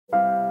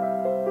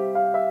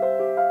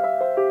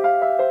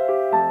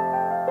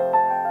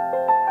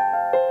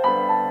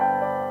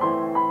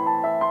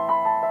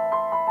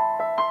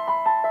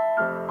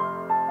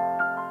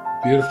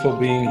beautiful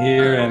being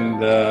here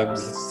and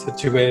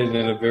situated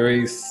in a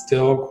very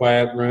still,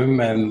 quiet room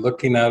and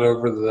looking out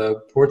over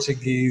the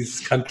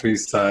Portuguese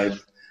countryside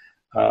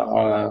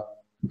on a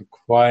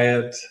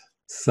quiet,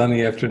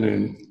 sunny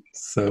afternoon.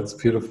 So it's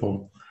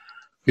beautiful,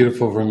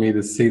 beautiful for me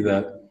to see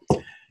that.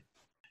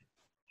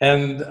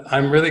 And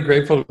I'm really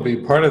grateful to be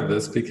part of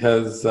this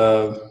because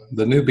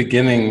the new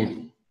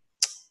beginning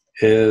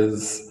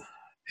is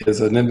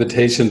an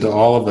invitation to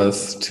all of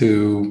us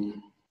to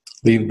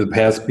leave the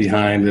past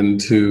behind and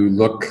to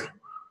look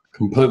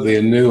completely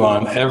anew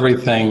on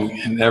everything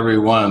and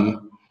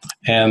everyone.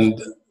 And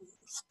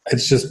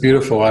it's just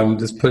beautiful. I'm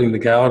just putting the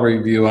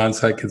gallery view on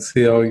so I can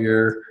see all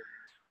your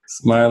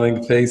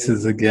smiling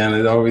faces again.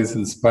 It always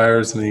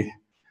inspires me.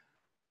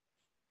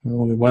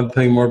 Only one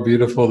thing more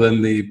beautiful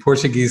than the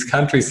Portuguese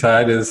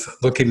countryside is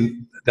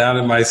looking down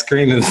at my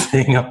screen and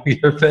seeing all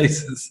your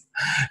faces.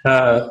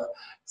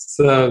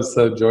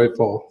 So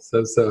joyful,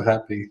 so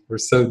happy. We're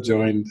so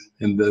joined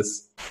in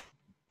this.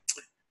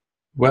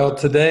 Well,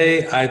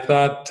 today I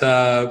thought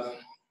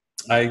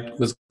I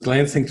was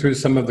glancing through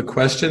some of the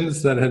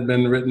questions that had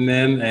been written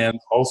in, and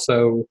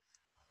also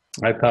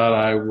I thought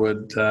I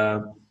would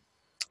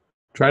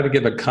try to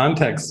give a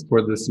context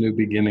for this new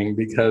beginning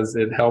because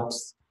it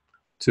helps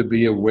to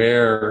be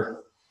aware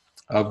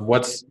of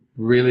what's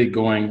really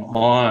going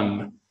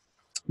on.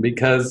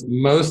 Because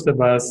most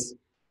of us,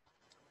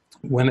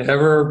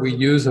 whenever we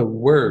use a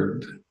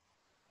word,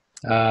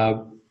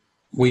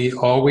 we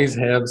always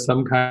have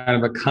some kind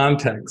of a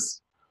context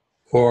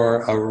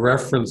or a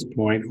reference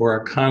point or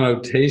a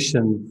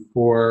connotation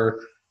for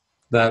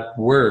that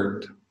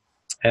word.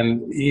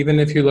 And even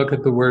if you look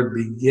at the word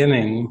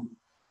beginning,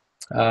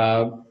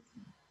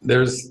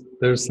 there's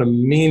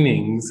some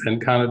meanings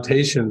and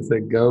connotations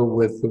that go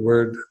with the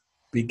word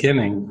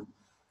beginning,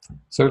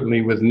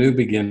 certainly with new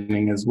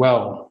beginning as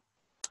well.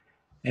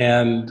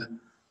 And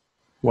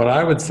what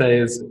I would say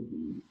is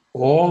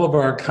all of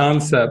our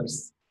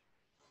concepts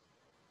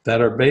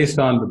that are based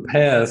on the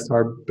past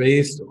are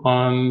based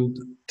on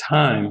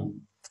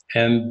time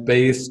and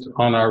based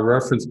on our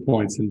reference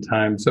points in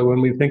time. So when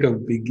we think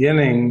of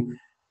beginning,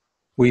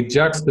 we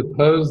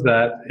juxtapose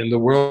that in the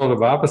world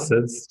of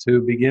opposites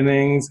to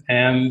beginnings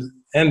and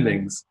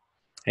endings.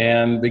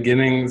 And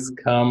beginnings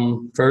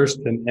come first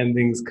and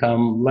endings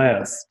come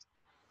last.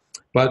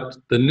 But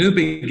the new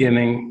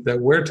beginning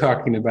that we're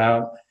talking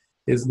about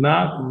is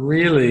not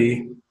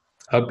really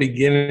a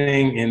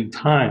beginning in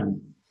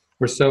time.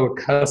 We're so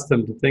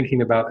accustomed to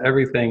thinking about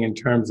everything in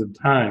terms of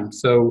time.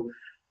 So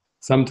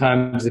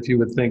sometimes if you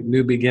would think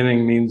new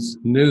beginning means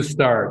new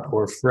start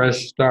or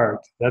fresh start,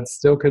 that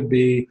still could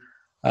be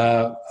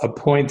a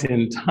point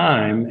in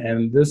time.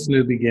 And this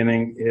new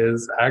beginning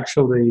is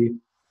actually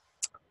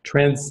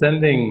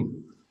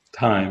transcending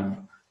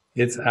time.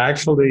 It's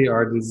actually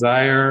our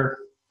desire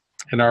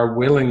and our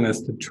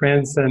willingness to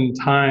transcend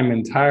time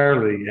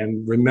entirely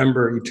and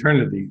remember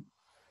eternity.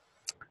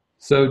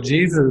 So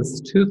Jesus,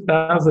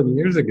 2,000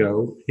 years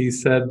ago, he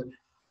said,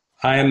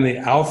 I am the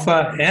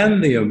Alpha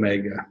and the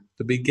Omega,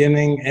 the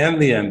beginning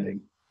and the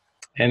ending.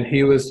 And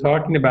he was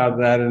talking about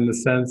that in the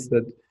sense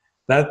that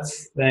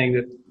that's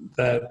saying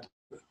that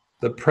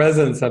the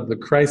presence of the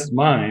Christ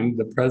mind,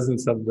 the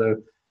presence of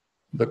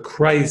the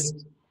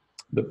Christ,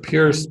 the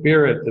pure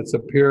spirit that's a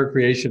pure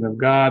creation of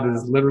God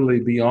is literally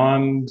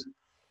beyond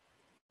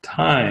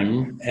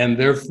time, and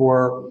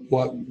therefore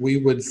what we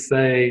would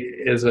say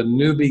is a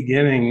new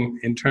beginning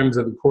in terms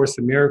of the Course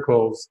in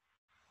Miracles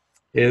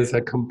is a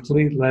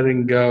complete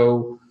letting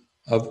go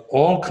of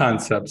all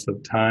concepts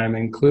of time,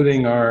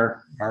 including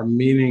our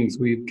meanings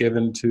we've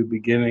given to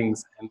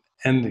beginnings and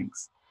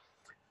endings.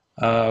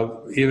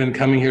 Even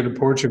coming here to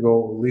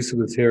Portugal, Lisa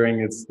was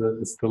hearing it's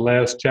the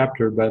last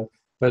chapter,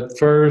 but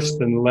first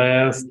and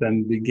last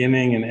and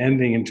beginning and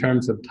ending in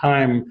terms of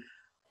time,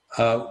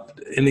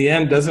 in the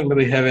end doesn't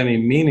really have any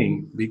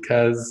meaning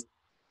because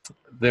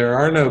there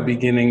are no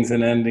beginnings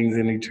and endings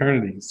in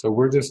eternity. So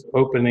we're just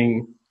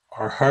opening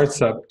our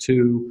hearts up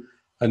to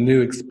a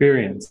new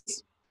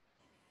experience.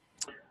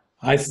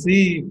 I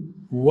see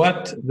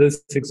what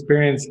this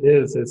experience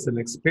is. It's an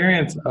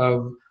experience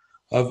of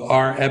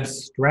our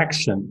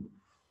abstraction.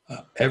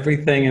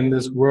 Everything in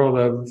this world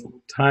of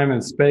time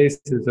and space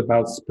is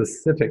about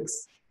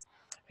specifics.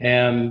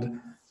 And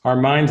our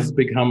mind has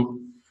become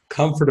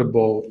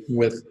comfortable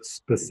with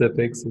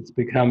specifics. It's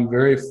become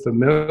very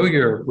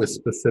familiar with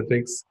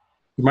specifics.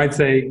 You might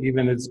say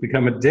even it's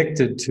become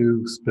addicted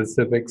to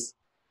specifics.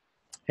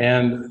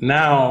 And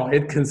now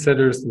it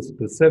considers the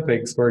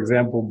specifics, for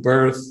example,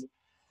 birth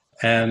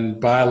and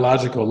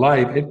biological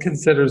life, it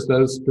considers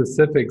those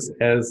specifics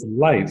as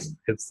life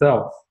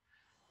itself,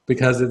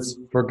 because it's,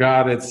 for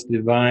God, it's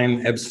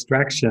divine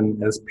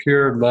abstraction as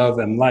pure love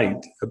and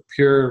light, a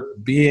pure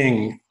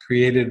being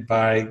created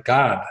by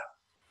God.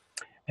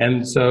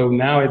 And so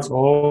now it's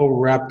all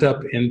wrapped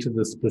up into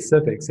the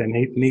specifics, and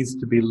it needs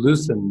to be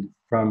loosened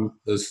from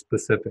those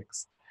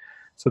specifics.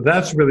 So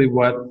that's really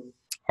what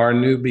our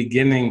new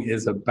beginning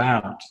is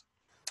about.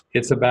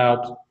 It's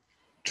about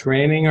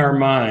training our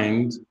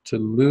mind to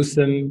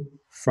loosen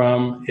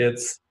from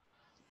its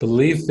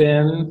belief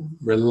in,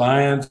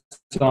 reliance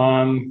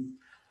on,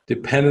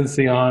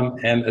 dependency on,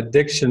 and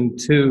addiction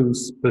to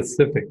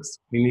specifics.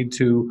 We need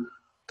to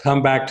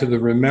come back to the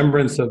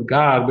remembrance of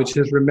God, which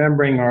is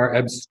remembering our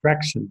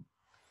abstraction.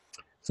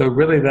 So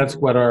really that's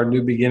what our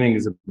new beginning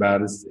is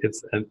about.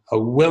 It's a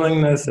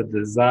willingness, a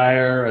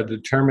desire, a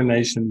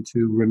determination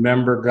to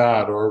remember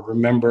God or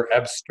remember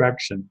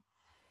abstraction.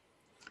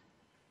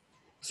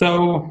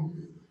 So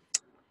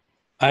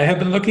I have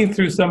been looking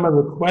through some of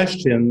the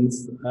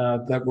questions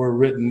that were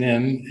written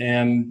in,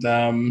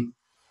 and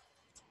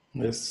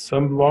there's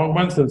some long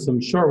ones and some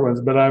short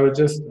ones, but I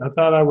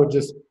thought I would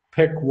just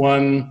pick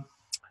one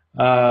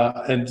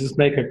and just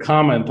make a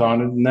comment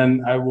on it, and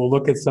then I will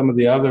look at some of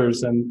the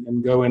others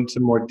and go into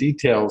more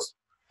details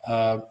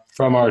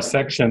from our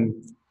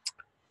section,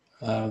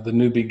 The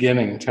New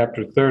Beginning,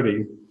 chapter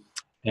 30,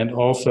 and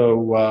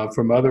also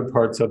from other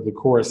parts of the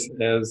course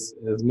as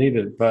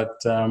needed. But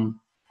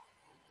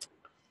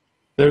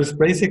there's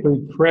basically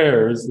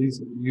prayers.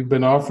 You've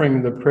been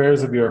offering the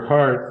prayers of your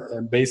heart,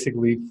 and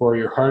basically for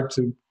your heart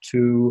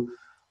to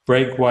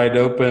break wide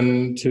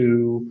open,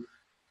 to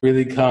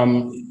really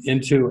come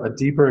into a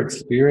deeper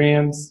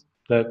experience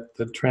that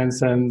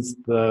transcends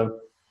the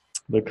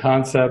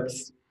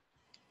concepts.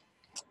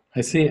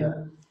 I see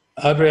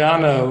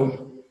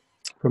Adriano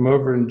from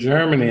over in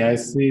Germany. I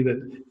see that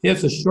he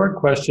has a short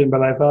question,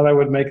 but I thought I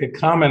would make a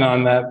comment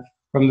on that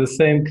from the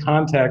same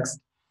context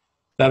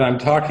that I'm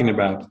talking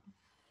about.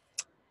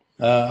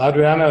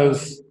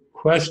 Adriano's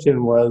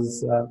question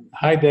was,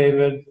 hi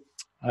David,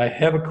 I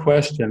have a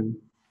question.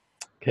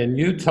 Can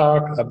you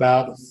talk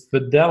about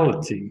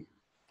fidelity?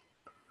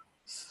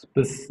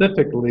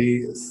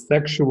 Specifically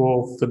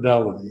sexual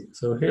fidelity.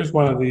 So here's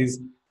one of these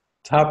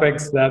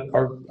topics that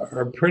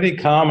are pretty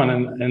common,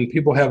 and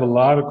people have a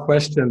lot of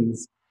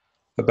questions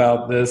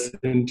about this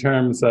in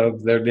terms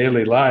of their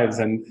daily lives,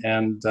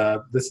 and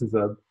this is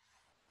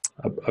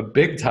a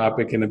big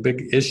topic and a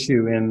big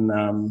issue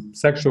in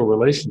sexual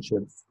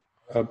relationships,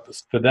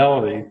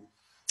 fidelity.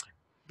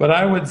 But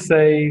I would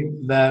say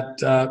that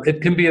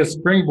it can be a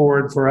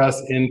springboard for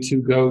us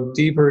to go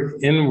deeper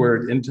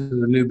inward into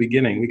the new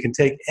beginning. We can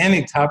take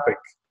any topic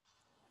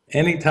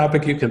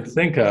you can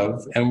think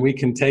of, and we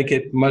can take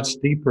it much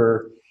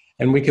deeper,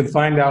 and we can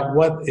find out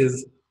what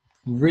is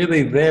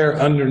really there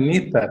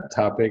underneath that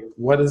topic.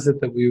 What is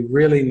it that we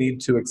really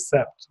need to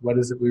accept? What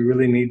is it we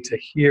really need to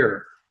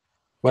hear?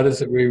 What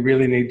is it we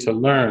really need to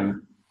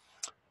learn?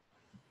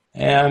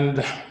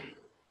 And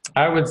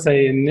I would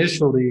say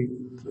initially,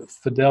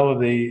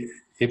 fidelity,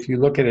 if you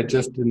look at it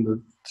just in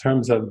the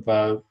terms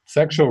of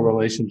sexual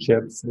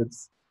relationships,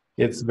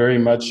 it's very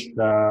much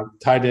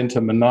tied into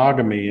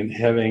monogamy and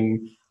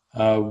having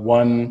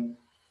one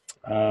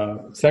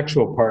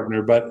sexual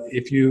partner. But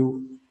if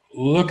you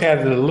look at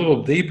it a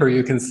little deeper,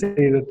 you can see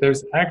that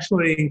there's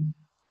actually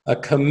a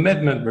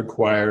commitment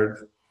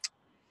required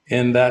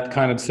in that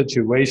kind of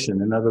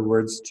situation. In other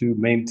words, to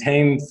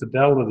maintain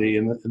fidelity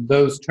in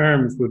those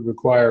terms would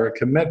require a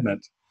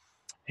commitment.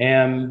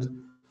 And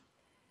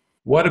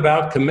what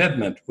about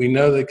commitment? We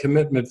know that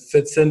commitment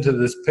fits into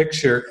this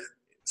picture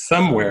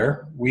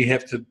somewhere. We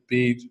have to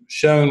be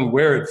shown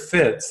where it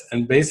fits.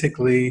 And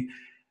basically,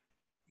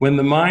 when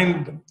the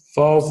mind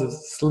falls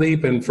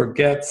asleep and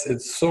forgets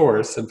its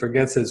source and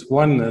forgets its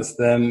oneness,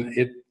 then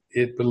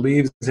it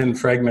believes in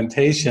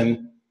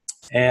fragmentation,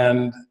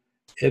 and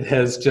it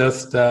has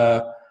just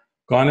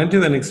gone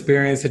into an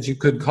experience that you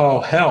could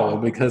call hell,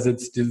 because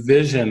it's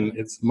division,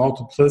 it's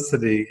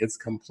multiplicity, it's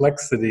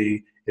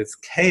complexity, it's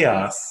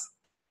chaos.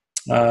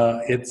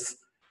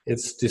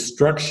 It's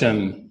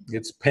destruction,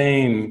 it's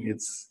pain,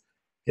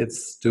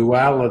 it's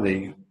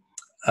duality.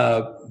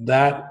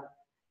 That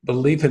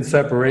belief in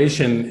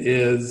separation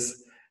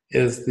is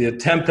the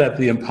attempt at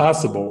the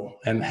impossible,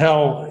 and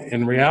hell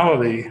in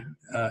reality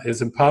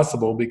is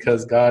impossible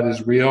because God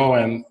is real,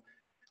 and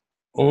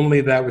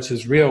only that which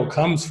is real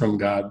comes from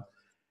God,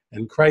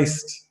 and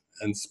Christ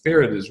and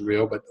Spirit is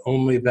real, but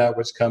only that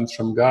which comes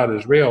from God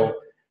is real.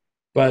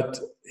 But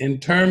in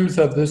terms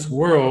of this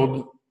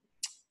world,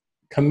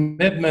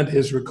 commitment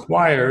is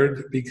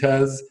required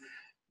because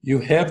you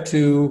have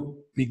to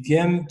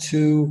begin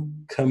to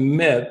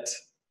commit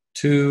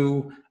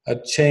to a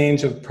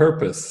change of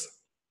purpose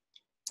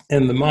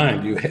in the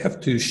mind. You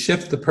have to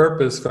shift the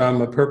purpose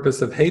from a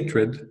purpose of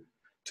hatred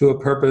to a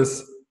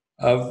purpose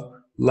of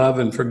love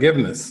and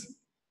forgiveness.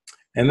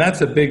 And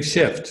that's a big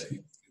shift.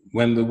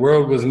 When the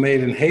world was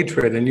made in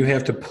hatred, and you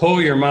have to pull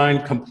your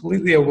mind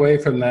completely away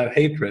from that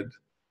hatred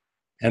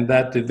and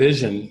that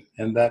division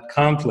and that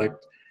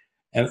conflict,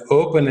 and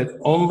open it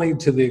only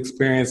to the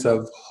experience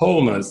of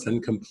wholeness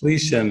and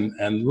completion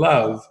and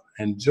love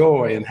and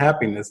joy and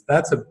happiness.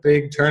 That's a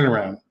big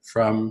turnaround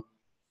from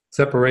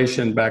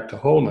separation back to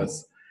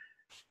wholeness.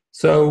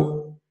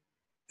 So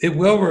it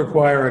will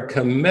require a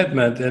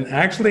commitment, and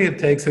actually it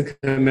takes a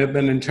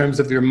commitment in terms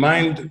of your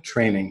mind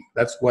training.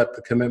 That's what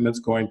the commitment's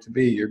going to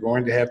be. You're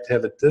going to have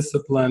a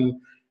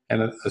discipline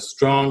and a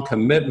strong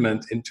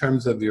commitment in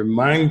terms of your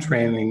mind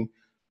training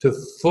to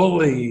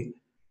fully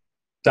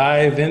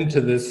dive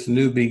into this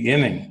new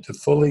beginning, to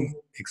fully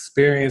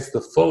experience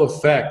the full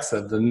effects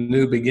of the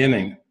new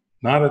beginning,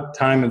 not a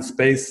time and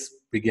space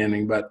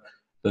beginning, but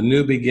the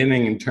new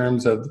beginning in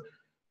terms of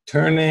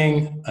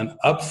turning an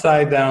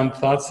upside down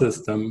thought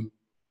system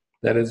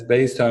that is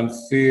based on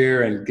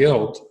fear and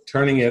guilt,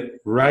 turning it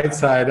right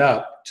side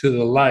up to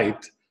the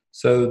light,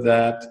 so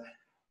that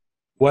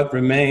what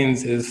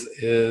remains is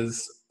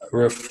a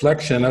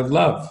reflection of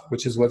love,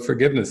 which is what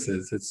forgiveness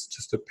is. It's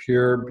just a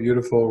pure,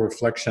 beautiful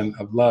reflection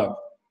of love.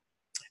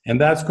 And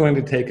that's going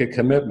to take a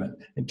commitment.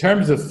 In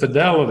terms of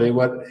fidelity,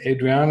 what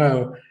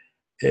Adriano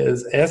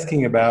is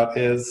asking about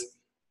is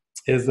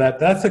that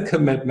that's a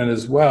commitment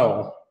as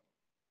well.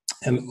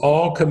 And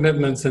all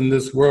commitments in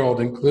this world,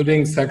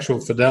 including sexual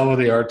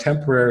fidelity, are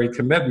temporary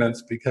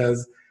commitments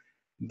because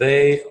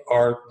they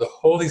are the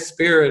Holy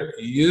Spirit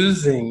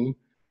using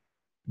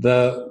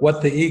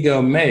what the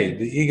ego made.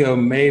 The ego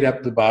made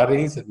up the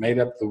bodies, it made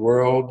up the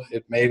world,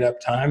 it made up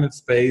time and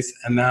space,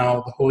 and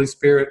now the Holy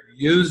Spirit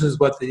uses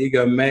what the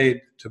ego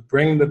made to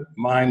bring the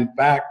mind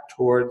back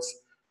towards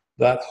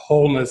that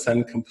wholeness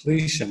and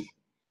completion.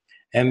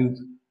 And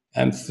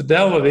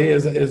fidelity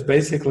is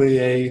basically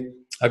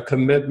a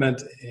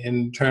commitment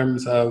in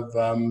terms of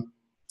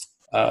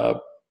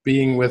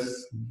being with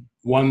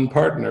one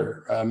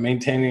partner,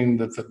 maintaining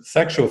the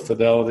sexual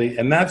fidelity,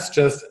 and that's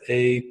just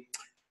a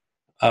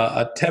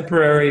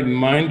temporary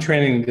mind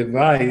training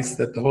device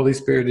that the Holy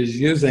Spirit is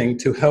using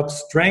to help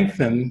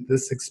strengthen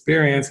this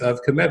experience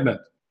of commitment.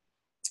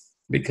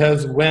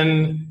 Because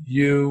when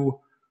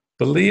you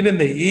believe in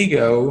the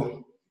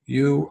ego,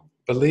 you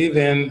believe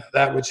in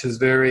that which is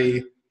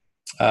very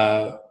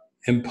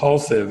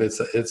impulsive.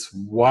 It's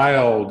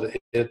wild.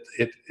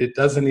 It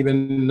doesn't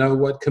even know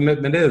what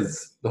commitment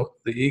is. The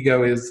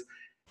ego is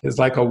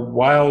like a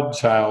wild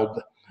child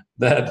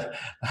that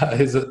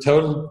is a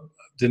total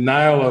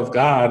denial of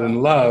God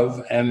and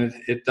love, and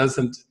it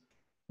doesn't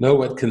know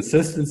what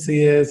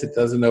consistency is, it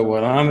doesn't know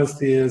what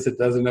honesty is, it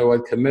doesn't know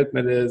what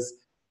commitment is,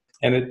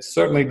 and it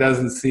certainly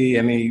doesn't see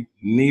any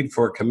need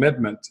for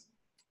commitment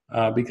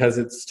because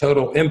it's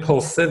total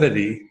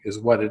impulsivity is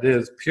what it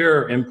is,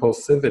 pure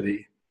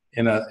impulsivity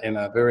in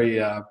a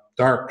very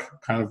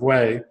dark kind of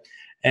way.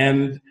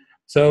 And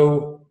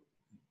so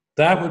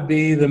that would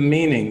be the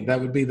meaning,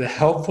 that would be the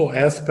helpful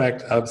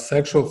aspect of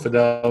sexual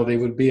fidelity,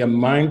 would be a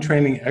mind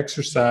training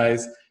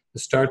exercise to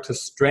start to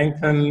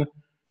strengthen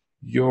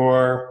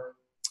your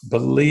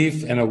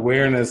belief and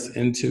awareness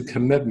into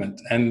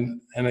commitment.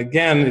 And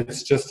again,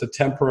 it's just a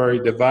temporary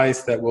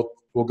device that will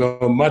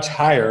go much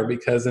higher,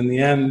 because in the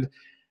end,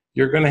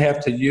 you're going to have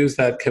to use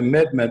that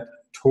commitment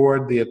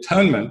toward the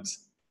atonement,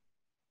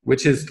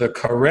 which is the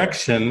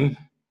correction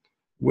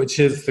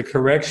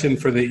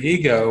for the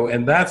ego,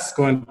 and that's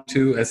going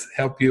to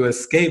help you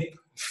escape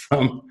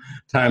from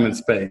time and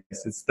space.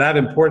 It's that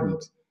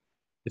important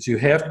that you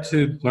have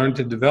to learn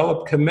to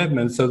develop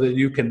commitment so that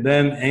you can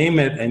then aim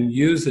it and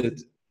use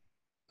it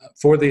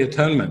for the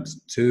atonement,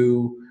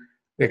 to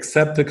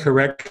accept the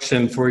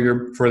correction for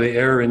the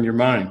error in your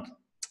mind.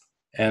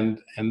 And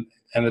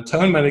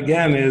atonement,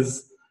 again,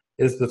 is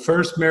the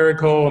first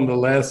miracle and the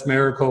last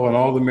miracle and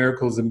all the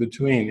miracles in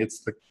between. It's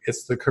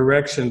the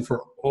correction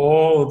for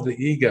all of the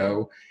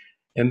ego,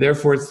 and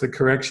therefore it's the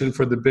correction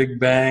for the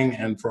Big Bang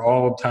and for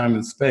all of time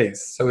and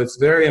space. So it's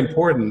very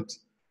important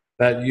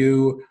that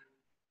you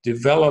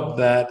develop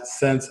that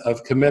sense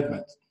of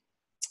commitment.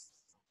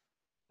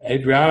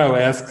 Adriano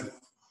asked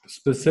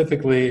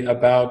specifically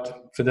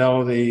about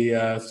fidelity,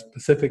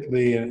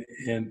 specifically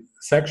in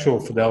sexual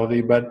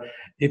fidelity, but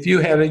if you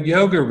had a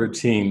yoga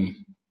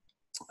routine,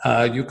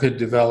 you could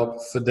develop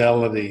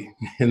fidelity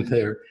in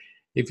there.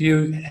 If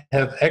you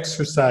have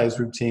exercise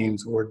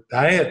routines or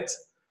diet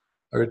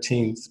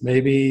routines,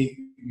 maybe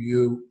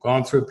you've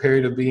gone through a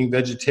period of being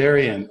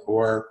vegetarian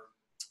or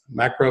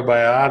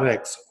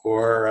macrobiotics,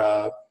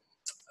 or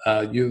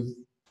you've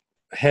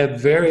had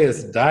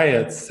various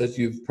diets that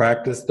you've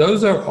practiced.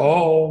 Those are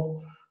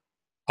all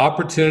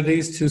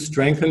opportunities to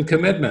strengthen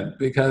commitment,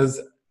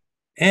 because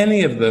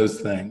any of those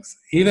things,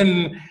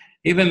 even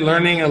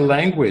learning a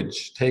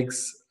language,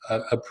 takes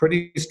a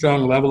pretty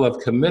strong level of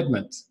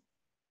commitment.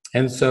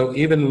 And so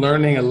even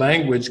learning a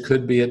language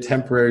could be a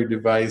temporary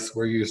device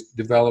where you're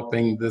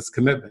developing this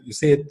commitment. You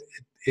see,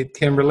 it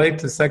can relate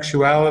to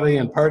sexuality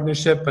and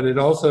partnership, but it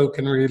also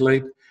can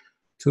relate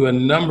to a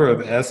number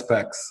of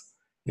aspects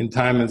in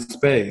time and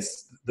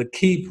space. The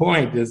key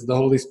point is the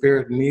Holy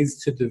Spirit needs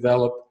to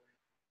develop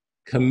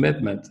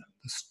commitment,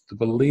 the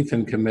belief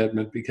in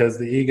commitment, because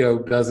the ego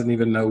doesn't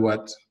even know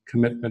what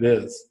commitment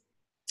is.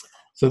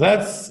 So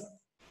that's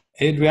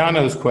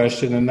Adriano's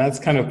question, and that's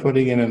kind of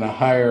putting it in a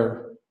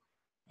higher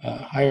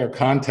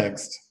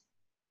context.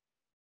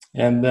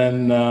 And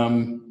then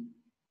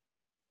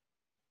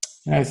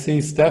I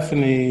see,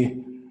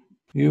 Stephanie,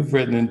 you've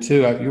written in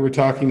too. You were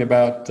talking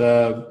about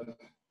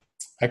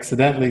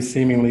accidentally,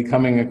 seemingly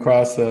coming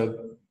across a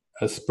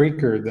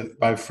Spreaker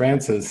by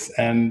Francis,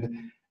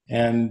 and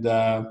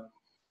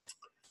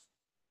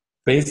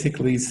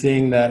basically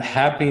seeing that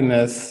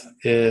happiness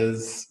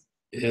is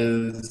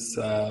it's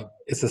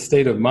a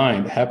state of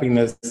mind.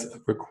 Happiness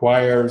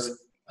requires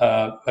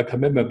a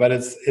commitment, but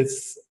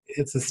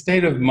it's a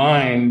state of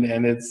mind,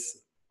 and it's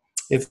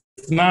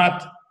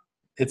not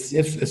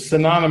it's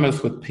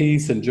synonymous with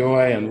peace and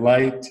joy and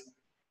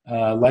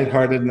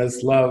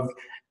lightheartedness, love,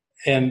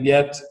 and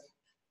yet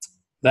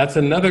that's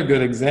another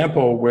good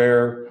example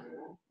where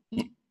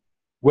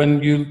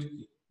when you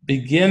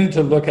begin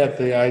to look at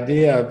the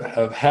idea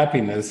of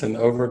happiness and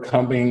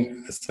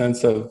overcoming a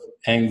sense of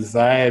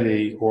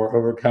anxiety or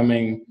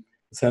overcoming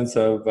a sense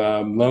of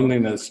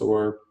loneliness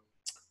or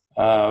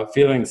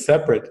feeling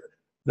separate,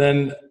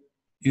 then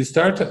you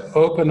start to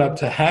open up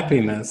to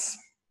happiness.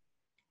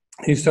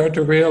 You start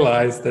to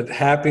realize that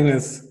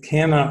happiness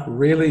cannot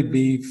really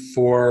be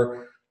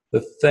for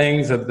the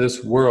things of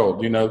this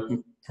world. You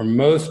know, for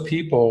most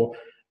people,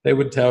 they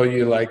would tell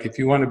you, like, if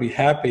you want to be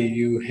happy,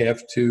 you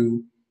have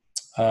to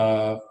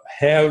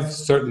have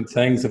certain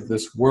things of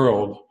this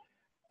world.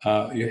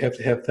 You have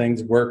to have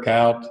things work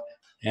out,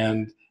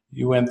 and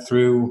you went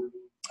through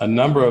a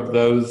number of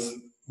those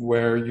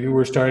where you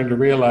were starting to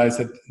realize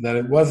that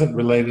it wasn't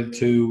related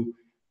to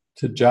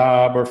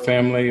job or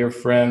family or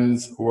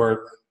friends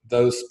or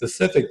those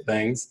specific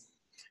things.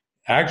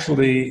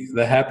 Actually,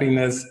 the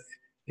happiness,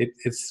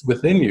 it's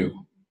within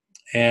you,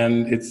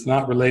 and it's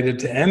not related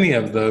to any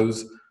of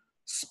those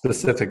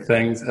specific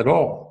things at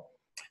all.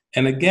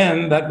 And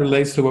again, that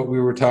relates to what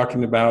we were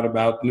talking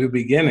about new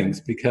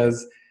beginnings,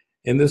 because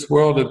in this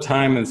world of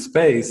time and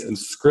space and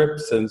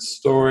scripts and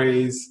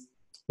stories,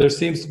 there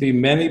seems to be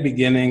many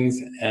beginnings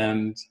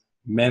and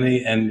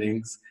many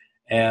endings.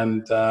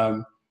 And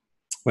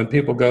when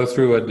people go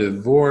through a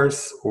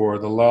divorce or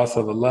the loss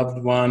of a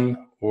loved one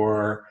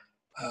or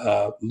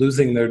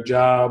losing their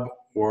job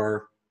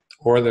or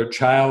their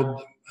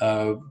child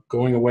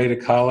going away to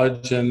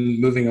college and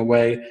moving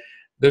away,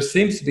 there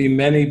seems to be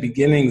many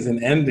beginnings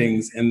and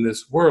endings in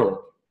this world.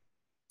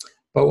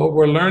 But what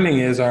we're learning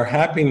is our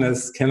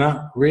happiness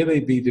cannot really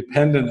be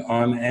dependent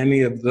on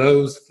any of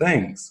those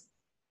things.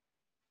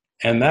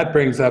 And that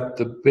brings up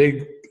the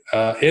big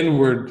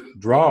inward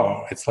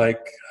draw. It's like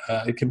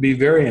it can be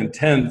very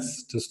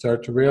intense to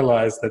start to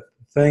realize that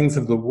things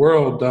of the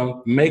world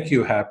don't make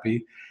you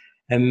happy,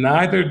 and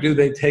neither do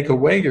they take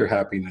away your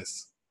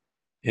happiness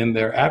in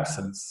their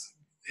absence.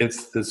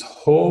 It's this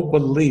whole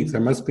belief. There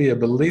must be a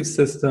belief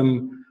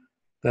system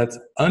that's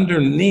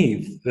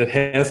underneath that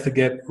has to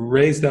get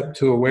raised up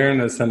to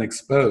awareness and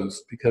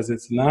exposed, because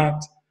it's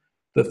not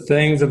the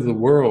things of the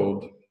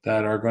world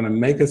that are going to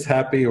make us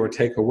happy or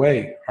take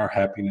away our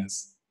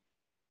happiness.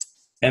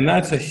 And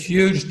that's a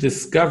huge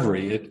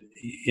discovery.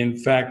 In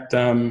fact,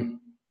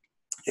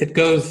 it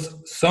goes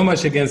so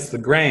much against the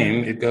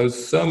grain. It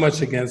goes so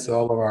much against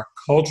all of our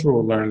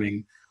cultural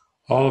learning,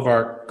 all of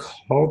our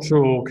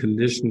cultural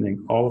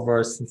conditioning, all of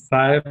our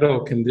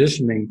societal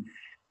conditioning.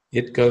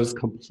 It goes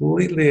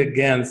completely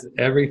against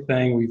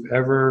everything we've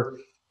ever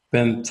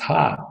been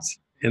taught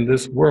in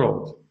this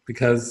world,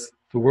 because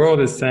the world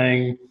is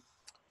saying,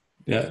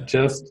 yeah,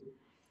 just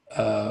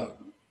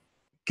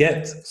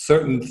get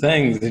certain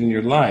things in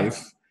your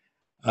life,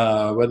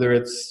 whether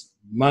it's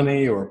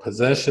money or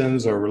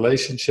possessions or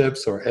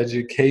relationships or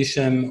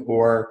education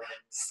or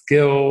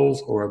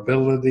skills or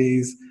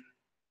abilities,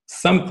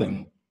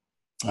 something.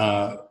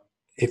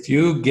 If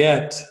you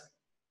get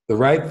the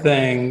right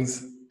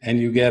things and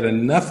you get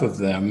enough of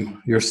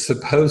them, you're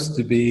supposed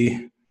to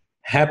be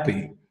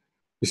happy.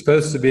 You're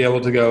supposed to be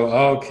able to go,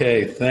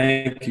 okay,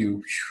 thank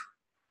you.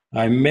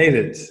 I made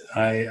it.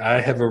 I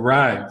have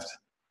arrived.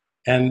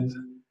 And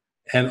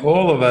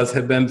all of us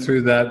have been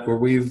through that, where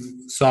we've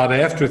sought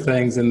after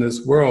things in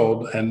this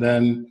world, and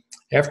then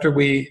after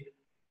we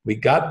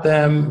got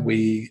them,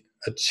 we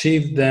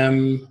achieved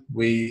them,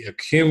 we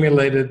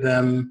accumulated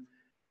them,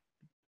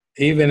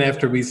 even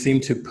after we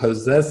seemed to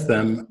possess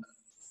them,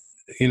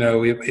 you know,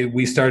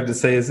 we started to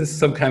say, is this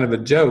some kind of a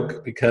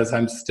joke? Because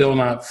I'm still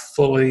not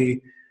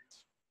fully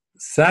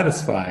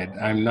satisfied.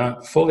 I'm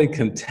not fully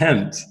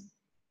content.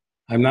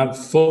 I'm not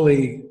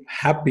fully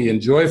happy and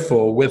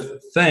joyful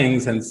with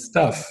things and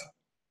stuff.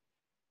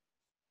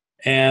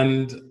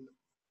 And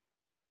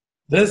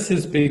this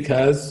is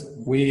because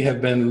we have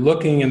been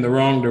looking in the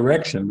wrong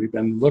direction. We've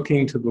been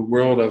looking to the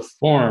world of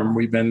form.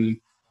 We've been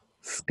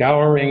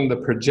scouring the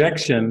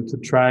projection to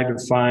try to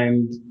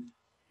find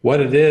what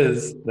it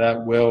is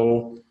that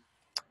will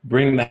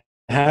bring the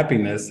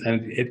happiness,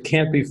 and it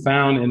can't be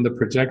found in the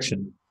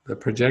projection. The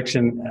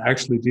projection,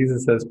 actually,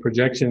 Jesus says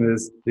projection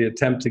is the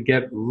attempt to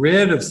get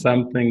rid of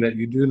something that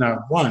you do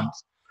not want.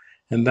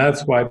 And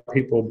that's why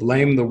people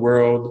blame the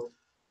world,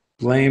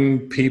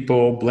 blame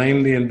people,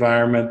 blame the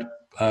environment.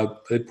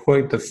 They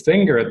point the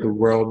finger at the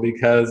world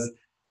because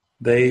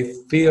they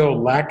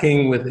feel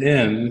lacking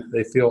within,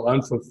 they feel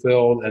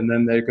unfulfilled, and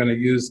then they're going to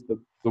use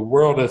the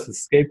world as a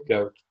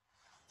scapegoat.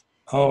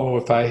 Oh,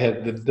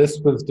 if this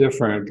was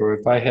different, or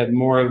if I had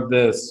more of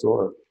this,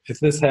 or if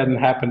this hadn't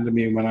happened to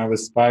me when I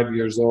was 5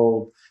 years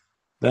old,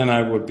 then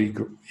I would be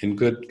in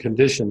good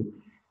condition.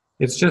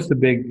 It's just a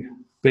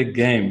big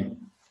game.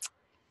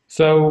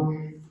 So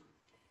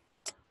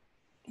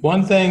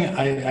one thing,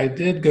 I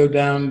did go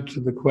down to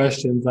the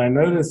questions. I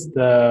noticed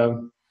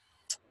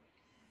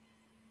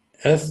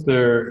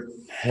Esther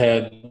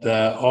had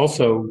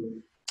also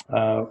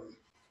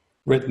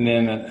written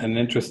in an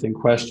interesting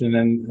question,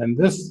 and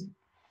this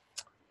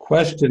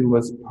question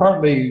was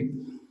partly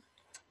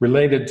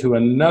related to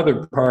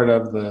another part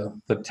of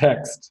the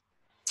text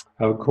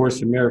of A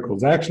Course in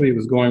Miracles. Actually, it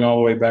was going all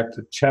the way back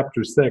to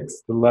chapter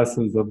 6, the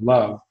lessons of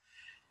love.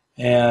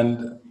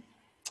 And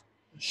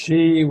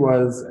she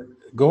was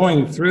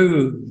going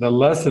through the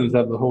lessons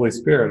of the Holy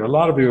Spirit. A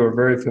lot of you are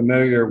very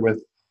familiar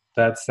with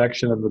that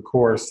section of the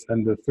Course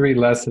and the 3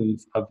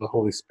 lessons of the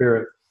Holy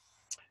Spirit.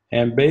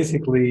 And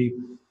basically,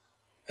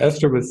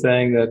 Esther was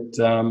saying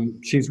that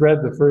she's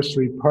read the first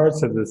 3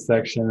 parts of this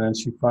section, and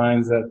she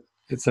finds that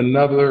it's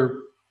another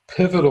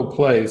pivotal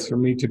place for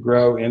me to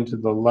grow into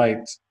the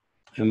light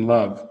and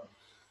love.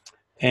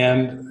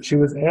 And she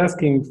was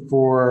asking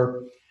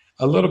for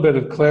a little bit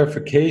of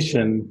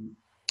clarification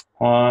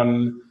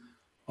on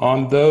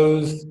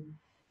those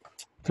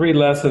 3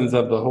 lessons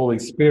of the Holy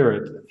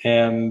Spirit,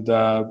 and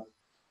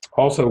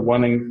also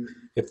wanting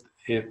if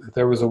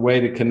there was a way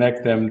to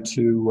connect them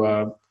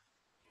to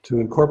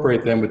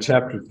incorporate them with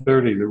chapter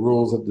 30, the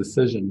rules of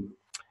decision.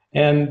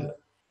 And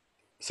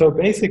so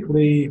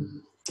basically,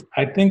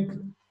 I think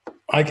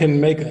I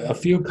can make a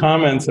few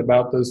comments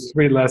about those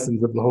 3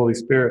 lessons of the Holy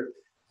Spirit,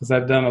 because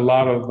I've done a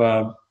lot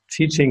of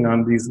teaching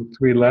on these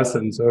 3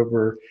 lessons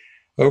over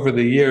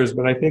the years,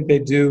 but I think they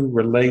do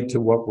relate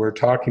to what we're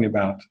talking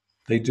about.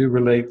 They do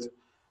relate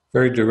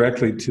very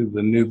directly to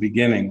the new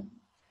beginning.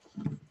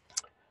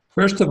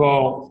 First of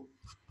all,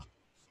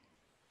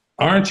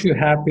 aren't you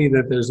happy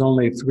that there's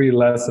only 3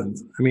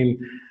 lessons? I mean,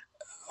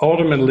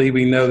 ultimately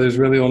we know there's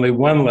really only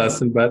 1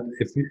 lesson, but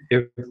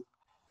if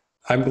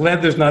I'm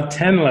glad there's not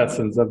 10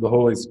 lessons of the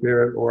Holy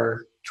Spirit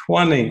or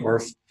 20 or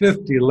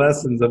 50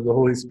 lessons of the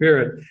Holy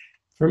Spirit.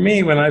 For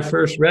me, when I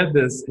first read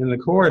this in the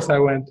Course, I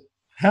went,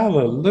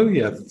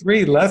 hallelujah,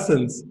 3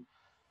 lessons.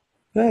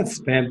 That's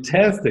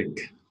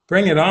fantastic.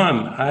 Bring it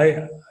on.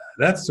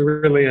 That's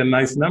really a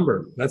nice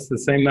number. That's the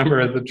same number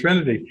as the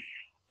Trinity.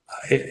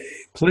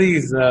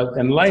 Please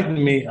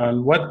enlighten me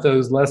on what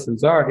those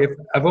lessons are. If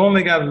I've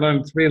only got to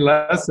learn 3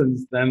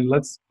 lessons, then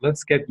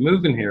let's get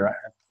moving here.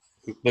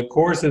 The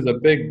Course is a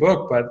big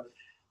book, but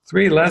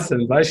 3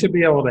 lessons, I should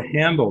be able to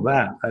handle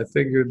that. I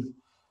figured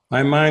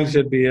my mind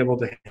should be able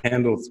to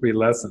handle 3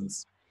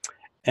 lessons.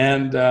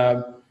 And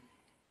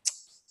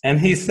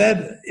he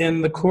said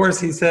in the Course,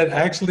 he said,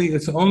 actually,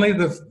 it's only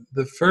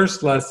the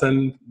first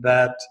lesson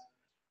that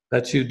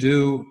you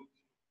do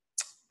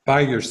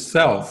by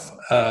yourself.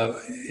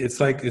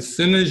 It's like as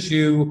soon as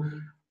you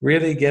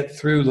really get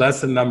through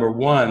lesson number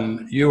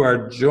 1, you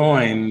are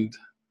joined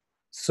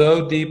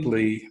so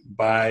deeply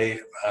by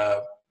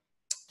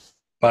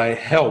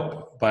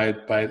help, by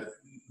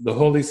the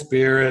Holy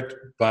Spirit,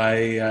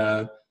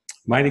 by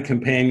mighty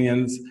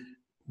companions.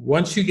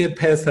 Once you get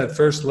past that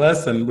first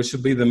lesson, which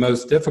will be the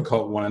most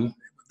difficult one,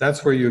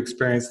 that's where you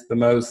experience the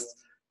most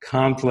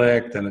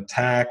conflict and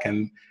attack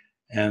and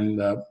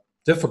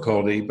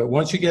difficulty. But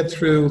once you get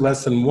through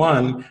lesson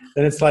 1,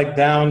 then it's like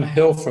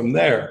downhill from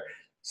there.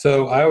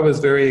 So I was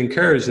very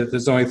encouraged that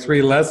there's only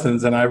 3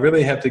 lessons, and I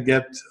really have to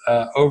get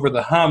over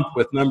the hump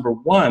with number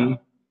 1,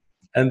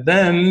 and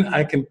then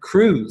I can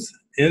cruise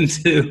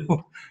into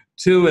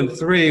 2 and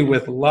 3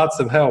 with lots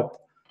of help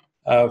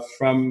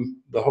from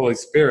the Holy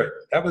Spirit.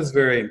 That was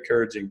very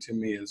encouraging to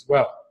me as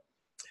well.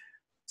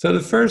 So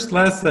the first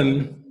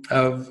lesson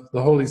of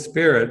the Holy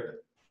Spirit,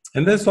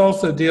 and this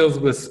also deals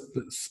with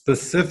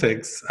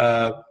specifics,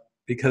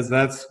 because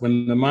that's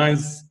when the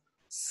mind's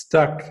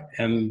stuck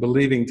and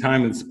believing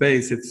time and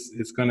space,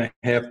 it's going to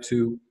have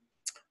to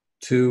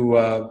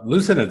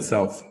loosen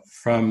itself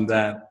from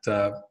that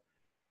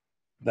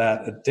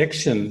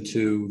addiction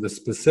to the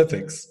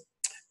specifics.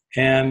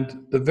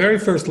 And the very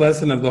first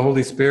lesson of the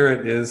Holy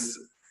Spirit is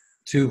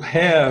to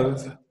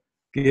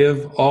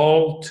give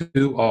all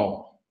to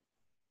all.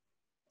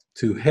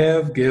 To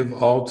give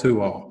all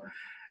to all.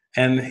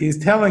 And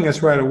he's telling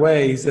us right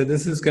away, he said,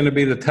 this is going to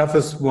be the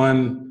toughest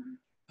one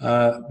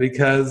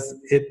because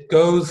it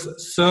goes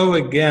so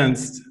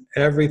against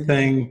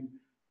everything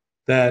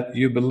that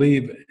you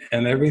believe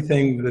and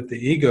everything that the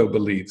ego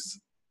believes.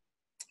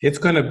 It's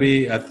going to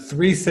be a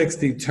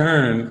 360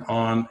 turn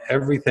on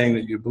everything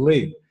that you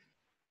believe.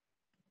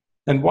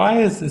 And why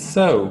is this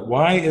so?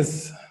 Why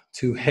is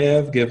to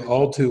give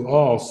all to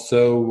all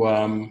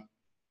so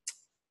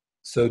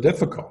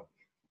difficult?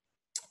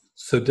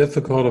 So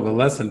difficult of a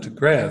lesson to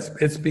grasp?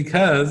 It's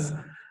because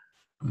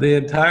the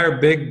entire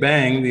Big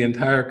Bang, the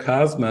entire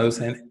cosmos,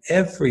 and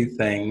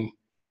everything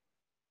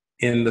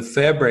in the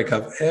fabric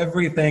of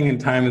everything in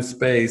time and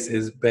space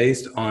is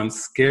based on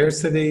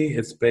scarcity,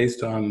 it's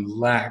based on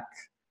lack,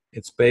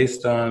 it's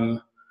based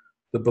on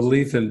the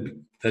belief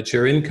that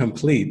you're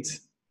incomplete.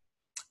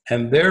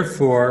 And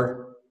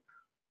therefore,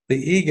 the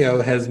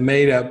ego has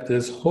made up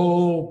this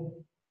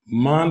whole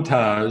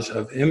montage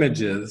of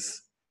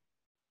images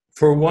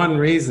for one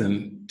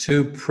reason: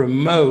 to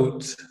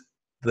promote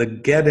the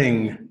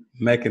getting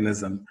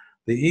mechanism,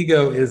 The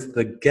ego is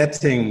the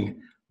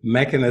getting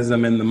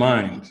mechanism in the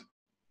mind.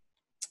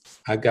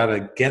 I've got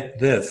to get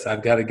this,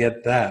 I've got to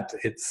get that.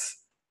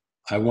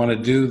 I want to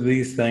do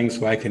these things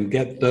so I can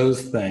get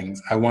those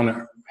things. I want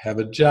to have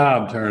a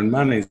job to earn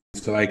money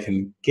so I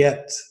can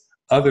get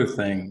other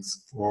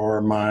things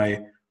for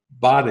my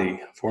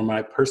body, for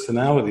my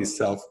personality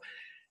self.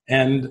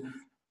 And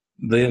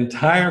the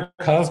entire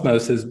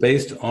cosmos is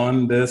based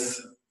on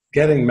this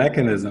getting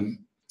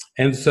mechanism.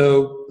 And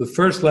so the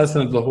first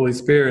lesson of the Holy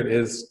Spirit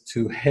is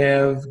to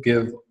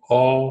give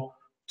all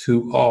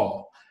to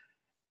all.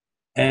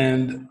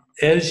 And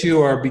as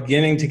you are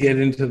beginning to get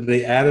into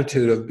the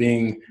attitude of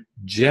being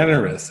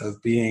generous,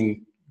 of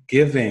being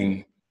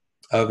giving,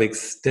 of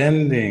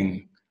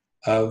extending,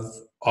 of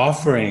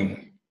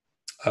offering,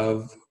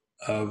 of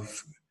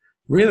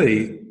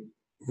really,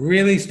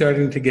 really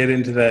starting to get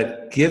into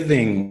that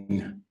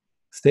giving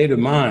state of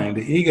mind,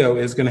 the ego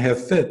is going to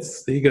have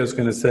fits. The ego is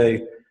going to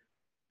say,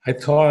 I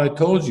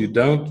told you,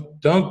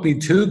 don't be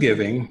too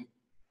giving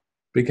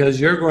because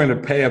you're going to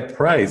pay a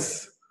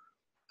price.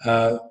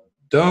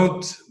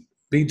 Don't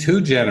be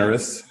too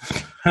generous.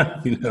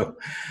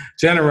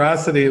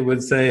 Generosity, it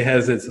would say,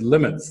 has its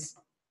limits.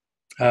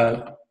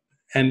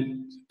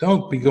 And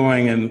don't be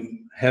going and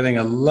having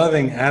a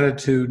loving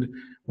attitude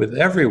with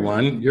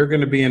everyone. You're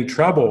going to be in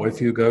trouble if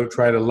you go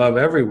try to love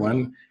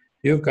everyone.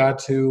 You've got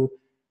to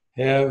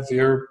have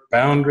your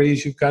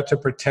boundaries. You've got to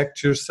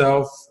protect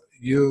yourself.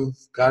 You've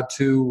got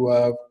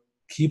to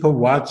keep a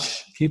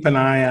watch, keep an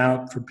eye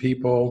out for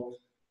people.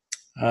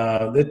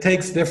 It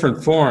takes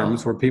different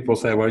forms where people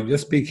say, well,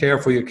 just be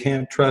careful. You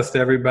can't trust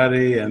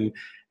everybody. And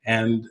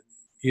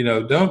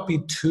don't be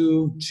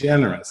too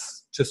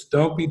generous. Just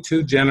don't be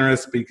too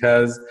generous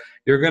because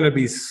you're going to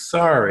be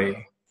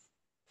sorry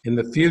in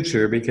the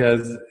future,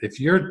 because if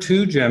you're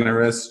too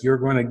generous, you're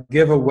going to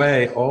give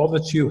away all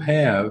that you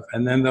have,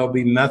 and then there'll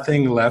be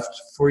nothing left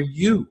for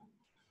you.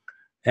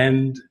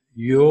 And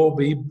you'll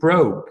be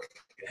broke,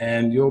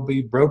 and you'll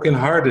be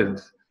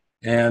brokenhearted.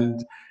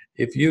 And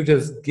if you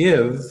just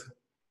give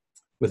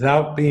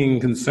without being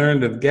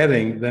concerned of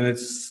getting, then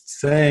it's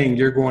saying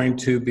you're going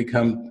to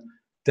become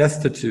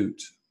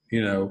destitute,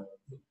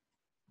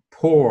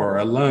 poor,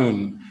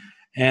 alone.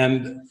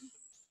 And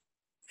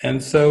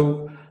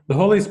so the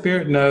Holy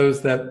Spirit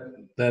knows that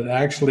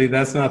actually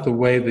that's not the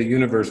way the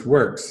universe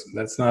works.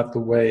 That's not the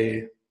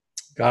way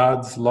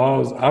God's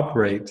laws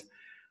operate.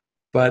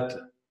 But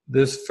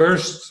this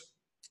first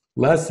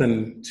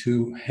lesson,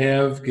 to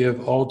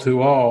give all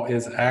to all,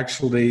 is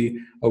actually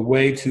a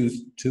way to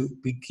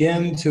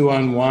begin to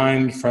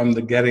unwind from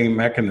the getting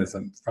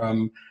mechanism,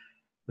 from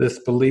this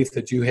belief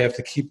that you have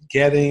to keep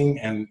getting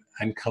and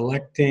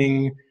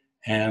collecting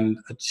and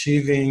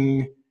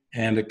achieving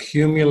and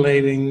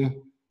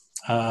accumulating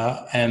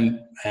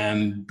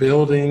and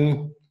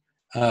building.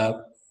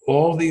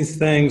 All these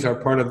things are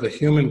part of the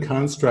human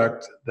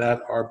construct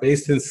that are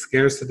based in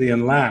scarcity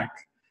and lack.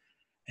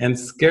 And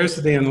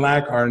scarcity and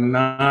lack are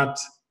not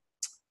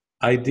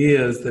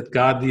ideas that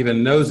God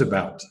even knows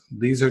about.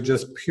 These are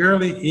just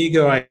purely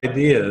ego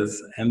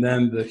ideas, and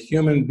then the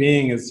human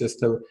being is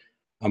just a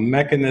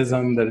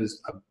mechanism, that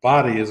is a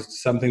body,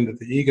 is something that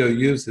the ego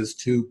uses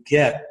to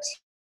get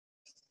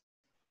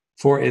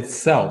for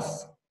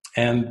itself.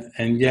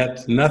 And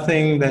yet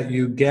nothing that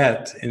you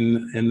get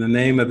in the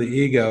name of the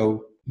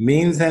ego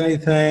means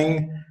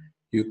anything.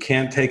 You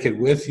can't take it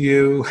with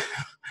you.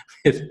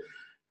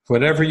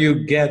 Whatever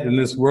you get in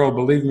this world,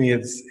 believe me,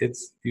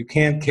 it's you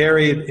can't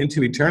carry it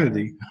into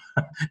eternity.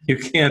 You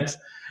can't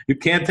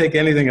take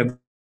anything of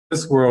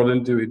this world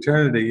into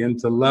eternity,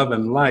 into love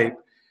and light.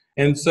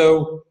 And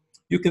so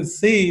you can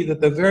see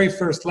that the very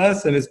first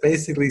lesson is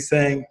basically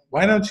saying,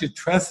 why don't you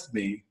trust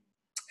me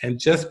and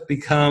just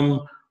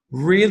become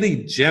really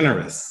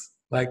generous?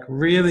 Like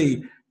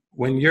really,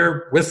 when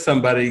you're with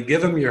somebody,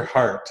 give them your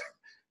heart.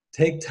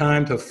 Take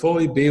time to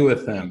fully be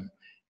with them.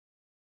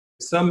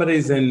 If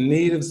somebody's in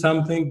need of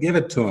something, give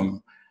it to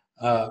them.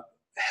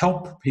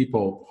 Help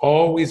people.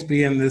 Always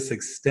be in this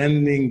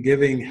extending,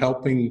 giving,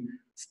 helping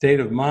state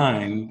of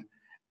mind.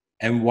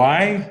 And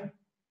why?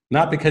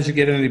 Not because you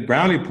get any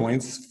brownie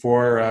points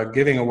for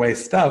giving away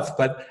stuff,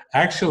 but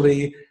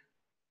actually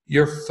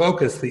your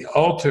focus, the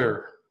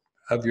altar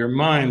of your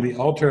mind, the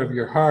altar of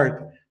your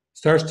heart,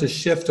 starts to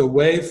shift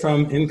away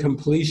from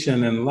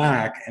incompletion and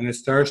lack, and it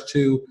starts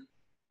to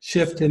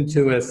shift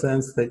into a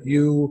sense that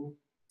you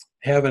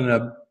have an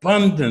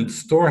abundant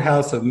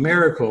storehouse of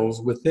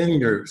miracles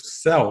within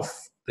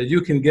yourself that you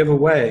can give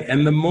away.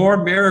 And the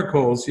more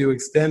miracles you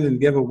extend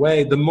and give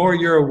away, the more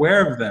you're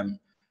aware of them.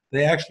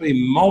 They actually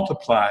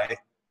multiply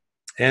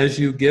as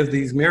you give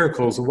these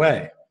miracles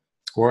away.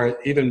 Or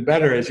even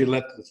better, as you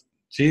let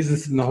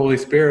Jesus and the Holy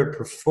Spirit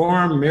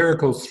perform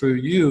miracles through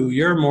you,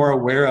 you're more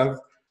aware of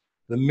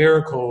the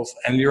miracles,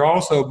 and you're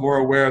also more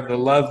aware of the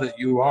love that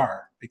you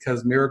are,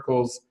 because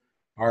miracles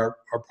are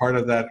part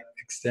of that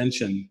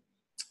extension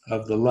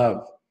of the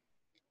love.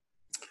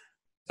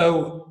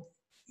 So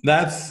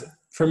that's,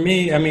 for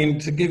me, I mean,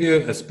 to give you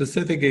a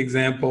specific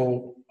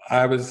example,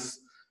 I was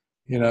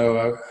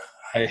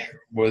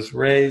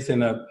raised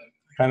in a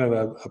kind of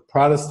a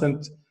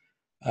Protestant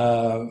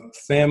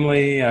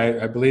family.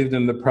 I believed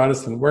in the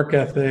Protestant work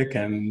ethic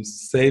and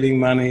saving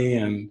money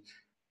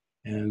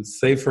and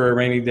save for a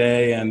rainy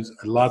day and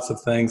lots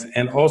of things.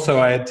 And also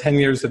I had 10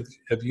 years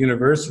of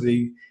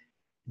university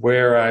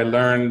where I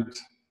learned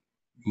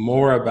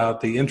more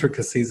about the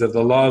intricacies of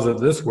the laws of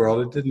this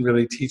world. It didn't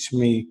really teach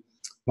me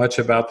much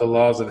about the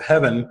laws of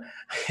heaven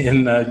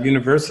in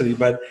university,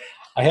 but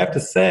I have to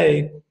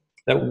say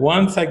that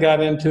once I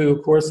got into A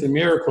Course in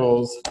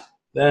Miracles,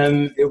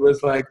 then it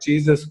was like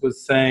Jesus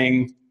was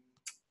saying,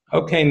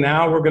 okay,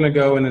 now we're going to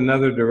go in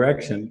another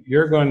direction.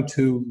 You're going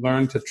to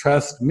learn to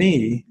trust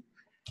me,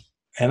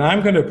 and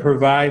I'm going to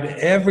provide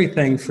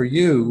everything for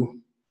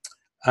you.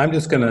 I'm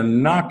just going to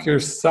knock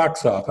your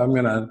socks off. I'm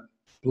going to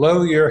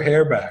blow your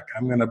hair back.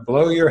 I'm going to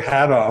blow your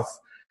hat off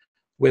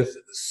with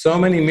so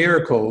many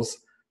miracles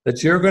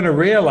that you're going to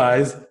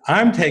realize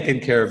I'm taking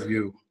care of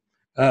you.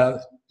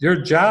 Your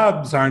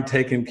jobs aren't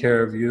taking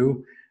care of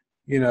you.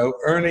 You know,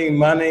 earning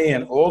money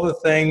and all the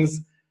things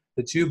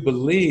that you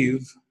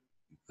believe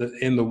that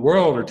in the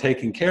world are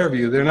taking care of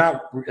you. They're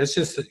not. It's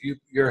just that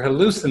you're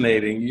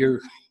hallucinating.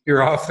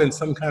 You're off in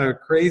some kind of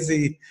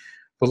crazy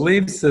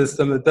belief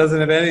system that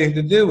doesn't have anything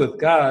to do with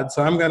God.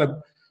 So I'm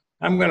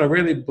gonna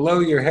really blow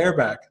your hair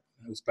back.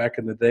 It was back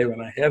in the day when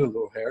I had a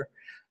little hair.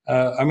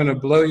 I'm gonna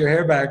blow your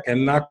hair back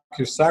and knock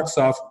your socks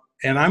off,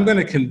 and I'm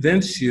gonna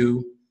convince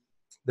you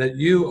that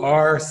you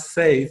are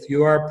safe,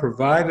 you are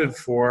provided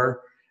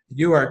for,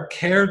 you are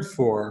cared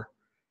for,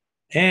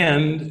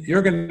 and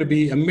you're going to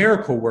be a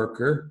miracle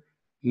worker,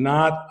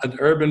 not an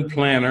urban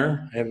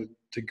planner. I have a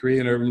degree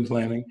in urban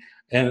planning,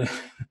 and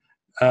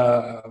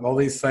all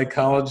these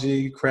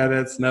psychology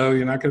credits. No,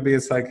 you're not going to be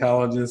a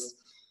psychologist.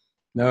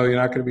 No,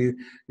 you're going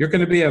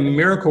to be a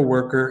miracle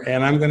worker,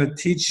 and I'm going to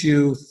teach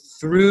you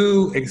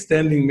through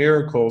extending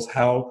miracles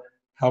how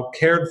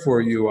cared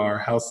for you are,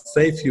 how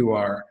safe you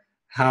are,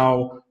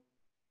 how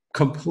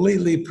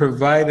completely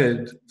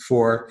provided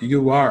for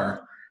you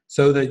are,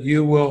 so that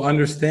you will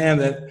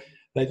understand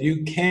that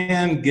you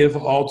can give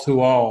all to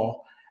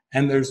all,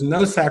 and there's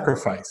no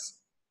sacrifice.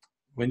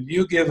 When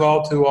you give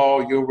all to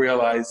all, you'll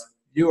realize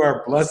you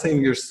are blessing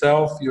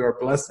yourself, you are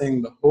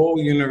blessing the whole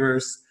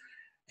universe,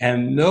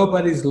 and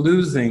nobody's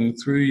losing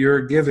through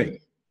your giving.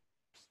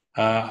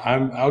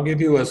 I'll give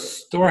you a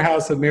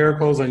storehouse of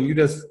miracles, and you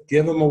just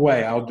give them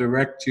away. I'll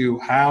direct you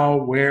how,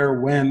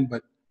 where, when,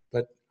 but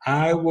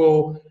I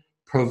will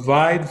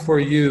provide for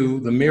you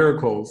the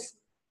miracles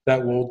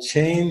that will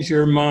change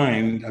your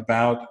mind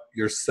about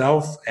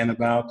yourself and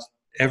about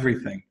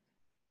everything.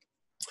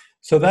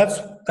 So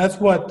that's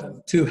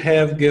what to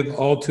have, give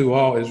all to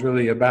all is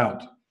really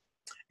about.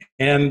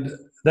 And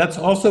that's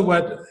also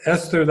what,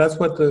 Esther, that's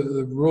what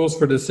the rules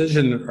for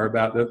decision are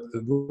about.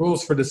 The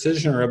rules for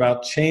decision are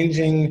about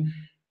changing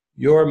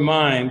your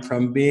mind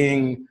from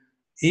being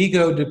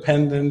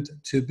ego-dependent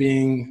to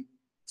being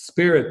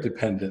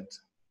spirit-dependent.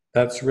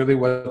 That's really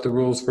what the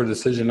rules for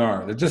decision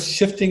are. They're just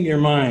shifting your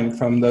mind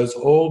from those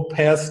old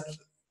past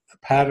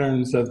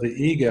patterns of the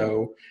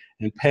ego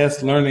and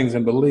past learnings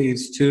and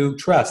beliefs to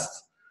trust.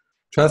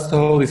 Trust the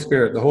Holy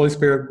Spirit. The Holy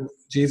Spirit,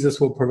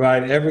 Jesus, will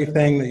provide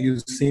everything that you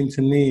seem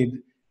to need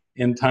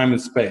in time and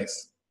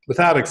space.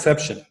 Without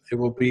exception, it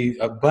will be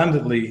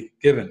abundantly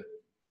given.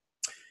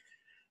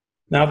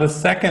 Now, the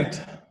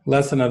second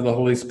lesson of the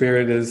Holy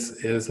Spirit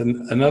is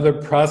another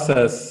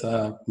process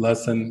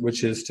lesson,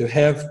 which is to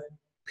have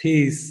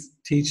peace,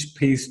 teach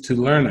peace to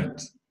learn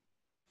it.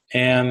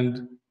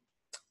 And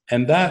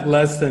that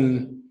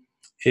lesson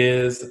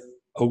is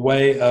a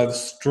way of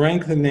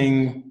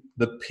strengthening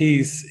the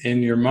peace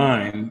in your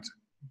mind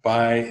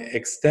by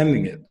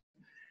extending it.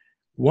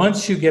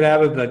 Once you get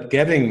out of that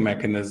getting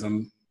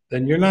mechanism,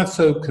 then you're not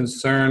so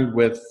concerned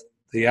with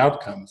the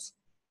outcomes.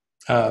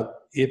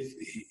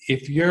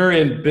 If you're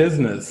in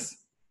business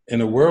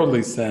in a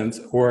worldly sense,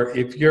 or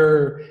if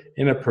you're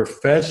in a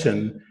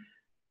profession,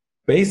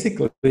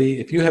 basically,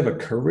 if you have a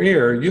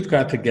career, you've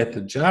got to get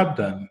the job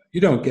done.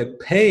 You don't get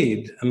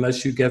paid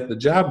unless you get the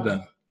job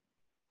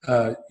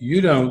done.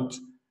 You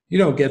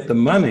don't get the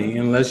money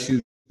unless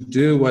you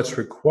do what's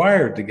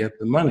required to get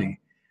the money.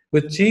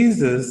 With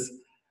Jesus,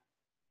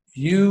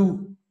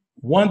 you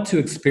want to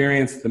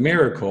experience the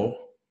miracle.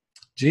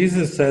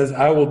 Jesus says,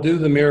 I will do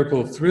the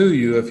miracle through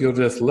you if you'll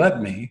just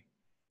let me.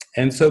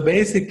 And so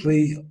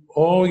basically,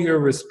 all you're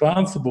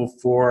responsible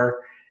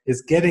for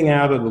is getting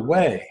out of the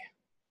way.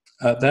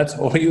 That's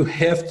all you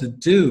have to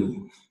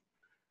do.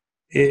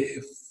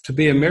 To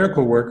be a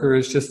miracle worker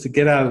is just to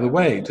get out of the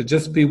way, to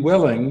just be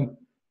willing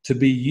to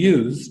be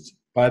used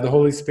by the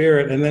Holy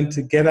Spirit, and then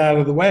to get out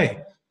of the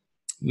way,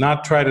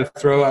 not try to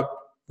throw up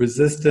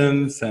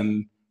resistance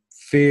and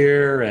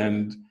fear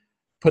and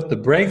put the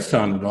brakes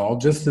on it all,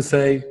 just to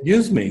say,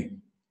 use me.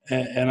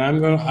 And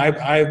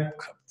I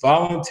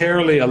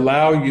voluntarily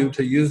allow you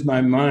to use my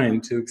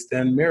mind to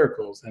extend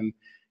miracles, and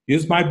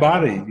use my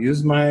body,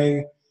 use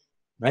my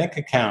bank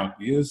account,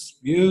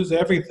 use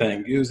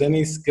everything, use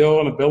any skill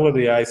and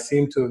ability I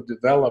seem to have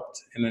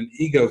developed in an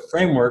ego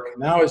framework.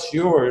 Now it's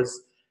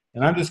yours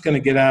and I'm just going to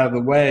get out of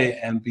the way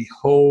and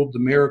behold the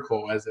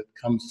miracle as it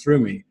comes through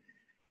me.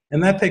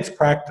 And that takes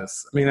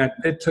practice. I mean,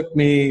 it took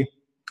me,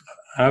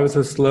 I was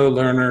a slow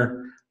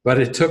learner, but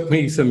it took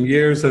me some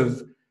years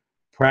of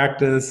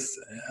practice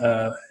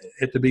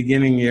at the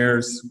beginning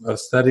years of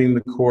studying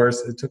the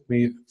course. It took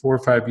me 4 or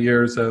 5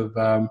 years of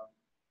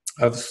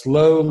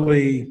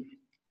slowly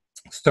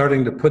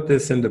starting to put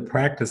this into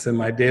practice in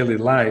my daily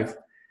life.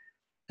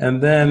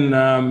 And then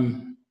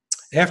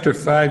after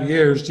 5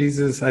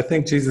 years, I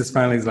think Jesus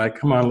finally is like,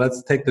 come on,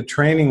 let's take the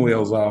training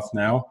wheels off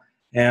now.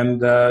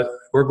 And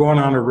we're going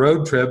on a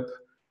road trip.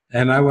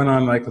 And I went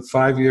on like a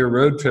 5-year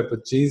road trip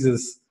with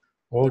Jesus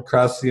all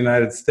across the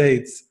United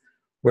States,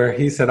 where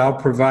he said, I'll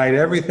provide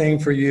everything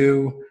for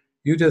you.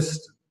 You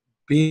just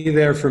be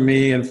there for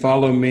me and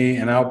follow me,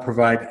 and I'll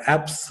provide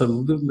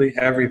absolutely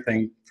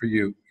everything for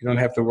you. You don't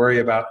have to worry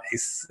about a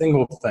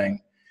single thing.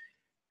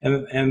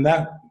 And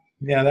that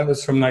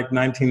was from like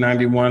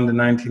 1991 to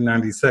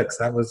 1996.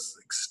 That was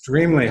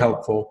extremely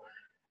helpful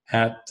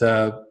at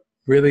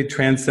really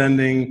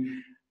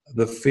transcending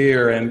the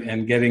fear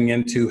and getting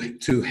into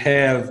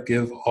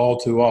give all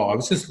to all. I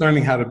was just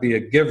learning how to be a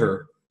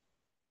giver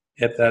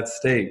at that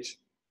stage.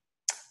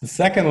 The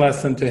second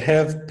lesson, to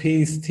have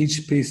peace,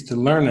 teach peace, to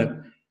learn it,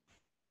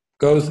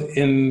 goes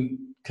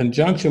in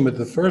conjunction with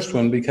the first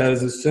one,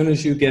 because as soon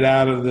as you get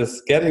out of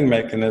this getting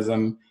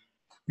mechanism,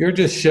 you're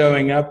just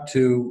showing up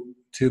to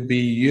be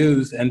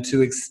used and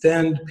to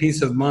extend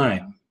peace of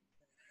mind.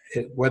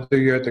 Whether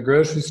you're at the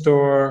grocery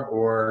store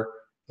or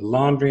the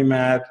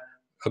laundromat,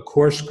 a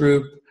course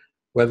group,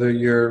 whether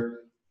you're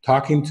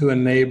talking to a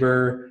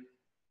neighbor,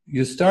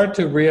 you start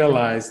to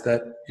realize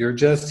that you're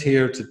just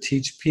here to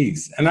teach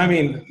peace. And I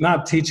mean,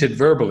 not teach it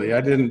verbally. I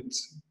didn't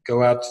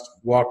go out,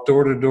 walk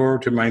door to door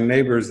to my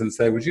neighbors and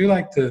say, would you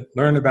like to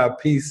learn about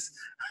peace?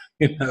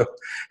 You know,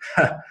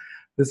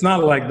 it's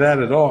not like that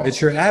at all.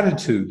 It's your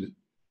attitude.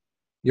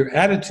 Your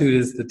attitude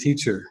is the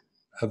teacher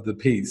of the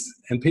peace.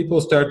 And people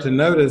start to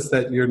notice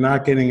that you're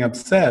not getting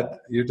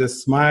upset. You're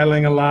just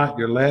smiling a lot.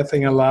 You're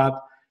laughing a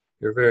lot.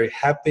 You're very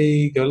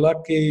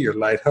happy-go-lucky. You're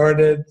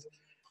lighthearted.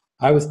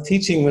 I was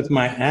teaching with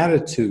my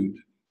attitude.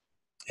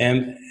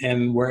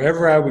 And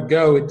wherever I would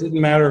go, it didn't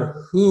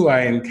matter who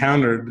I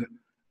encountered,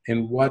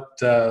 in what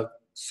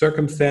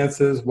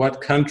circumstances,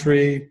 what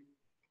country,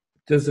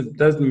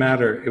 doesn't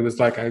matter. It was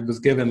like I was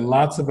given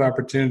lots of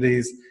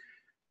opportunities,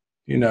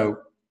 you know,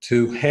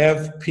 to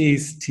have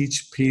peace,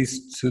 teach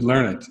peace, to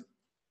learn it.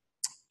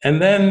 And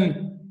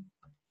then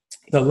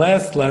the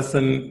last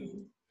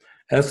lesson,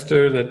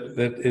 Esther,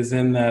 that is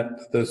in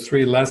those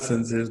 3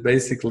 lessons, is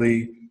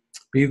basically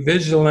be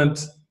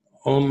vigilant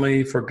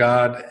only for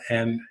God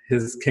and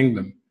his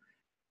kingdom.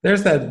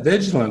 There's that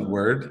vigilant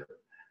word.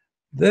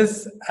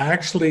 This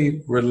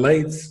actually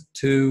relates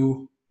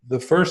to the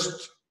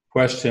first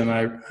question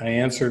I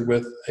answered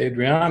with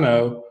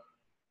Adriano,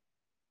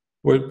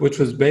 which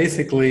was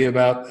basically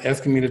about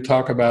asking me to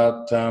talk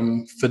about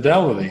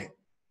fidelity.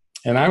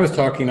 And I was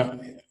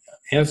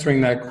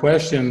answering that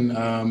question,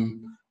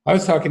 I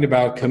was talking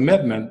about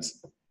commitment.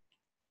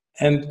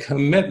 And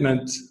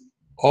commitment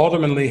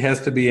ultimately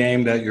has to be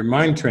aimed at your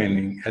mind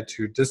training, at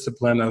your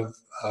discipline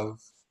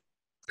of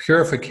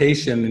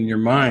purification in your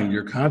mind,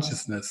 your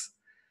consciousness.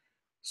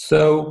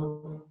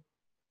 So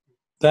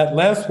that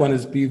last one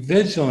is be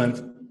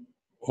vigilant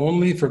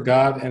only for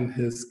God and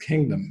his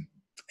kingdom.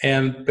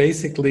 And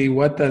basically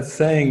what that's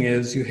saying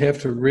is you have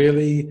to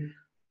really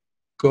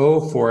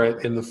go for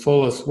it in the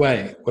fullest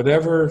way.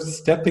 Whatever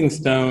stepping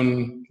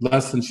stone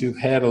lessons you've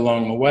had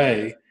along the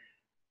way,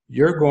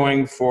 you're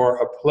going for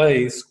a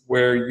place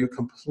where you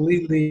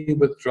completely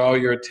withdraw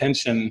your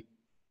attention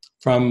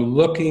from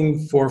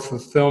looking for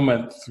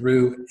fulfillment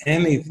through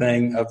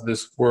anything of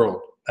this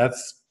world.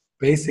 That's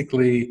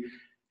basically,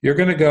 you're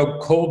going to go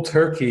cold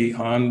turkey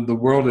on the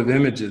world of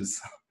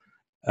images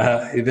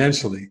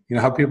eventually. You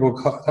know how people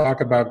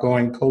talk about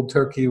going cold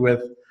turkey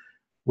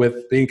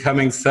with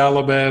becoming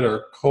celibate,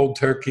 or cold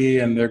turkey,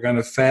 and they're going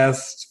to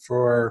fast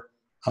for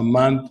a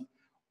month,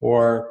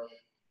 or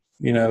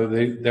you know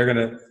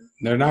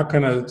they're not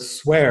going to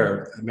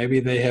swear. Maybe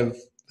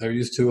they're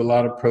used to a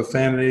lot of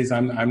profanities.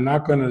 I'm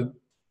not going to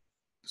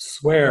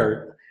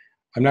swear.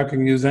 I'm not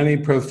going to use any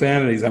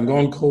profanities. I'm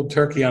going cold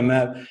turkey on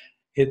that.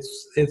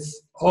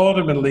 It's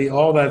ultimately,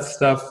 all that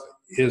stuff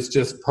is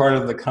just part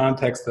of the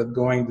context of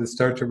going to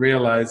start to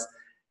realize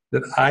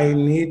that I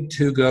need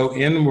to go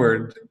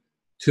inward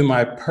to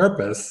my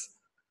purpose,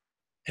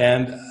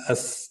 and a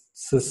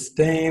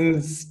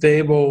sustained,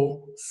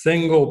 stable,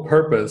 single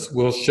purpose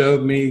will show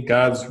me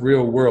God's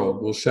real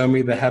world, will show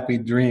me the happy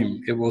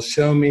dream. It will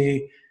show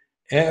me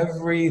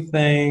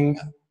everything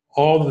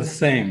all the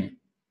same,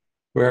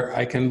 where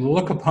I can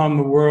look upon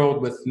the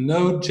world with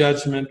no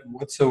judgment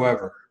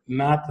whatsoever,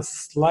 not the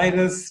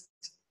slightest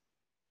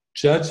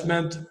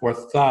judgment or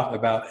thought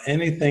about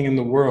anything in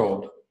the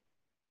world,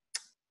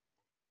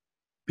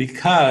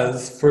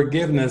 because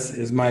forgiveness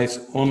is my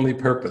only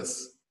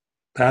purpose.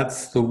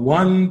 That's the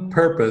one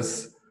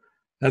purpose,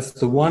 that's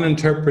the one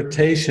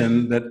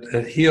interpretation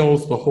that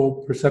heals the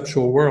whole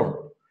perceptual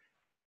world.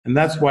 And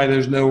that's why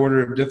there's no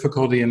order of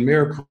difficulty in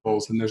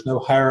miracles, and there's no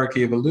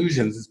hierarchy of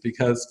illusions. It's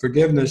because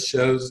forgiveness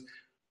shows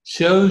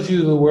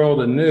you the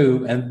world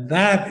anew, and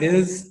that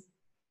is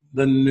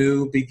the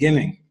new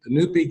beginning. The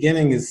new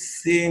beginning is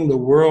seeing the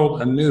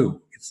world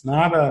anew. It's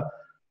not a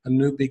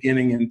new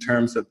beginning in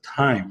terms of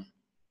time.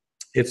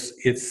 It's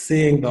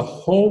seeing the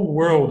whole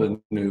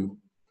world anew.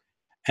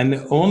 And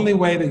the only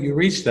way that you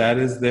reach that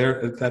is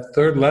that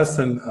third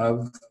lesson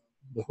of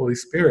the Holy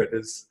Spirit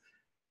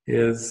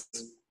is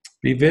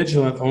be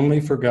vigilant only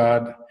for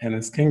God and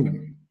His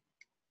kingdom.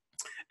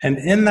 And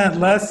in that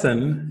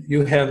lesson,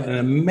 you have an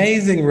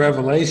amazing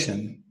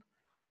revelation.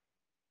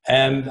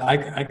 And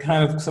I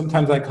kind of,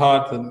 sometimes I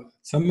call it,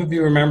 some of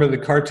you remember the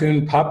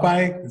cartoon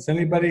Popeye? Does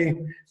anybody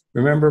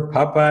remember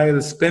Popeye,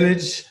 the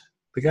spinach?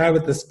 The guy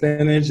with the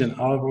spinach and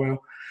olive oil?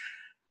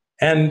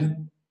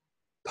 And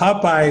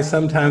Popeye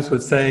sometimes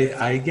would say,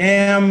 I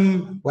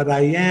am what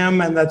I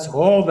am, and that's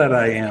all that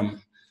I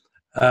am.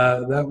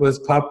 That was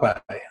Popeye.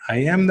 I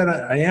am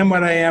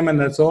what I am, and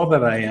that's all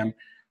that I am.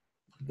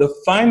 The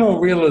final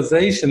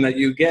realization that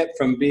you get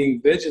from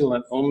being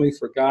vigilant only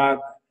for God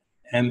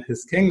and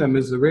His kingdom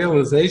is the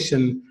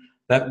realization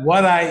that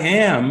what I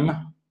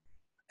am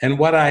and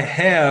what I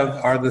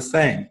have are the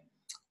same.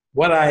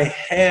 What I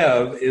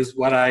have is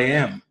what I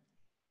am.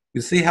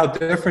 You see how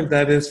different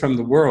that is from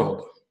the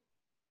world.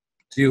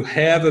 Do you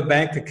have a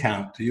bank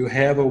account? Do you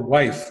have a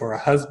wife or a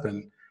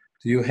husband?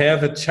 Do you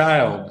have a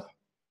child?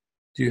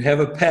 Do you have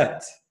a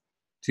pet?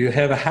 Do you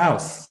have a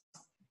house?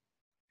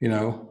 You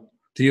know,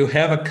 do you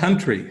have a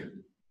country?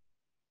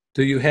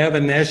 Do you have a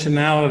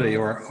nationality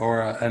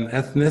or an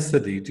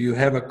ethnicity? Do you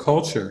have a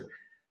culture?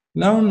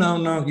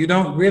 No. You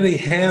don't really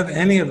have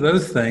any of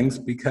those things,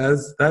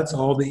 because that's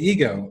all the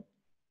ego.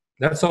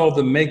 That's all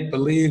the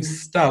make-believe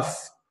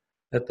stuff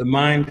that the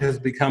mind has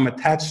become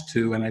attached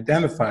to and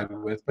identified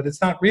with, but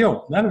it's not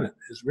real. None of it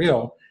is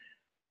real.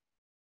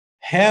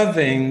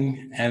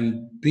 Having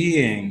and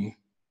being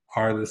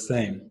are the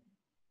same.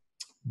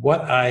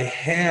 What I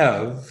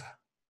have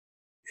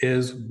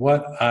is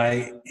what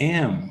I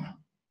am.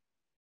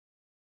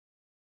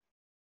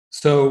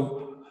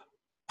 So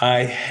I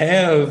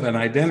have an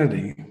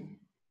identity,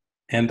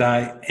 and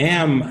I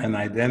am an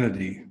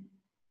identity,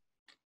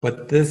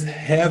 but this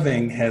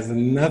having has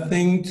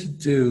nothing to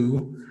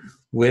do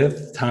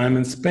with time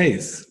and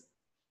space.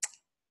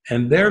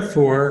 And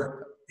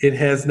therefore, it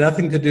has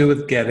nothing to do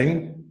with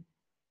getting,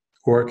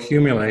 or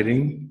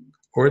accumulating,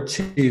 or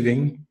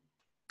achieving,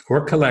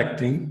 or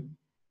collecting.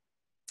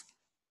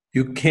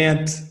 You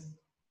can't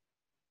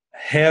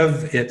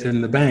have it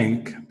in the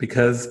bank,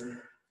 because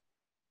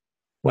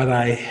what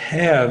I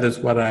have is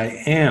what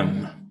I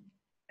am.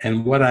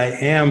 And what I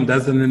am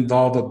doesn't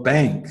involve a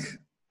bank.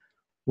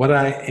 What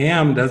I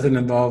am doesn't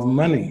involve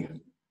money.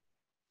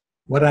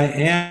 What I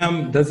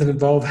am doesn't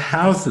involve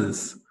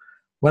houses.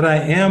 What I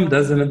am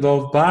doesn't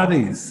involve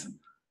bodies.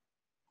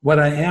 What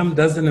I am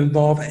doesn't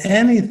involve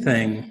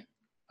anything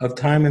of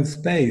time and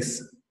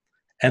space.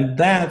 And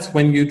that's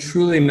when you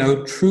truly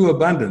know true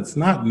abundance,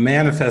 not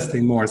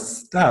manifesting more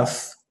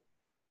stuff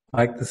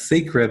like The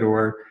Secret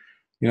or,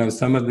 you know,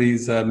 some of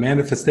these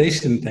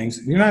manifestation things.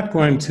 You're not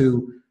going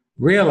to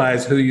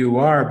realize who you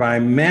are by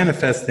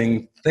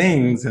manifesting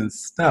things and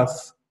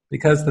stuff,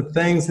 because the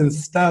things and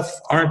stuff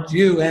aren't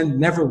you and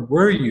never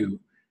were you,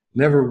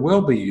 never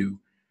will be you.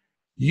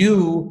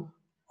 You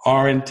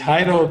are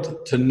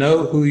entitled to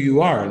know who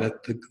you are.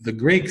 That the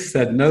Greeks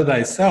said, know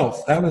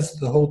thyself. That was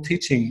the whole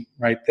teaching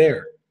right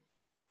there.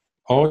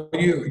 All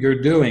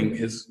you're doing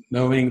is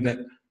knowing that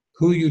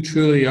who you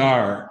truly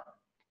are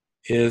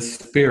is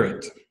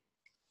spirit,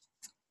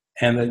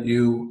 and that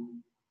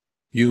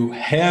you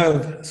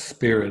have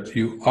spirit,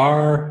 you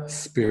are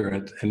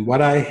spirit, and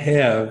what I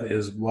have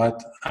is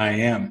what I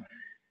am.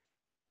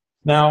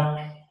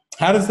 Now,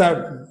 how does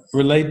that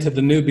relate to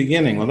the new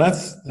beginning? Well,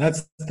 that's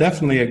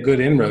definitely a good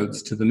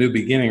inroads to the new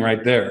beginning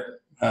right there.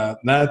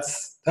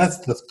 That's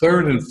the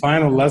third and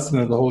final lesson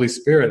of the Holy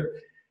Spirit.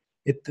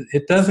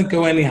 It doesn't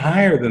go any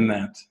higher than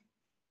that.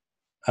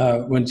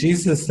 When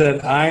Jesus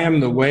said, I am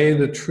the way,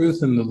 the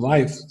truth, and the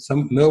life,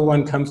 no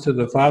one comes to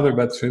the Father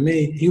but through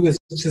me, he was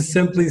just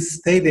simply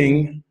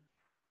stating,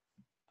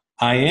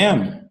 I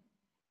am.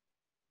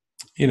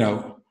 You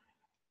know,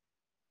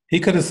 he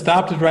could have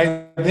stopped it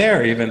right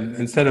there, even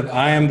instead of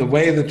I am the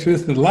way, the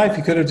truth, and the life,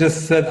 he could have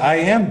just said, I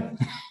am.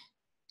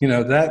 You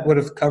know, that would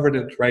have covered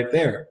it right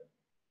there.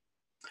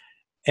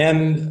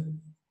 And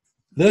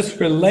this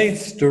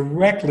relates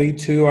directly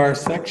to our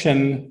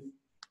section,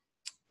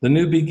 The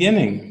New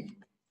Beginning.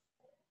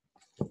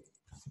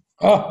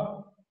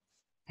 Oh,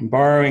 I'm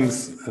borrowing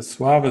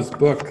Suava's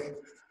book.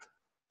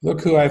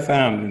 Look who I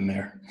found in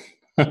there.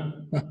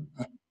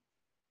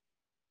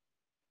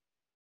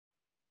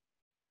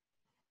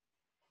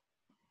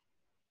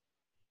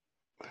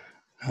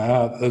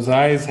 Those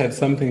eyes have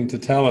something to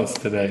tell us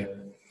today.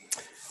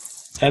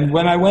 And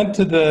when I went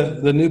to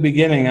the New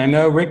Beginning, I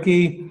know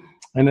Ricky,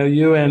 I know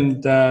you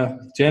and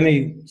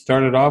Jenny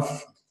started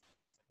off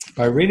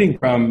by reading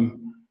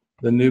from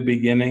the New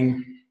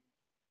Beginning.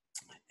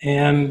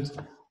 And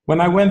when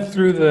I went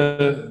through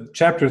the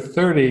chapter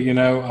 30, you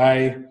know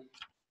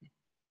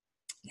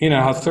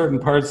how certain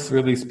parts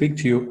really speak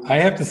to you. I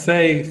have to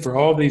say, for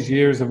all these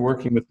years of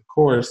working with the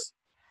Course,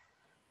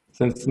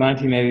 since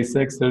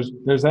 1986,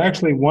 there's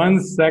actually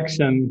one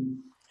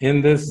section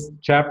in this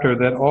chapter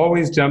that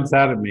always jumps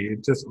out at me.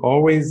 It just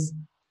always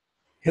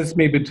hits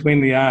me between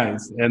the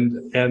eyes,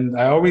 and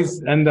I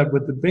always end up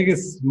with the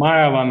biggest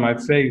smile on my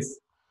face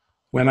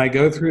when I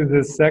go through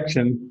this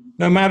section,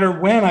 no matter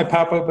when I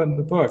pop open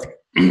the book.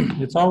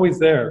 It's always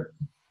there.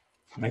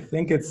 I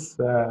think it's,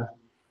 I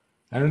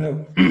don't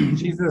know,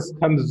 Jesus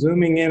comes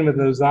zooming in with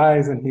those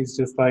eyes, and he's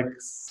just like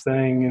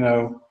saying,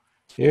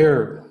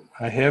 here,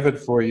 I have it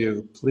for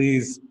you.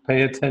 Please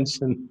pay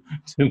attention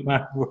to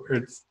my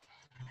words.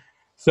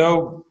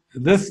 So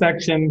this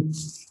section,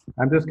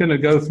 I'm just going to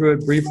go through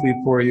it briefly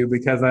for you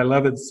because I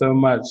love it so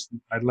much.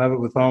 I love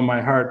it with all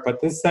my heart. But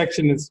this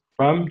section is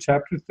from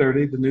chapter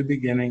 30, the New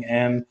Beginning,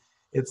 and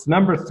it's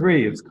number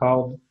 3. It's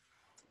called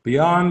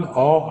Beyond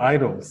All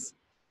Idols.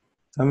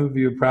 Some of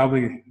you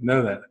probably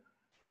know that.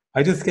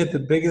 I just get the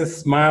biggest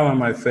smile on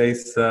my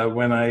face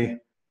when I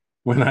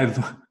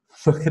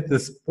look at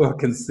this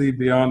book and see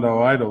Beyond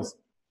All Idols.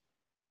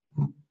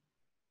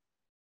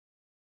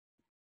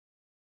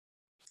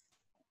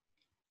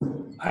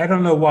 I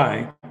don't know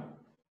why.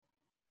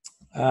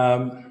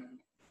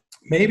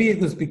 Maybe it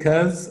was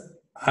because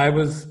I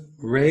was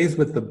raised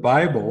with the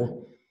Bible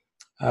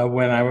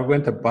when I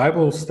went to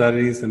Bible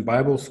studies and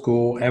Bible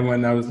school, and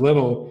when I was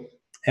little.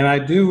 And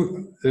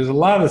there's a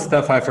lot of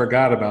stuff I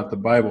forgot about the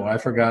Bible. I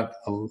forgot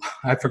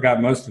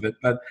most of it.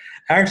 But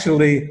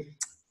actually,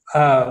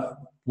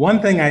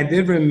 one thing I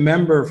did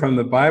remember from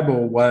the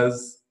Bible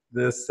was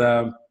this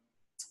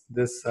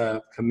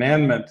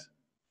commandment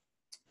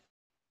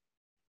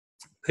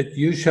that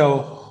you shall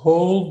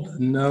hold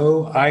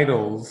no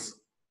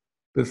idols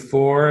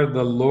before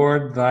the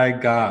Lord thy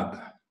God.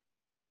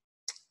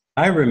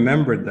 I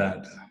remembered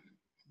that.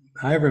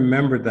 I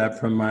remembered that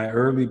from my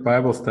early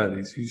Bible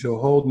studies. You shall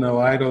hold no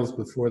idols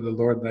before the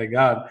Lord thy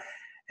God.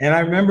 And I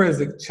remember as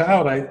a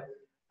child,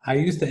 I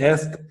used to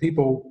ask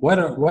people, what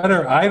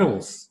are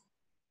idols?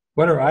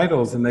 What are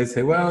idols? And they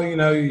say, well,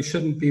 you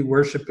shouldn't be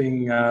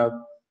worshiping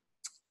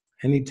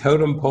any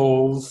totem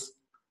poles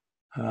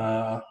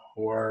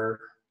or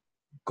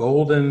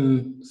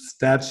golden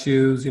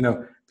statues.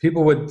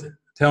 People would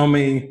tell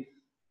me,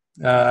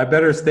 I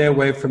better stay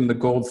away from the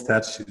gold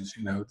statues.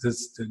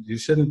 You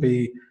shouldn't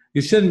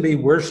be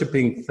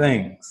worshiping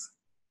things.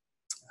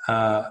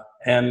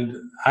 And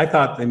I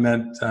thought they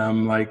meant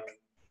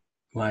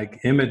like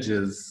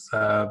images,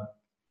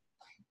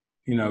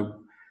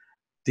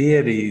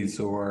 deities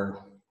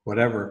or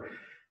whatever.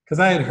 Because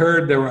I had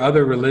heard there were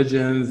other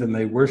religions and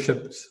they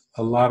worshipped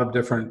a lot of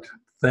different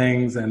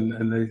things,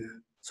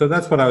 so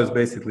that's what I was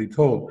basically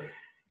told.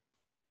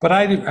 But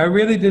I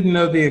really didn't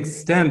know the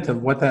extent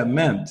of what that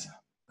meant.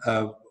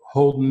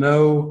 Hold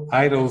no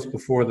idols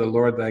before the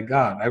Lord thy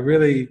God.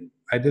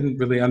 I didn't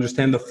really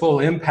understand the full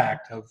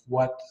impact of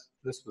what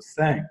this was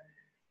saying.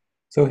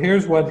 So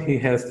here's what he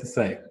has to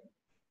say.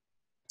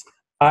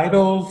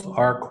 Idols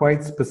are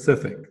quite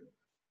specific.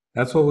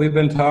 That's what we've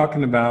been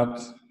talking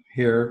about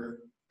here.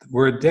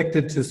 We're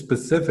addicted to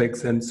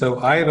specifics, and so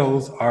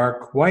idols are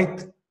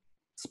quite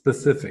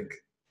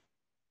specific.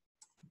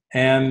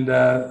 And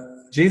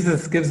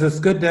Jesus gives us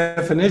good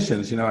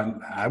definitions, and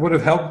I would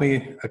have helped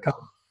me a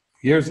couple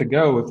years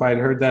ago if I'd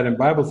heard that in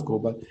Bible school,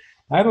 but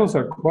idols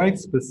are quite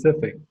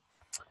specific.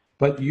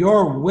 But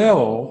your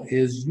will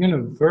is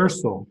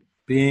universal,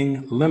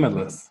 being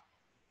limitless.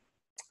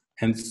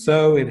 And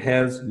so it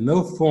has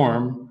no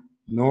form,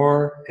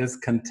 nor is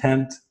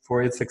content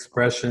for its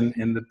expression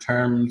in the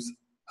terms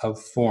of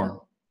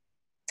form.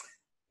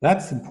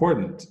 That's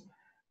important.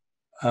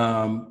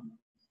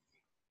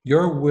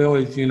 Your will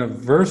is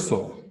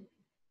universal,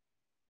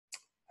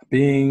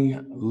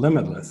 being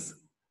limitless.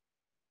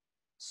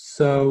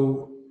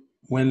 So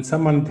when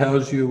someone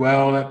tells you,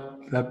 well,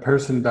 that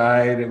person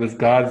died, it was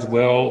God's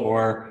will,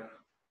 or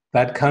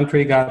that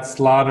country got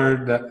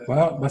slaughtered, it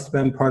must have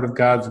been part of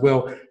God's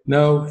will.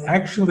 No,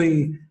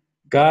 actually,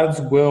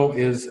 God's will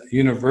is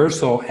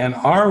universal, and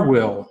our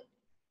will,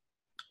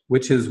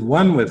 which is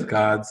one with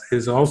God's,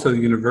 is also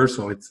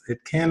universal.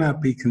 It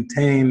cannot be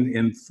contained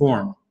in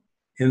form,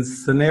 in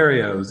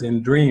scenarios,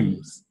 in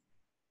dreams.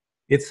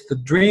 It's the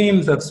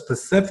dreams of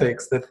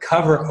specifics that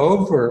cover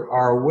over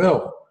our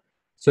will.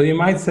 So you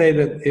might say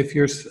that if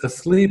you're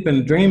asleep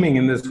and dreaming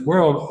in this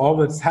world, all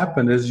that's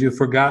happened is you've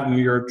forgotten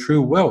your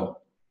true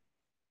will.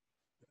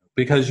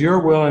 Because your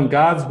will and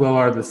God's will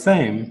are the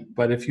same,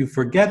 but if you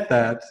forget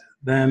that,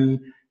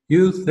 then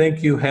you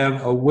think you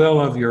have a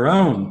will of your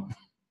own.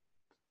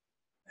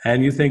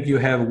 And you think you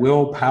have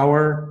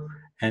willpower,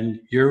 and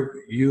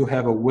you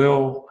have a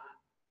will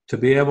to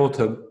be able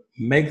to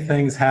make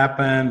things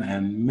happen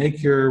and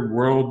make your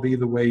world be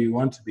the way you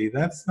want to be.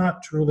 That's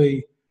not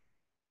truly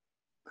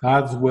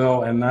God's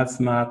will, and that's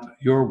not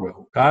your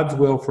will. God's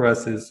will for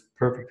us is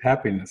perfect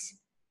happiness.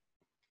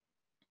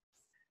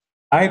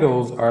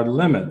 Idols are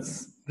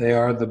limits They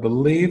are the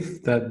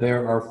belief that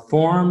there are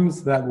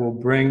forms that will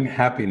bring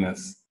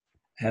happiness,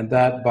 and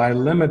that by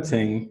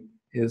limiting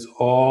is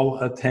all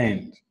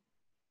attained.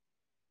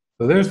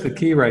 So there's the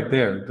key right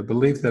there, the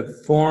belief that there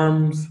are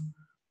forms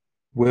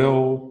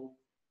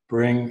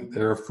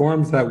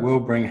that will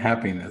bring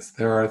happiness.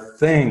 There are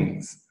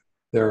things,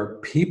 there are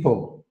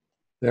people,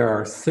 there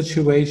are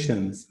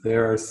situations,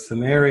 there are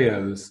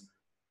scenarios.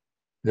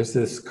 There's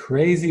this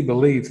crazy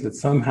belief that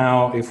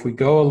somehow if we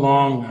go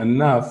along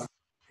enough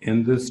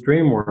in this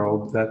dream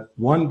world, that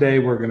one day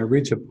we're going to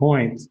reach a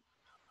point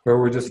where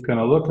we're just going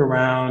to look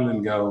around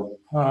and go,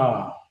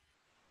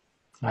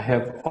 I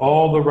have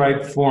all the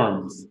right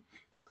forms.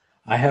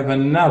 I have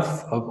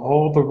enough of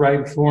all the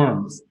right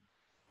forms.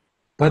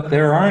 But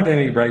there aren't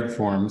any right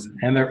forms,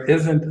 and there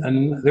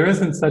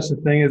isn't such a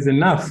thing as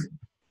enough.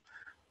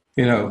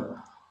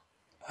 The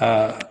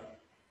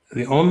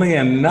only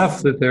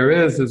enough that there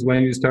is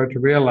when you start to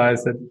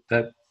realize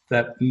that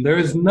there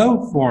is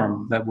no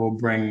form that will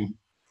bring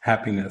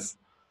happiness.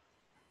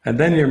 And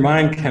then your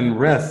mind can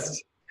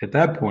rest at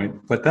that point,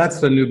 but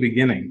that's the new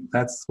beginning.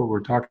 That's what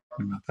we're talking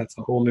about. That's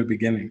a whole new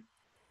beginning.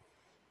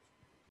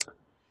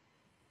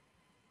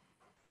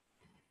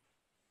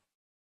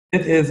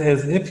 It is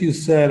as if you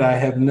said, I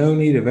have no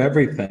need of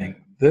everything.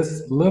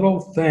 This little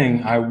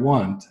thing I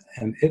want,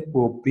 and it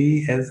will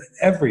be as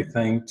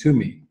everything to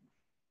me.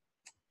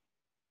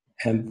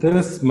 And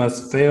this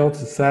must fail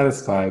to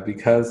satisfy,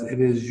 because it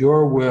is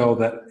your will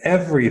that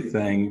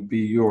everything be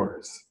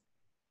yours.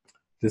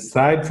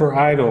 Decide for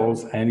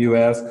idols, and you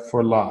ask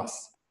for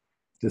loss.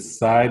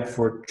 Decide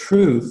for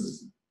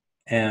truth,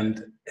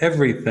 and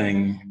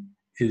everything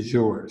is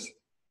yours.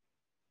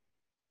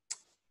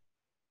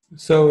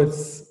 So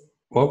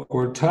what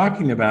we're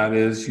talking about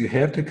is you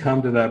have to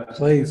come to that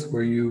place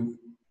where you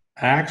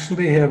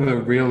actually have a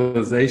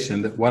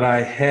realization that what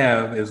I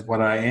have is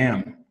what I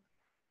am.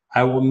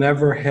 I will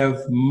never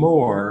have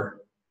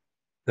more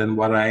than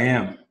what I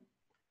am.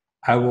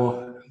 I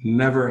will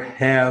never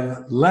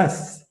have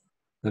less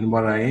than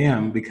what I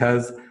am,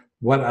 because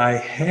what I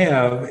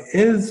have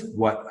is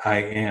what I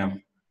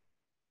am.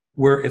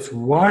 Where it's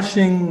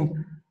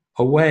washing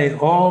away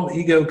all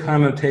ego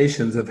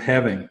connotations of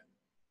having.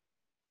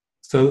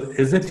 So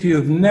as if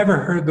you've never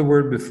heard the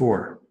word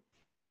before,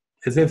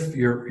 as if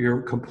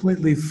you're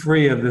completely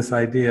free of this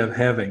idea of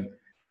having,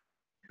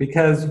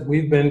 because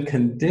we've been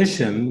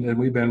conditioned and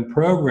we've been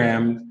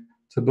programmed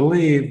to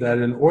believe that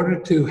in order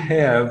to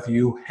have,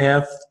 you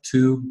have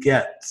to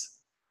get.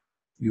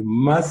 You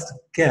must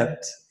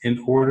get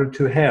in order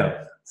to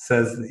have,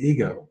 says the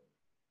ego.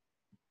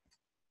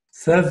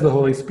 Says the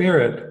Holy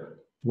Spirit,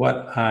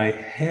 what I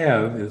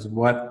have is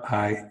what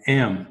I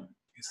am.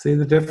 You see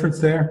the difference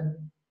there?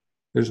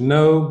 There's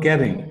no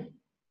getting.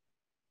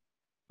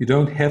 You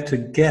don't have to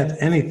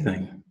get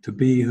anything to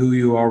be who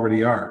you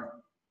already are.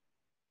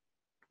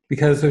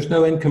 Because there's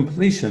no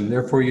incompletion,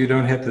 therefore you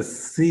don't have to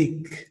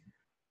seek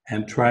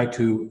and try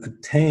to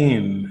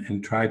attain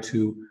and try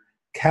to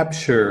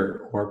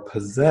capture or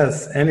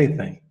possess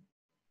anything.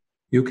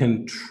 You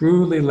can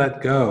truly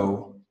let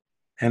go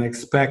and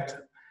expect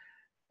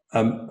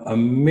a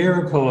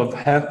miracle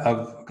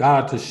of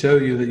God to show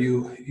you that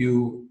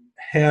you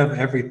have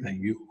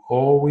everything. You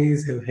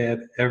always have had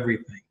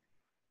everything.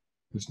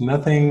 There's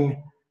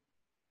nothing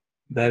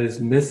that is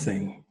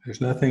missing.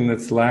 There's nothing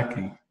that's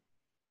lacking.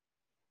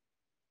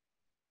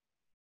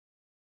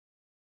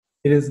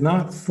 It is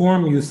not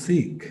form you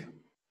seek.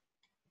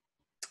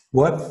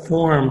 What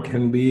form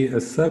can be a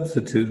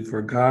substitute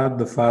for God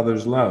the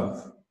Father's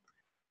love?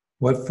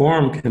 What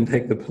form can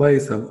take the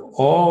place of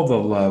all the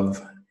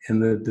love in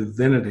the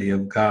divinity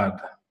of God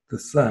the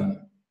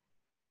Son?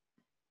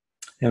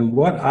 And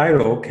what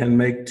idol can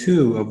make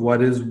two of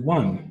what is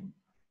one?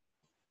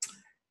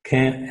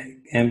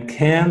 Can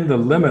the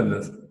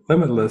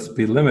limitless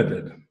be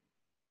limited?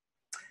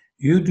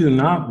 You do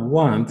not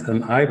want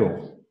an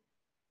idol.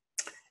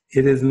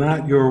 It is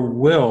not your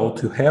will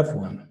to have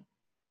one.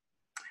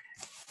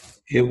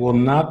 It will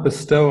not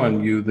bestow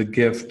on you the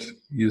gift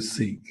you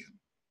seek.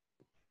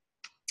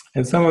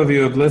 And some of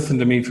you have listened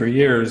to me for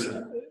years.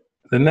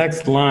 The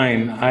next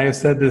line, I have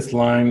said this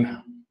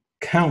line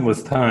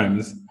countless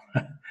times.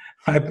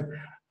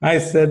 I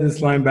said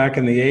this line back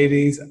in the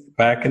 80s,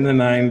 back in the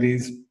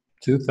 90s,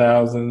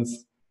 2000s.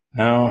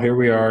 Now here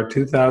we are,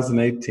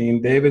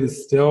 2018. David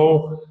is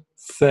still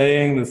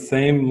saying the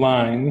same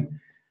line.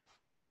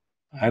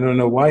 I don't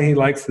know why he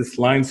likes this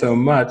line so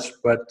much,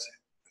 but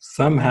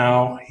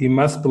somehow he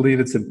must believe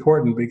it's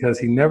important, because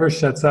he never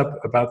shuts up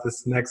about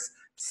this next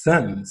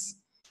sentence.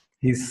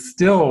 He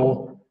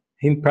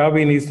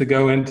probably needs to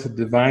go into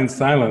divine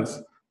silence,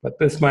 but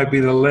this might be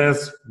the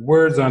last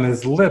words on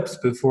his lips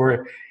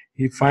before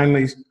he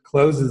finally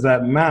closes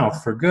that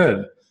mouth for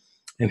good.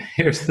 And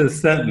here's the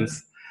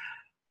sentence.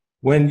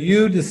 When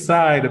you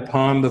decide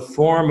upon the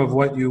form of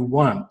what you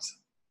want,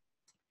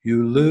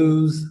 you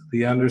lose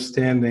the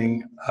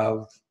understanding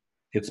of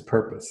its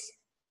purpose.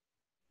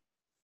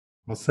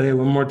 I'll say it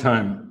one more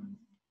time.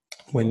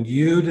 When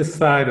you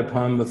decide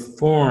upon the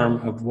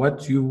form of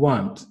what you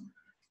want,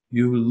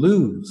 you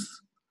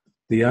lose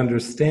the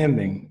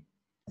understanding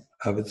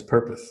of its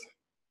purpose.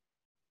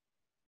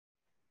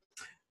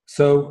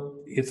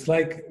 So it's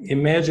like,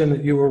 imagine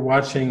that you were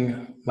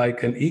watching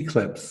like an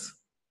eclipse,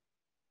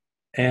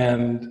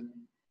 and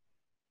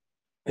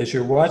as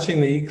you're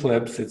watching the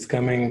eclipse, it's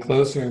coming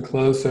closer and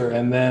closer,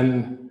 and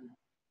then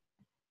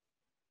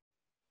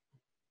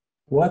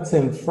what's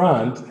in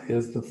front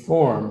is the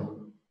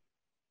form,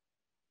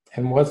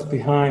 and what's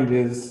behind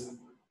is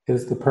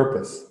the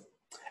purpose.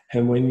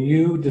 And when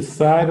you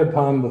decide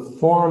upon the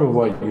form of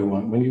what you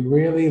want, when you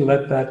really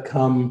let that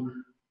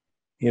come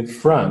in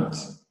front,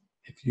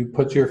 if you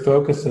put your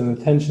focus and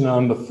attention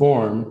on the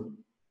form,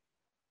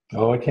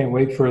 oh, I can't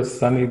wait for a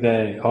sunny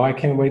day. Oh, I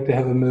can't wait to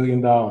have $1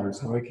 million.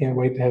 Oh, I can't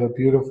wait to have a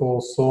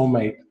beautiful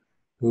soulmate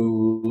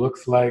who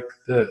looks like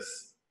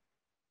this.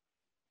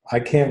 I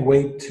can't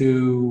wait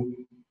to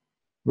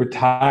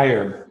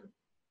retire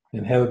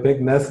and have a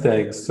big nest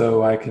egg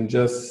so I can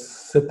just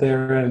sit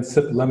there and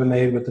sip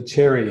lemonade with the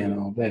cherry in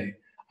all day.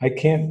 I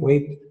can't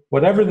wait.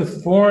 Whatever the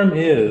form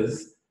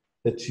is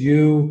that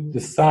you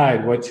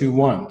decide what you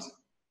want,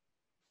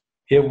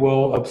 it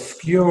will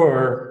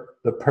obscure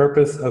the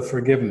purpose of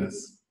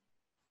forgiveness,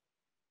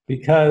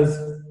 because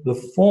the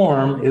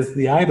form is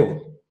the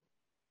idol.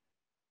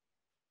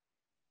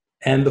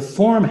 And the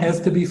form has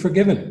to be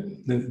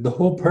forgiven. The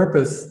whole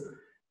purpose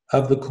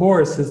of the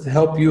Course is to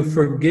help you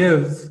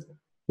forgive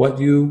what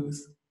you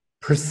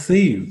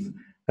perceive.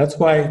 That's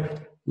why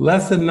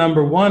lesson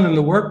number 1 in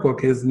the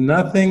workbook is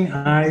nothing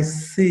I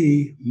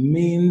see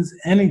means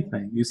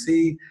anything. You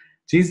see,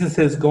 Jesus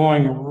is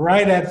going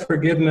right at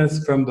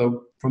forgiveness from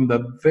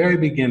the very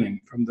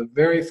beginning, from the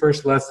very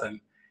first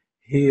lesson.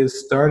 He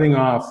is starting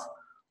off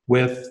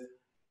with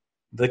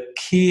the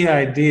key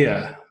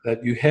idea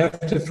that you have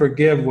to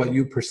forgive what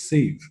you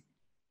perceive.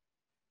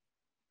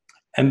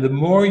 And the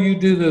more you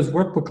do those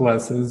workbook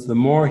lessons, the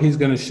more he's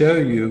going to show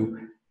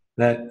you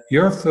that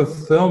your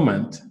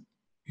fulfillment,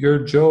 your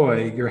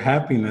joy, your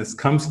happiness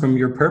comes from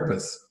your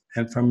purpose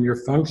and from your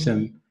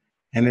function,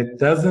 and it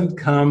doesn't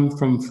come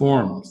from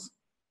forms.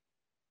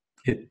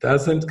 It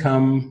doesn't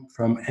come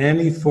from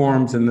any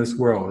forms in this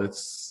world.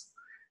 It's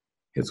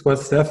what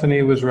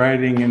Stephanie was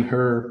writing in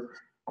her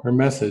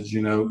message.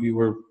 You know, you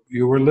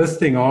were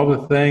listing all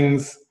the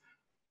things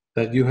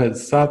that you had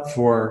sought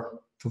for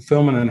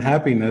fulfillment and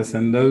happiness,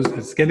 and those,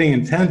 it's getting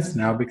intense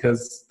now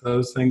because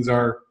those things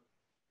are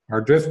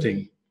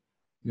drifting.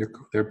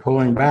 They're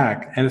pulling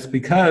back, and it's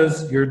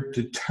because you're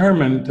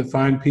determined to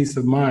find peace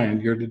of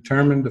mind. You're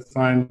determined to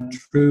find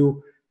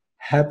true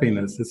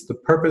happiness. It's the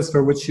purpose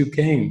for which you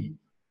came,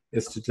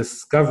 is to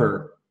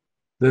discover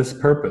this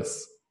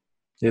purpose.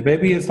 Yeah,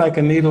 maybe it's like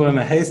a needle in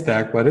a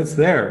haystack, but it's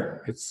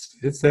there.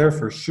 It's there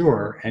for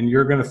sure, and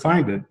you're going to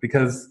find it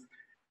because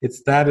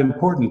it's that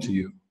important to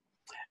you.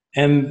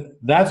 And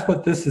that's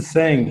what this is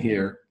saying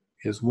here,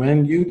 is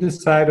when you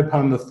decide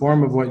upon the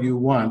form of what you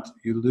want,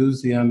 you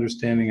lose the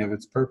understanding of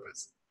its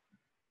purpose.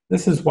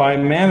 This is why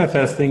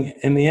manifesting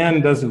in the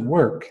end doesn't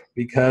work,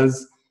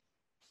 because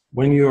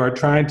when you are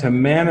trying to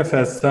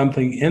manifest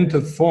something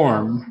into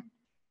form,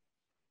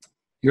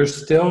 you're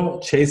still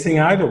chasing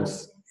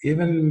idols.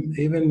 Even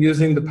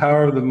using the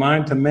power of the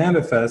mind to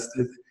manifest,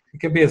 it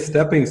can be a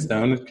stepping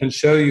stone. It can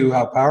show you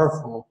how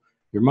powerful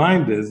your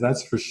mind is,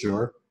 that's for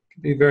sure. It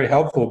can be very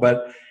helpful,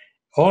 but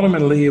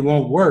ultimately it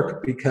won't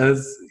work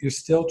because you're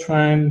still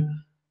trying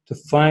to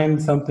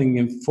find something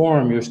in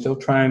form. You're still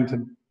trying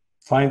to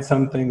find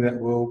something that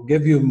will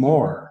give you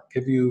more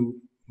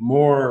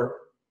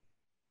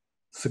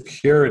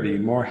security,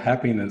 more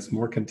happiness,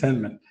 more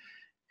contentment.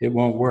 It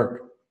won't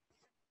work.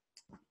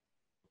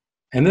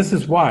 And this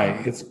is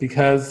why. It's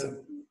because,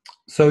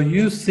 so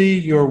you see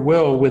your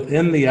will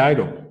within the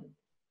idol.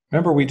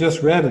 Remember, we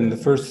just read in the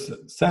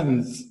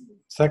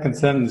second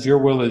sentence, your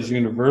will is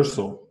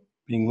universal,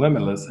 being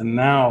limitless. And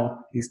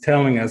now he's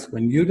telling us,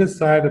 when you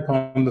decide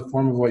upon the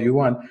form of what you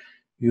want,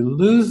 you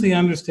lose the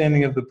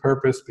understanding of the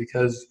purpose,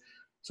 because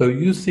so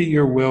you see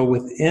your will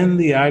within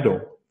the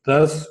idol,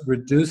 thus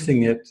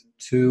reducing it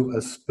to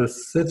a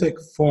specific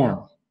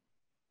form.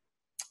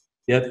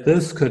 Yet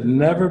this could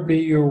never be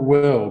your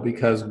will,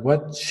 because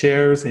what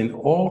shares in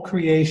all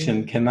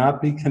creation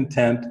cannot be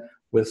content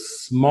with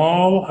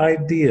small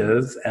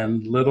ideas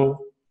and little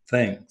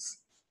things.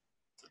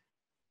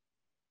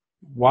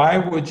 Why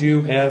would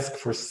you ask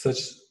for such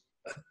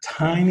a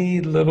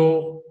tiny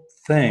little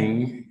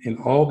thing in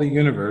all the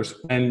universe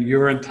when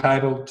you're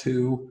entitled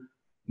to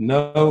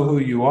know who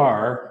you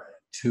are,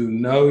 to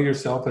know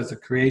yourself as a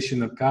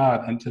creation of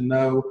God, and to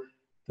know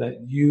that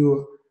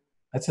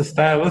that's a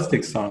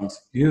stylistic song.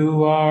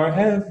 You are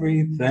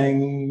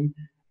everything,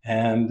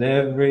 and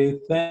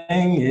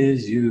everything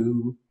is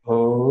you.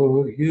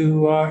 Oh,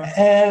 you are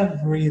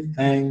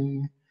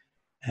everything,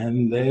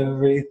 and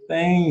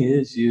everything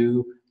is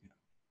you.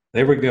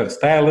 There we go,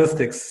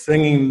 stylistic,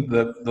 singing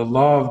the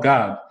law of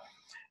God.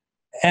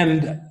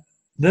 And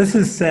this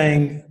is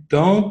saying,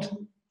 don't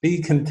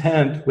be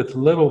content with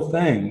little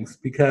things,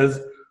 because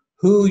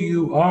who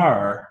you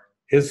are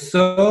is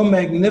so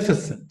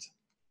magnificent,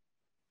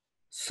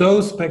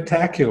 so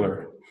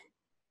spectacular,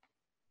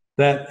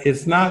 that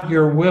it's not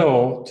your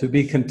will to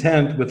be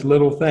content with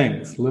little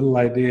things, little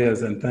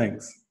ideas and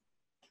things.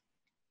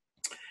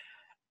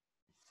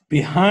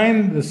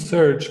 Behind the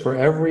search for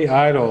every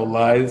idol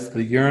lies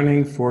the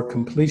yearning for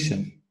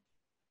completion.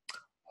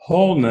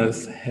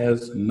 Wholeness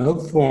has no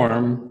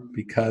form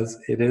because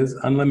it is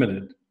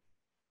unlimited.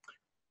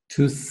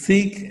 To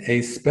seek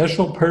a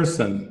special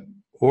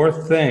person or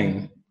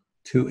thing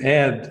to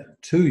add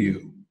to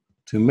you,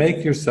 to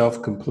make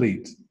yourself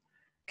complete,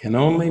 can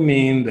only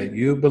mean that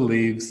you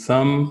believe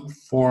some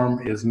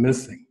form is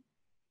missing.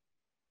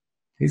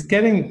 He's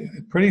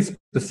getting pretty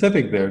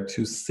specific there.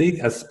 To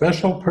seek a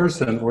special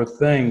person or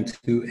thing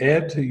to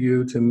add to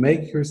you to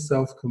make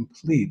yourself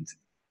complete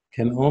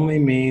can only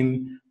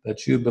mean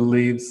that you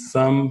believe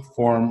some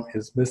form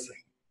is missing.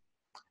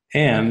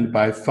 And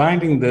by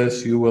finding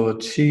this, you will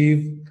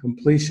achieve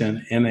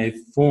completion in a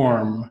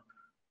form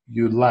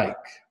you like.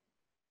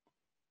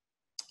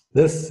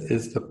 This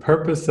is the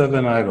purpose of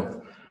an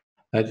idol,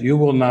 that you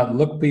will not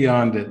look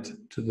beyond it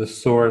to the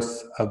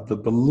source of the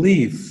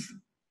belief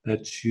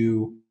that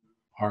you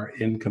are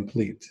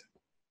incomplete.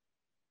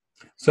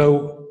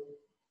 So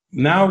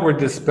now we're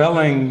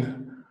dispelling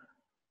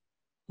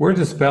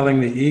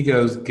the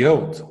ego's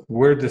guilt.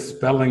 We're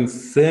dispelling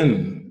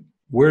sin.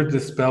 We're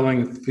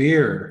dispelling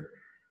fear.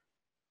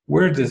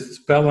 We're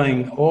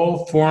dispelling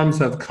all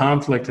forms of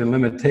conflict and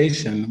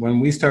limitation when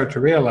we start to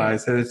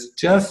realize that it's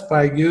just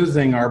by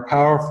using our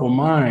powerful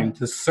mind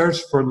to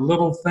search for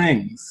little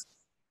things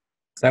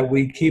that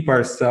we keep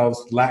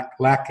ourselves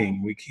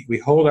lacking. We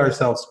hold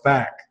ourselves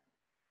back.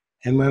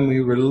 And when we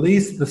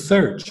release the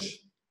search,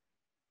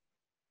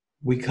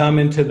 we come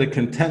into the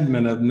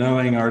contentment of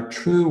knowing our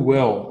true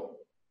will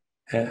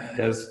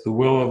as the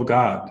will of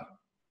God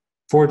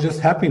for just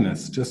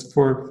happiness, just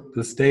for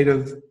the state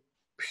of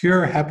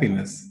pure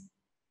happiness.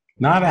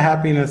 Not a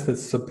happiness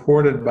that's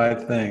supported by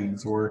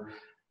things, or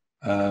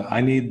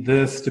I need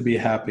this to be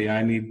happy,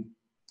 I need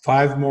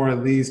 5 more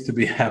of these to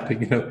be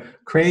happy,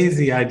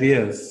 crazy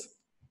ideas.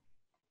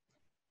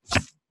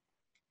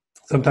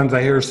 Sometimes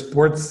I hear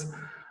sports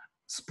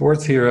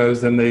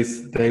heroes and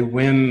they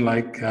win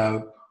like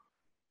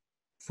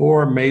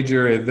 4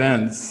 major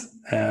events,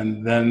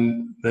 and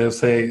then they'll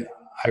say,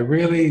 I'm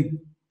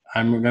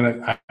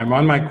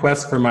on my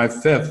quest for my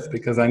 5th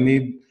because I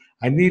need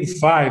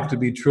 5 to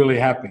be truly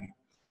happy.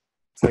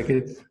 It's like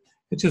it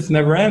just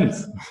never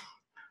ends.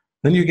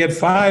 Then you get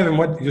 5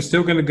 and you're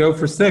still going to go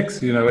for 6.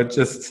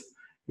 The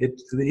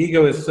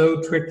ego is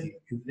so tricky.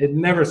 It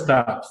never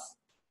stops.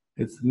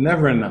 It's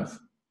never enough.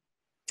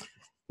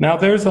 Now,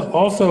 there's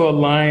also a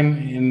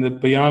line in the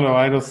Beyond All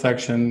Idols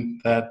section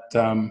that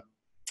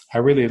I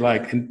really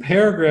like. In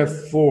paragraph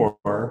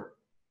 4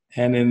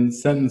 and in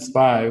sentence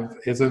 5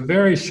 is a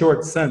very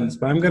short sentence,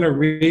 but I'm going to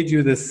read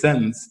you this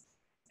sentence.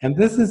 And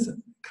this is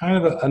kind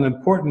of an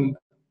important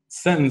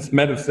sentence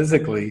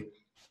metaphysically,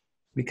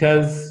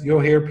 because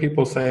you'll hear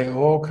people say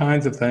all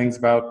kinds of things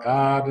about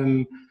God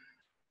and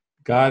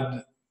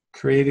God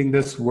creating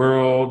this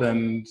world,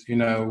 and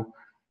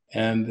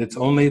and it's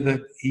only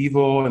the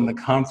evil and the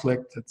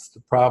conflict that's the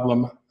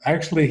problem.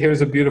 Actually,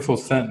 here's a beautiful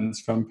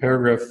sentence from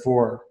paragraph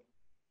 4,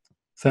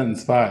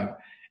 sentence 5.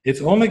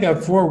 It's only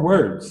got 4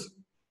 words.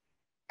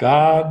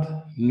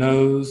 God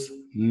knows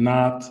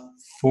not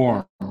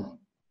form.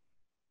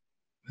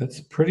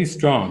 That's pretty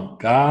strong.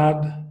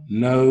 God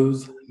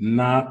knows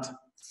not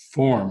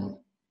form.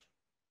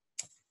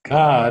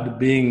 God,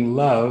 being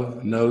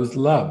love, knows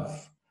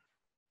love,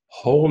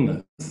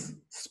 wholeness,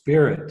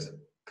 spirit,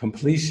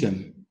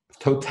 completion,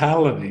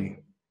 totality.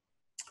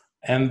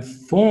 And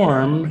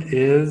form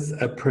is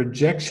a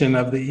projection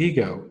of the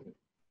ego.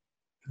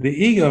 The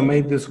ego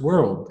made this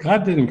world.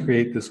 God didn't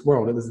create this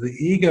world. It was the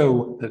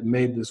ego that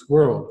made this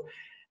world.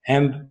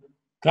 And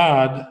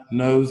God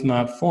knows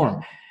not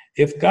form.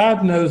 If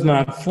God knows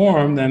not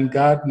form, then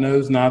God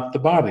knows not the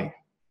body.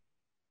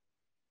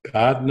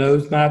 God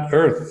knows not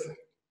Earth.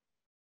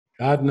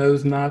 God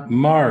knows not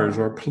Mars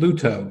or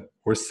Pluto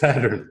or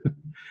Saturn.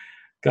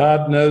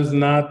 God knows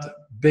not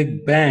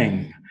Big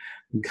Bang.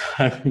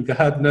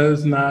 God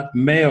knows not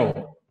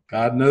male.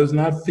 God knows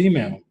not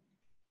female.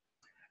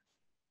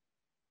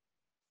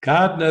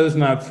 God knows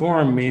not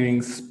form,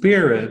 meaning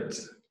spirit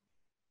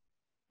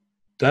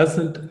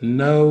doesn't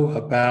know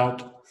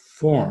about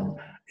form.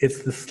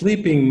 It's the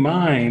sleeping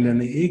mind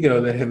and the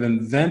ego that have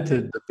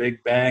invented the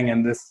Big Bang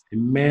and this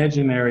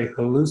imaginary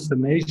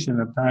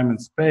hallucination of time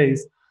and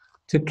space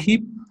to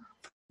keep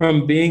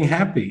from being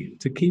happy,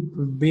 to keep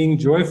from being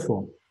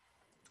joyful,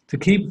 to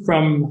keep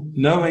from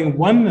knowing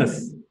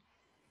oneness,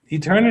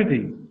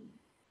 eternity,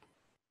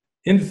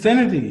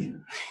 infinity.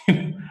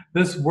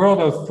 This world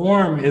of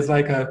form is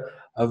like a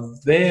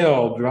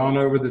veil drawn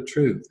over the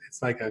truth.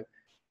 It's like a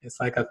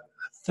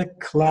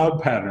thick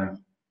cloud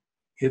pattern.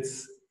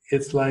 It's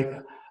like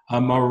a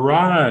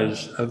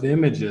mirage of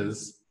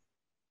images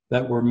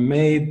that were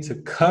made to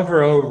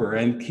cover over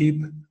and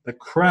keep the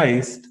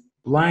Christ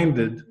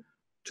blinded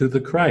to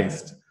the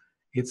Christ.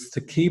 It's to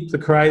keep the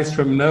Christ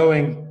from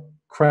knowing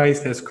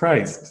Christ as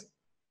Christ.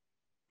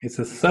 It's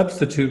a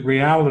substitute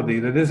reality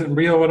that isn't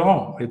real at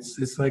all.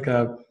 It's like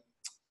a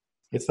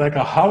It's like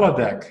a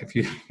holodeck. If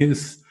you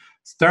use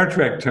Star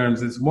Trek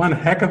terms, it's one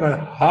heck of a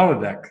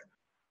holodeck.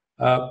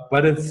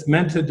 But it's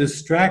meant to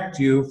distract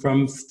you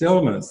from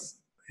stillness.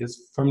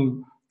 It's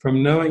from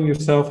knowing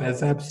yourself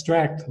as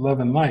abstract love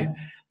and light.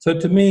 So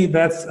to me,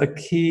 that's a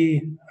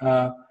key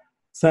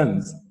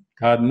sentence.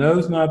 God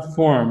knows not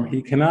form.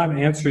 He cannot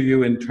answer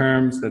you in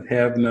terms that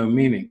have no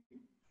meaning.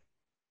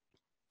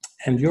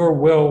 And your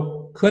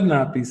will could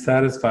not be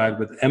satisfied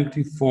with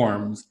empty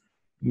forms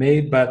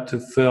made but to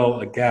fill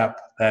a gap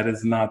that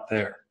is not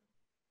there.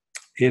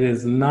 It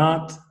is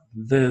not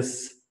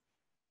this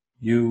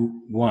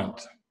you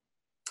want.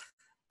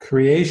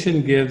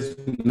 Creation gives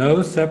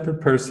no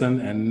separate person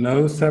and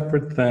no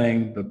separate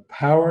thing the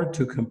power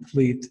to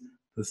complete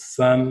the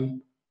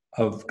Son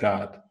of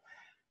God.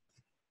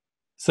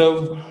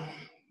 So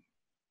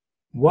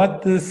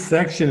what this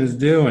section is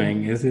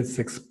doing is it's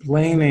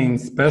explaining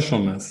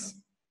specialness.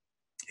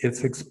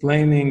 It's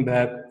explaining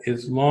that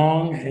as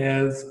long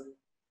as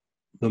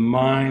the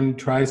mind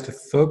tries to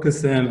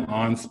focus in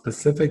on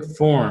specific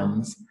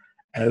forms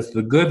as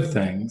the good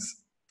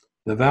things,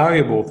 the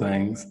valuable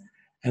things,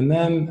 and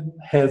then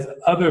has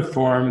other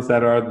forms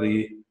that are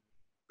the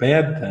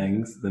bad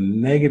things, the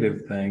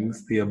negative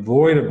things, the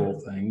avoidable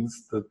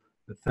things, the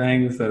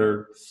things that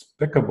are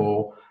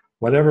despicable,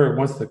 whatever it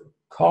wants to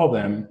call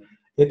them,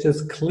 it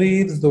just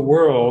cleaves the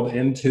world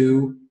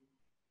into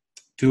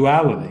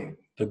duality,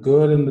 the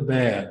good and the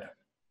bad,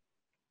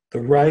 the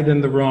right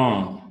and the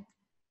wrong,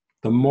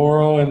 the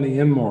moral and the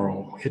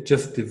immoral. It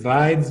just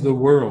divides the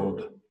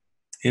world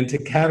into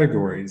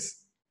categories.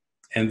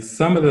 And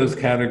some of those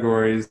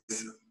categories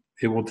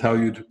it will tell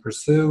you to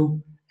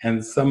pursue,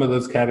 and some of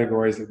those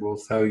categories it will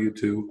tell you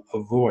to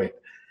avoid.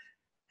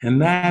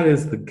 And that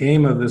is the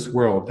game of this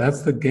world.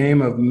 That's the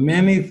game of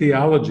many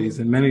theologies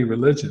and many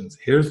religions.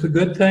 Here's the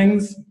good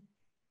things,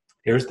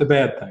 here's the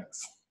bad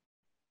things.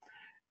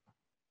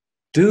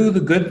 Do the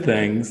good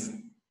things,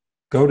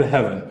 go to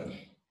heaven.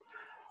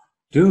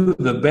 Do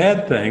the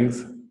bad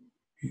things,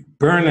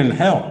 burn in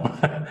hell.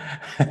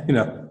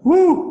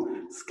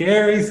 Woo!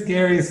 Scary,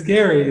 scary,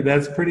 scary.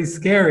 That's pretty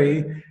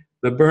scary,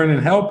 the burn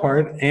in hell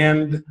part,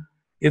 and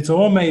it's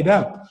all made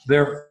up.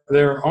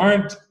 There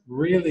aren't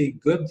really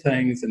good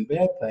things and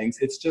bad things.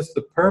 It's just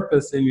the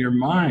purpose in your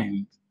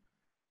mind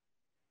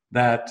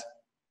that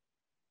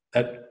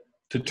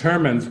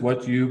determines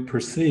what you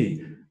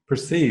perceive.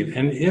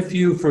 And if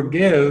you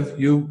forgive,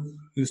 you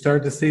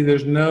start to see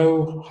there's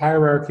no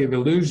hierarchy of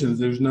illusions,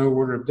 there's no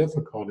order of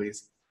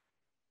difficulties.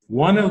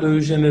 One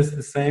illusion is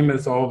the same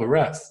as all the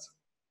rest.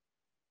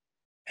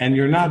 And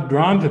you're not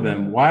drawn to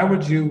them. Why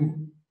would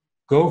you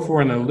go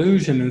for an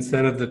illusion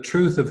instead of the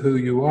truth of who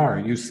you are?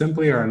 You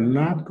simply are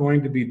not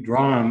going to be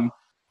drawn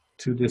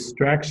to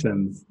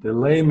distractions,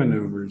 delay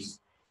maneuvers,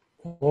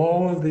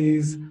 all of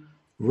these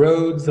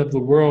roads of the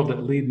world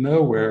that lead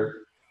nowhere.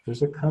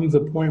 Comes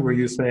a point where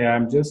you say,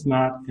 I'm just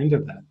not into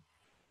that.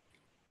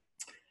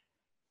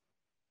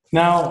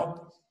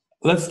 Now,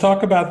 let's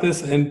talk about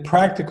this in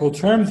practical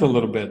terms a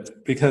little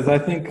bit, because I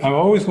think I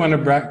always want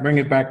to bring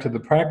it back to the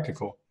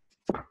practical.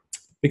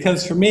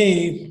 Because for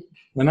me,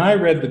 when I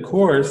read the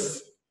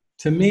Course,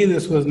 to me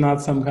this was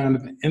not some kind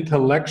of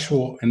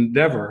intellectual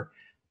endeavor.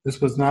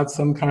 This was not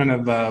some kind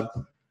of a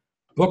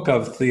book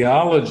of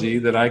theology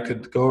that I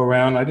could go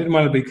around. I didn't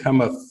want to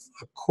become a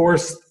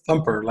Course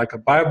thumper, like a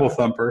Bible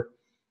thumper,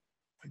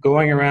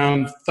 going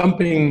around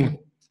thumping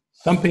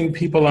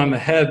people on the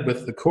head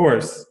with the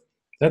Course.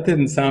 That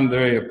didn't sound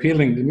very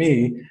appealing to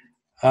me.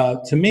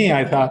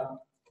 I thought,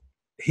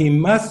 he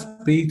must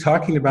be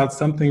talking about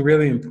something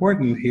really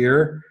important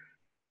here.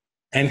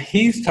 And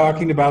he's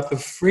talking about the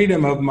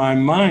freedom of my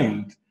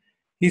mind.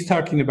 He's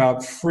talking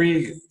about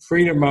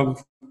freedom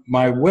of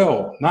my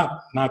will,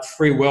 not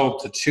free will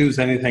to choose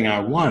anything I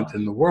want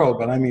in the world,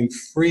 but I mean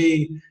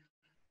free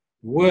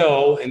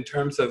will in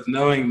terms of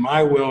knowing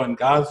my will and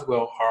God's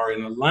will are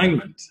in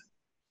alignment.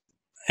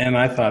 And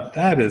I thought,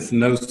 that is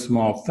no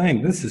small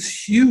thing. This is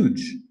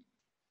huge.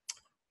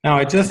 Now,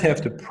 I just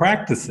have to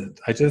practice it.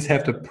 I just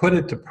have to put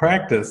it to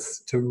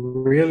practice to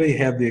really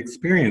have the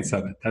experience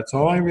of it. That's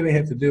all I really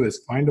have to do,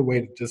 is find a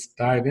way to just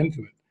dive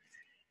into it.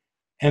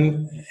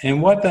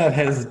 And what that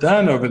has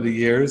done over the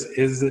years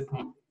is that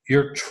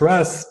your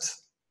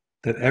trust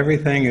that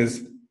everything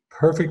is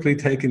perfectly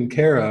taken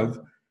care of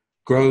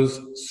grows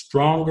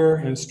stronger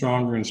and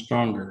stronger and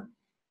stronger.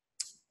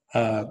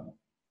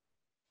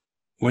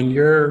 When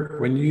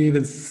you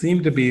even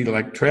seem to be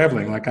like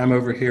traveling, like I'm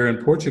over here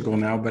in Portugal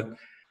now, but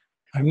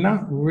I'm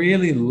not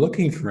really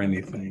looking for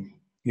anything.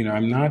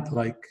 I'm not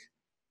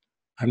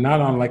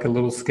on like a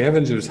little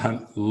scavenger's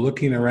hunt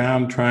looking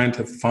around trying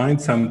to find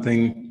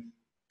something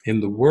in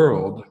the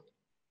world.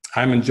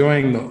 I'm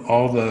enjoying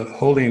all the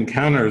holy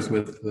encounters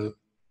with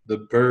the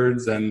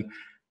birds and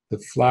the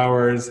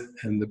flowers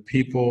and the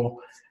people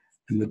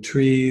and the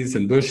trees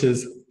and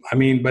bushes.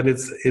 But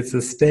it's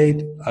a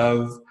state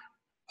of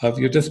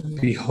you're just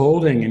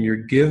beholding and you're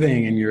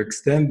giving and you're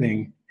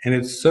extending. And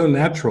it's so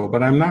natural,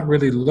 but I'm not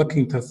really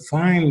looking to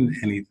find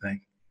anything.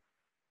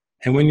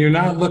 And when you're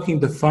not looking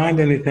to find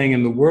anything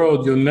in the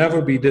world, you'll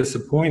never be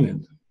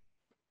disappointed.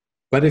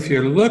 But if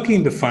you're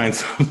looking to find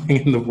something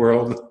in the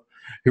world,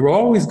 you're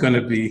always going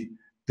to be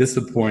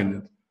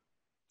disappointed.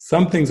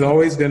 Something's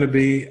always going to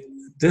be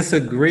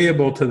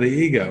disagreeable to the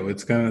ego.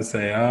 It's going to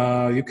say,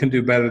 oh, you can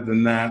do better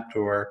than that,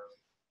 or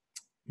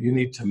you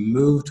need to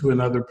move to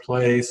another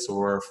place,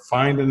 or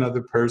find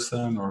another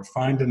person, or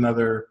find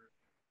another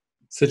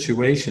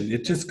situation.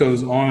 It just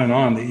goes on and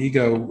on. The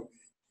ego,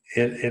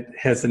 it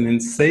has an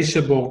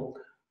insatiable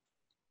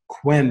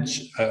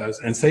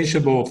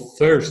insatiable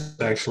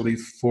thirst, actually,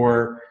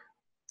 for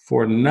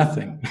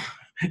nothing.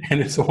 And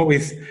it's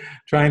always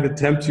trying to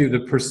tempt you to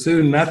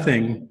pursue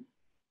nothing.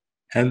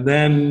 And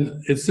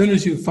then as soon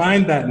as you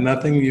find that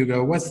nothing, you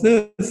go, what's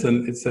this?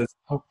 And it says,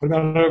 oh, what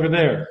about over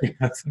there?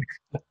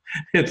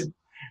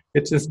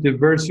 It just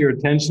diverts your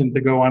attention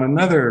to go on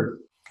another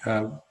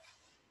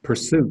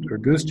pursuit or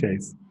goose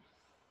chase.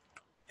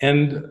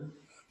 And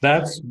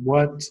that's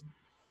what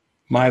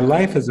my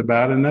life is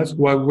about, and that's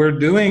what we're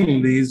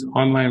doing these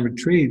online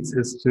retreats,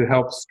 is to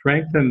help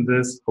strengthen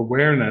this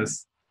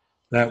awareness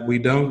that we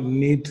don't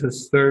need to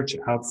search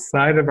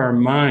outside of our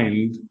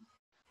mind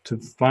to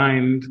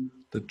find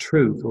the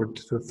truth or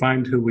to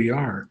find who we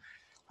are.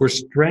 We're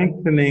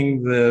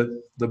strengthening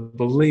the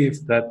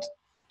belief that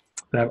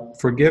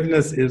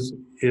forgiveness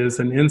is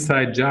an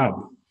inside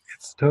job.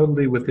 It's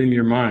totally within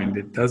your mind.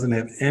 It doesn't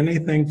have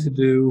anything to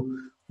do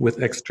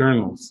with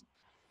externals.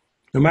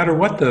 No matter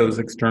what those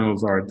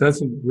externals are, it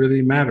doesn't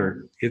really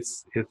matter.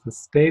 It's a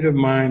state of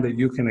mind that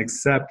you can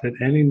accept at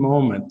any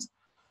moment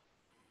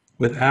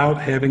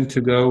without having to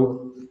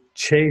go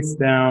chase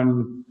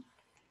down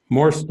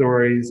more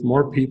stories,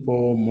 more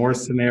people, more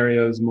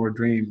scenarios, more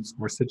dreams,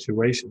 more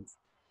situations.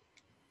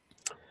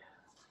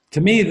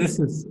 To me, this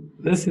is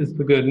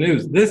the good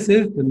news. This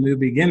is the new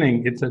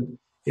beginning.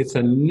 It's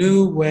a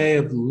new way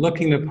of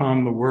looking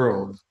upon the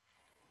world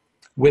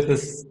with a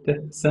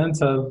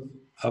sense of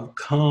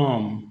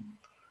calm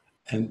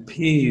and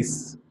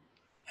peace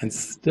and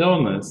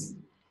stillness,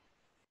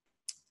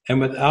 and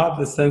without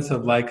the sense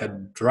of like a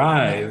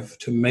drive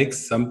to make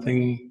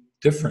something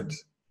different,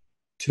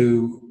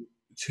 to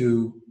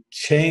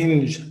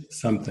change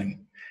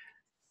something.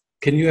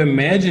 Can you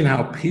imagine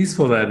how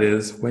peaceful that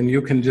is when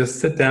you can just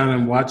sit down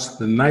and watch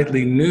the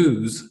nightly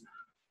news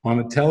on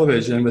a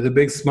television with a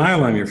big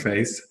smile on your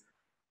face,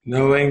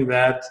 knowing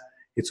that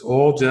it's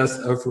all just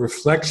a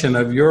reflection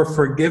of your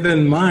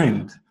forgiven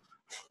mind?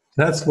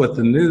 That's what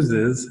the news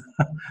is,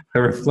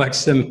 a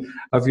reflection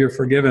of your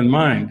forgiven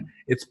mind.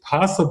 It's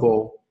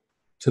possible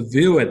to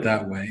view it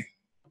that way.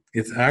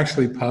 It's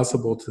actually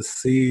possible to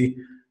see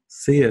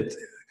it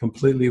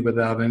completely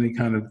without any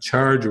kind of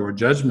charge or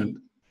judgment.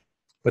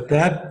 But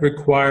that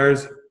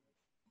requires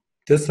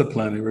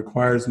discipline. It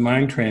requires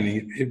mind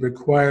training. It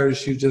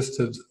requires you just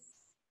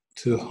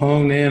to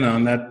hone in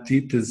on that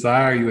deep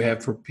desire you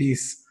have for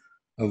peace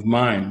of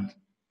mind.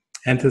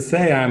 And to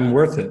say, I'm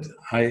worth it.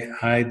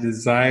 I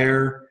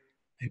desire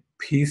a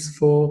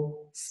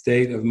peaceful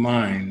state of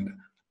mind.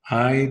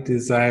 I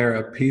desire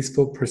a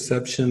peaceful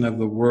perception of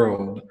the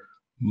world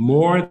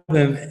more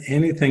than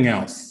anything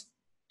else,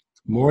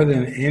 more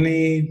than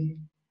any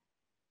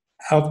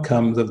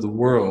outcomes of the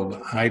world.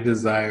 I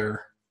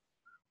desire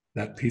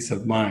that peace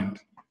of mind.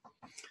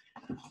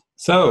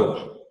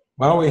 So,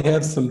 while we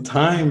have some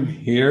time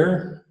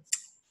here,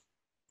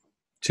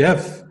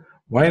 Jeff,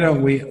 why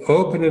don't we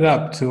open it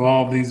up to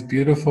all these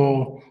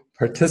beautiful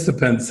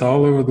participants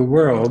all over the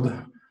world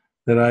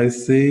that I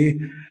see,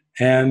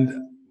 and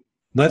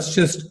let's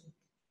just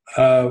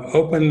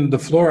open the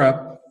floor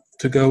up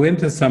to go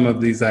into some of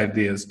these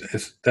ideas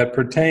that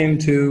pertain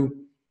to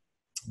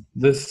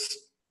this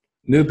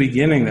new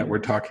beginning that we're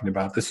talking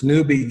about, this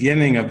new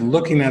beginning of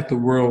looking at the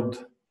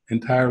world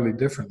entirely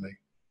differently.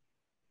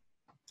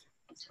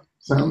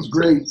 Sounds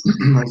great.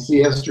 I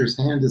see Esther's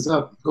hand is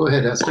up. Go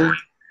ahead, Esther.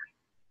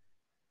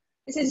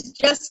 This is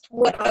just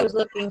what I was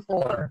looking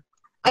for.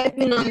 I've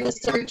been on the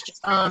search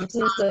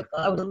since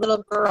I was a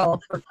little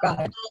girl for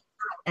God,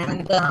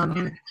 and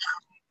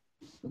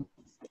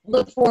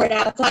look for it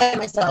outside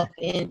myself,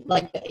 in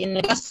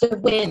a gust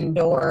of wind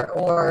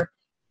or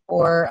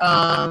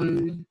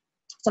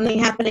something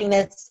happening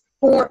that's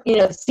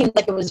seemed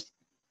like it was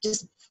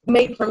just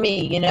made for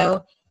me,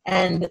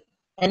 and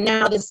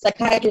now this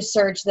psychiatrist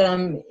search that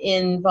I'm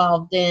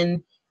involved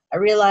in, I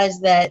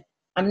realized that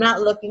I'm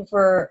not looking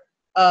for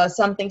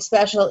something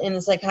special in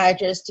the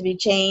psychiatrist to be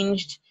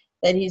changed,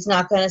 that he's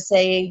not going to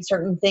say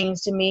certain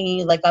things to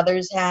me like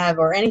others have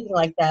or anything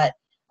like that.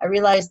 I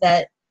realized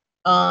that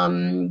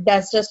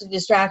that's just a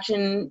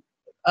distraction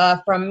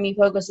from me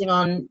focusing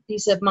on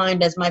peace of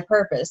mind as my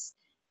purpose.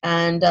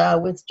 And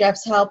with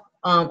Jeff's help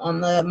on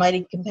the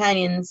Mighty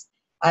Companions,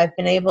 I've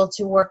been able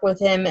to work with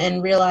him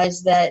and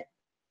realize that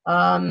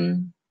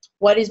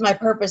what is my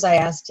purpose, I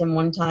asked him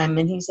one time,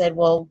 and he said,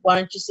 well, why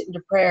don't you sit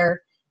into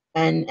prayer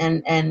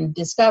and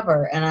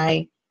discover?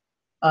 And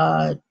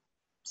I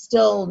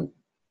still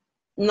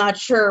not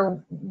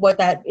sure what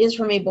that is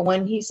for me, but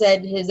when he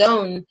said his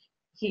own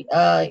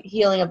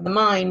healing of the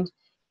mind,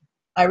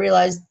 I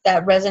realized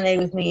that resonated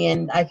with me,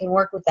 and I can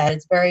work with that.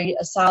 It's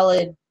a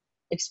solid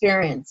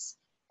experience.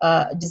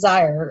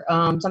 desire,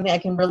 something I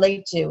can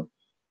relate to.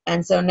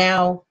 And so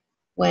now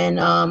when,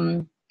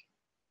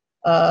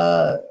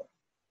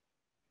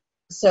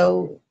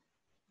 so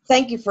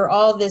thank you for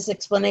all this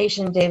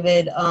explanation,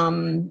 David.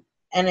 And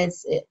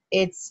it's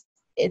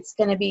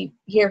going to be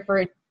here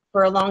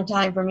for a long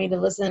time for me to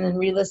listen and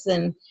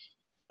re-listen.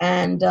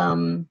 And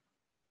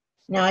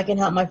now I can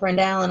help my friend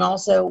Alan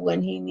also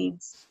when he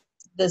needs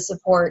the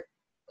support,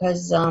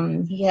 because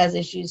he has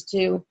issues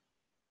too,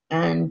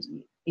 and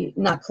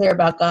not clear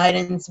about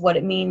guidance, what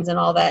it means and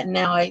all that. And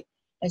now I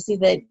see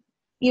that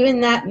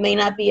even that may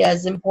not be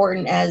as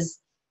important as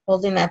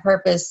holding that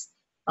purpose,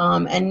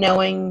 and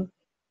knowing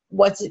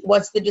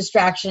what's the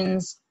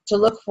distractions to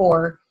look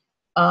for,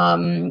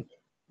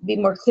 be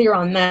more clear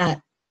on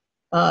that.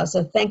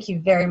 So thank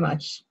you very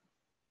much.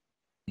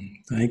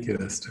 Thank you,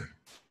 Esther.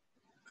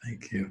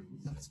 Thank you.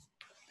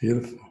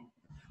 Beautiful.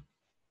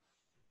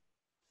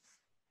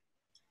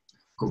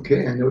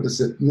 Okay, I notice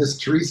that Miss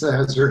Teresa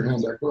has her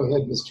hand up. Go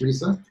ahead, Miss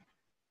Teresa.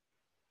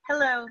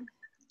 Hello.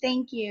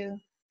 Thank you.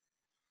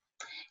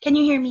 Can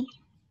you hear me?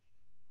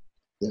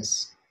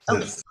 Yes.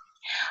 Okay. Yes.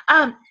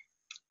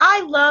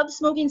 I love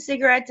smoking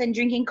cigarettes and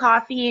drinking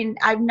coffee, and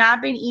I've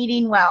not been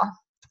eating well.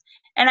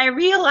 And I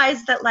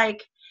realized that,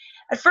 like,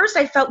 at first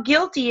I felt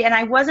guilty, and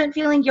I wasn't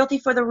feeling guilty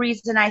for the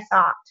reason I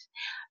thought.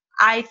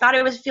 I thought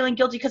I was feeling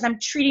guilty because I'm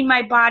treating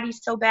my body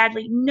so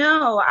badly.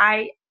 No,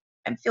 I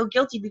feel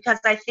guilty because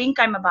I think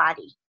I'm a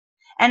body.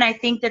 And I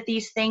think that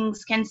these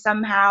things can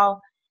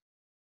somehow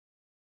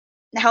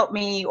help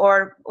me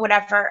or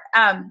whatever.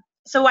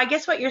 So I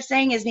guess what you're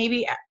saying is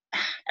maybe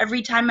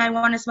every time I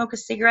want to smoke a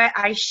cigarette,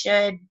 I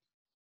should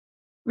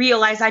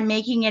realize I'm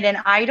making it an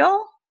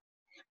idol.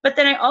 But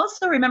then I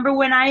also remember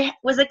when I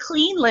was a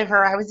clean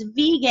liver, I was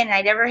vegan,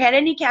 I never had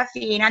any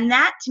caffeine, and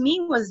that to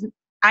me was,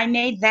 I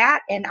made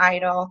that an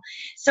idol.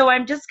 So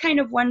I'm just kind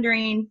of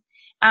wondering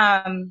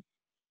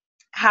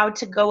how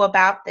to go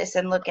about this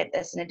and look at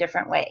this in a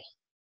different way.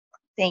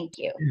 Thank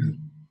you. Yeah.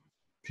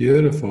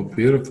 Beautiful,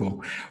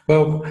 beautiful.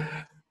 Well,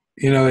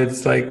 you know,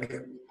 it's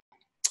like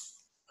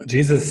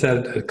Jesus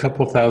said a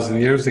couple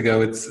thousand years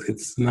ago,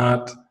 it's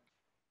not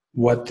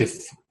what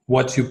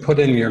you put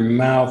in your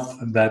mouth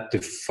that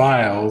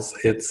defiles,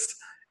 it's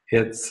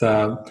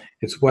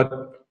what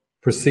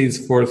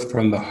proceeds forth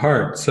from the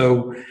heart.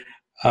 So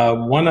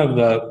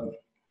whenever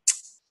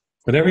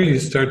you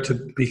start to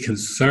be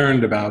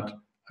concerned about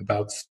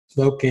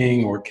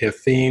smoking or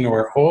caffeine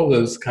or all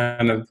those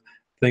kind of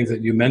things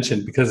that you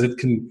mentioned, because it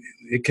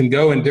can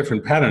go in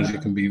different patterns. You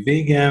can be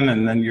vegan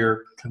and then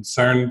you're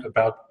concerned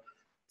about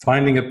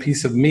finding a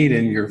piece of meat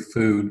in your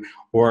food,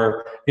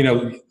 or, you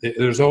know,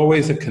 there's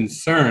always a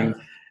concern.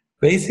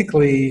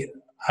 Basically,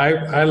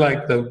 I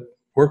like the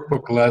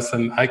workbook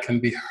lesson, I can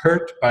be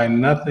hurt by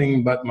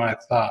nothing but my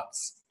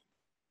thoughts.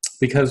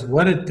 Because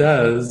what it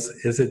does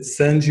is it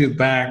sends you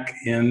back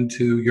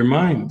into your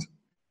mind.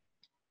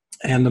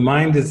 And the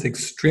mind is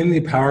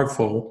extremely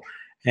powerful.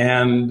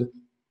 And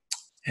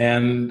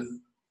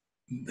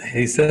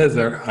he says,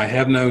 I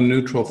have no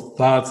neutral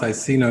thoughts, I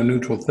see no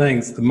neutral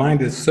things. The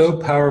mind is so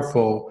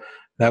powerful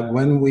that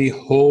when we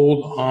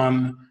hold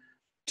on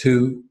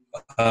to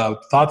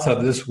thoughts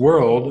of this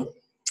world,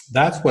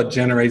 that's what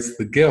generates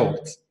the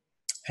guilt.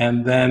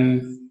 And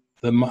then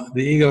the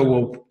ego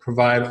will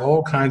provide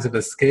all kinds of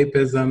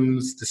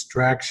escapisms,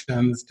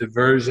 distractions,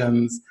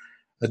 diversions,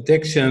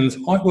 addictions.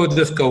 It will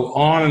just go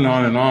on and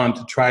on and on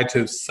to try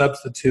to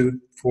substitute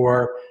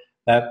for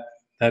that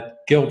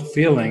guilt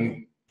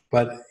feeling,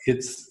 but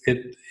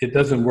it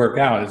doesn't work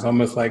out. It's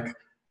almost like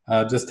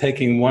just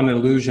taking one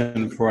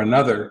illusion for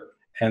another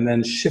and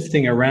then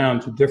shifting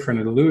around to different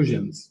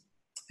illusions.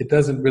 It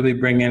doesn't really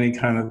bring any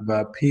kind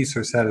of peace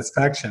or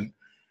satisfaction.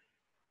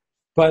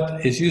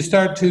 But as you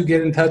start to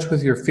get in touch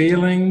with your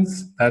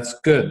feelings, that's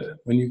good.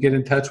 When you get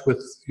in touch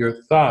with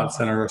your thoughts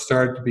and are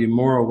start to be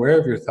more aware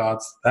of your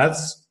thoughts,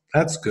 that's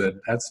good.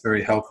 That's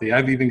very healthy.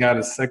 I've even got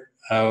a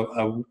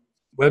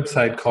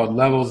website called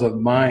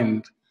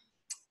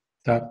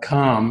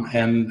levelsofmind.com,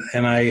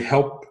 and I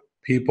help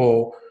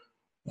people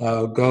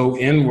go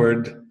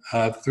inward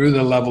through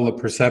the level of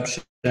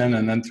perception,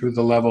 and then through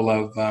the level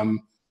of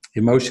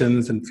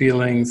emotions and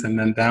feelings, and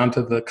then down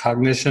to the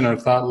cognition or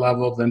thought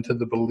level, then to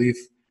the belief,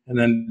 and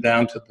then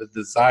down to the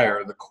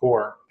desire, the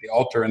core, the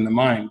altar in the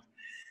mind.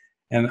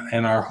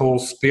 And our whole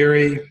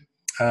Spreaker,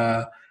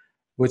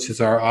 which is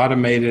our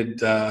automated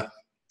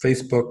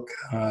Facebook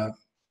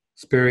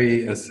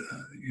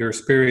your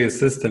Spreaker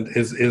assistant,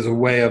 is a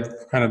way of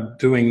kind of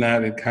doing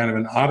that in kind of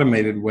an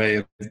automated way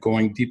of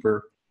going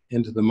deeper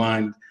into the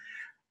mind.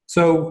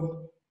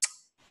 So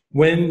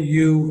when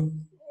you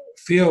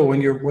feel,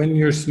 when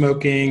you're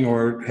smoking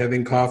or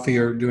having coffee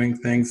or doing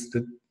things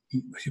that a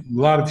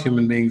lot of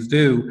human beings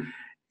do,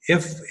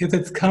 if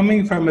it's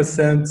coming from a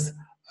sense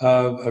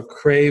of a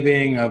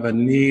craving, of a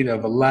need,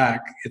 of a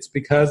lack, it's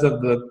because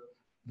of the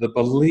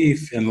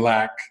belief in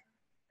lack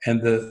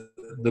and the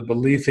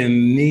belief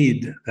in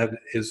need that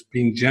is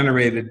being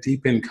generated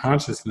deep in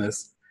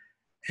consciousness.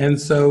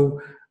 And so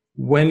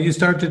when you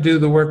start to do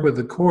the work with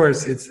the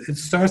Course, it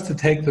starts to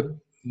take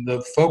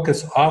the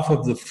focus off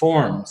of the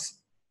forms.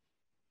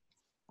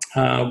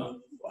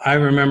 I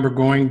remember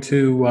going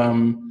to,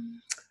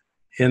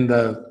 in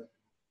the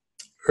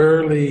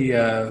early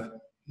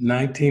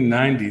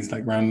 1990s,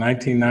 like around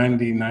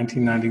 1990,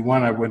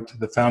 1991, I went to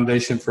the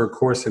Foundation for A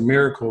Course in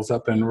Miracles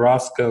up in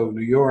Roscoe,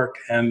 New York,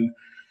 and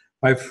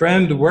my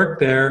friend worked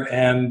there,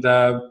 and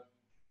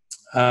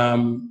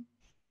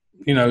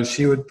you know,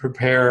 she would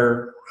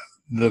prepare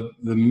the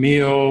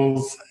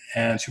meals,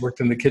 and she worked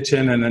in the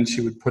kitchen, and then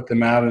she would put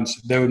them out, and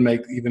they would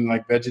make even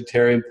like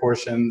vegetarian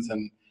portions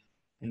and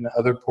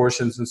other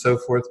portions and so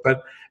forth.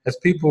 But as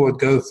people would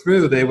go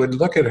through, they would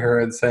look at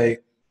her and say,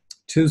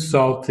 too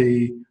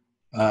salty,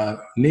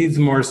 needs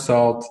more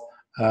salt,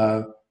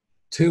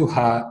 too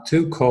hot,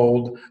 too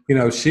cold. You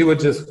know, she would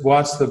just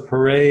watch the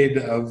parade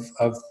of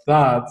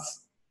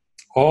thoughts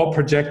all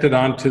projected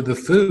onto the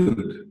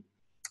food.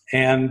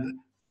 And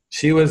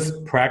she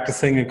was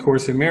practicing A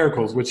Course in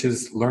Miracles, which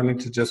is learning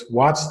to just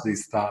watch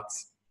these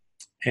thoughts.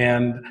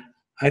 And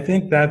I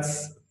think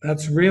that's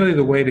really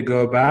the way to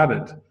go about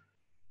it.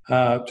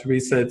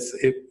 Teresa,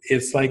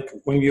 it's like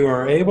when you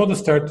are able to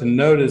start to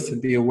notice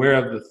and be aware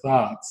of the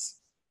thoughts,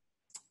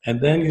 and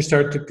then you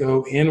start to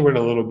go inward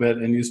a little bit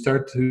and you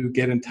start to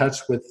get in touch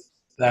with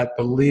that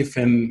belief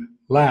in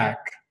lack,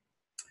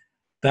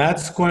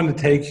 that's going to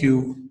take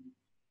you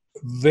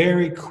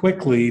very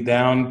quickly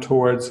down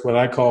towards what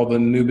I call the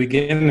new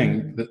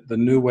beginning, the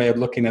new way of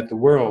looking at the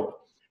world,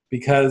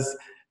 because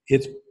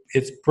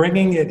it's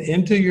bringing it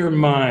into your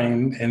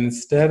mind, and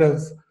instead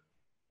of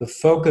the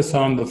focus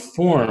on the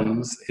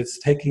forms, it's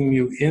taking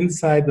you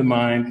inside the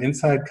mind,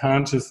 inside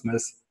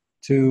consciousness,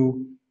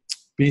 to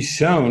be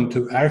shown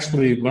to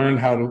actually learn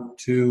how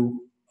to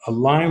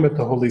align with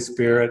the Holy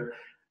Spirit,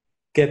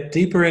 get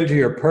deeper into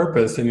your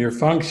purpose and your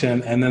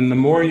function, and then the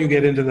more you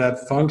get into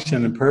that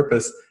function and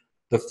purpose,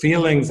 the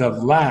feelings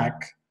of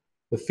lack,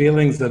 the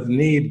feelings of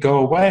need go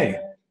away.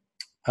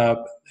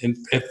 And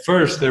at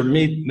first, they're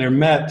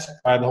met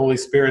by the Holy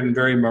Spirit in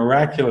very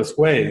miraculous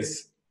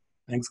ways,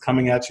 things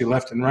coming at you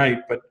left and right,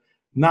 but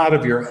not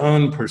of your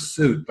own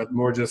pursuit, but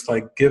more just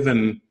like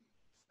given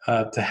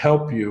to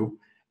help you.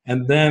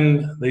 And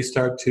then they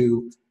start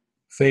to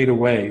fade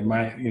away.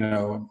 My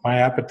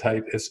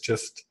appetite is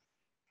just,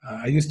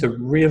 I used to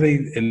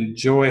really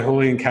enjoy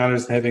holy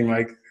encounters, having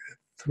like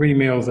 3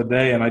 meals a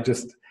day, and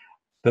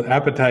the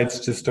appetites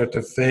just start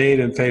to fade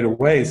and fade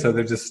away. So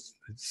they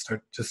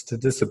start to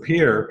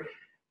disappear,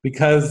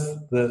 because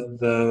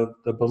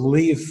the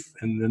belief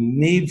and the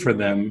need for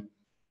them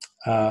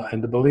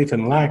and the belief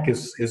in lack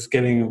is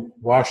getting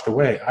washed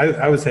away.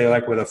 I would say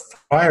like with a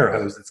fire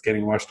hose, it's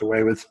getting washed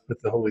away with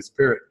the Holy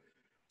Spirit.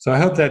 So I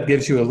hope that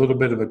gives you a little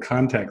bit of a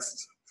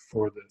context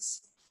for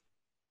this.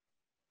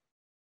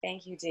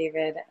 Thank you,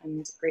 David.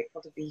 I'm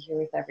grateful to be here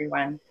with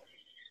everyone.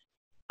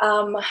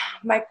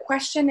 My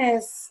question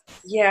is,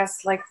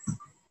 yes, like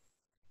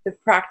the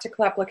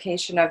practical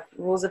application of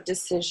rules of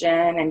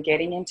decision and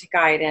getting into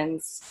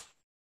guidance.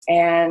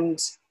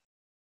 And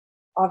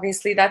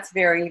obviously that's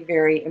very,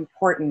 very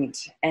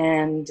important.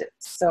 And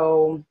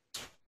so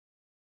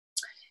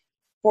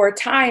for a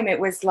time, it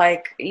was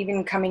like,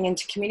 even coming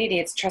into community,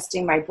 it's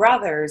trusting my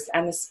brothers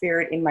and the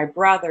spirit in my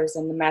brothers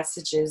and the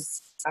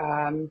messages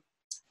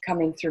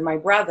coming through my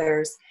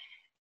brothers.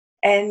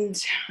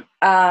 And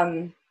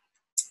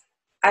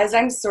as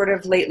I'm sort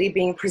of lately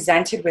being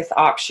presented with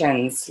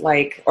options,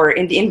 like, or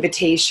in the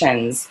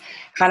invitations,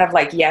 kind of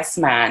like yes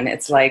man,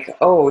 it's like,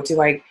 oh,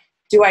 do I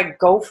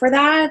go for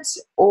that?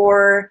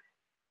 Or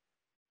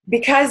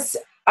because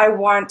I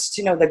want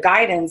to know the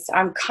guidance,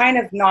 I'm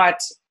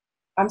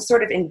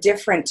sort of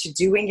indifferent to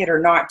doing it or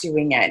not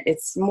doing it.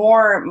 It's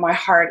more, my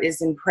heart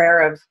is in prayer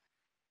of,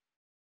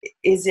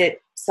 is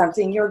it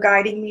something you're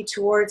guiding me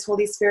towards,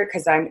 Holy Spirit?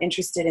 Because I'm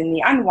interested in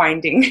the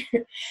unwinding.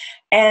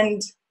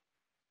 And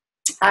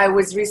I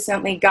was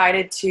recently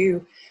guided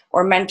to,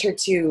 or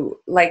mentored to,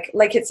 like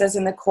it says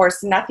in the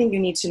Course, nothing you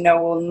need to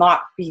know will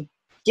not be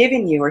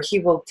given you, or He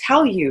will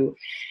tell you.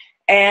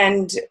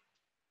 And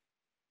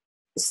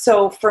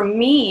so for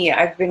me,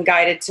 I've been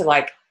guided to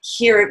like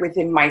hear it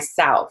within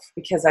myself,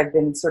 because I've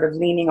been sort of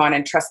leaning on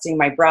and trusting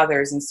my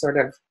brothers and sort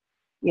of,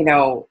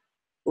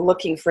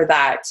 looking for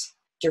that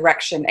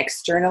direction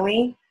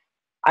externally.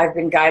 I've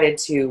been guided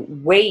to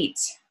wait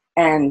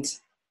and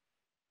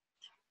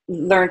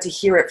learn to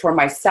hear it for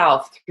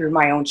myself through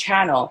my own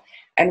channel.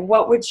 And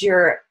what would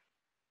your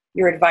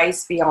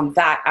advice be on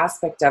that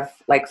aspect of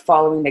like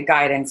following the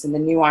guidance and the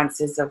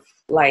nuances of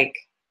like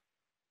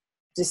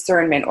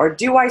discernment? Or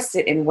do I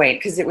sit and wait?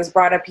 Because it was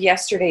brought up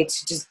yesterday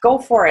to just go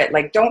for it,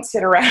 like don't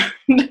sit around.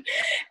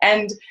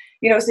 And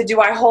so do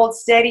I hold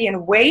steady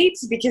and wait?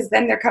 Because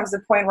then there comes a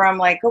point where I'm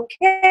like,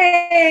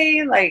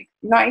 okay, like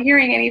not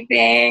hearing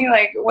anything,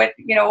 like what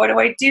do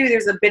I do?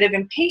 There's a bit of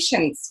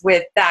impatience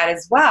with that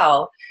as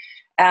well.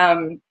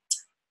 And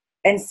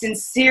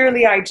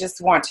sincerely, I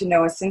just want to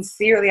know, and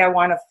sincerely, I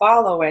want to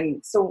follow.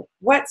 And so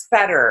what's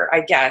better,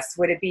 I guess?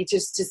 Would it be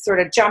just to sort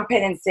of jump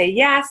in and say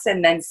yes,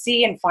 and then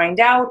see and find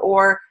out,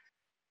 or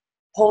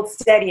hold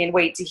steady and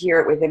wait to hear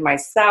it within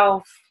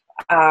myself?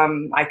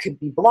 I could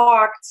be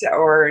blocked,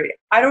 or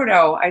I don't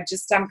know.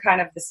 I'm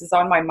kind of, this is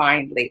on my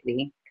mind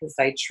lately because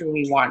I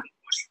truly want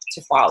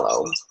to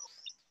follow.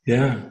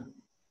 Yeah.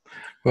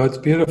 Well, it's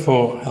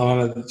beautiful,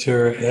 Helena, that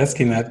you're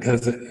asking that,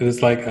 because it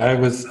was like I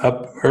was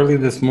up early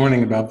this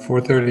morning, about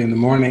 4:30 in the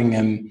morning,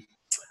 and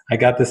I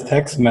got this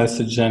text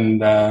message,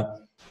 and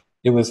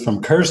it was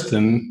from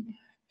Kirsten,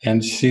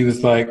 and she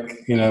was like,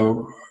 you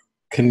know,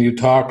 can you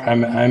talk?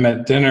 I'm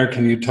at dinner.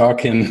 Can you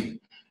talk in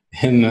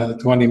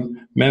 20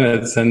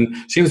 minutes? And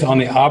she was on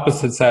the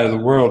opposite side of the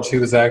world. She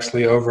was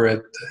actually over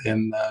in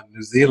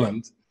New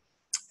Zealand,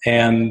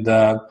 and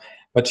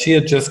but she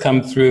had just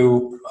come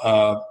through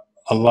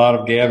a lot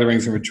of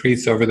gatherings and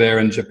retreats over there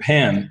in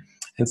Japan.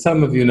 And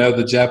some of you know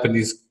the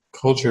Japanese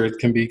culture. It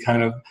can be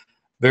kind of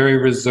very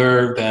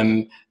reserved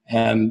and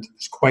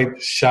quite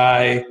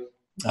shy,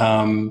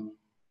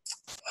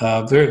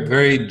 very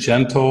very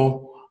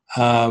gentle.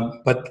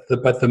 But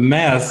the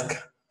mask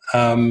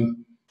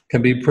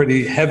can be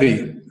pretty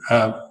heavy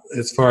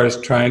as far as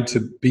trying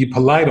to be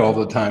polite all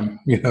the time.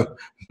 You know,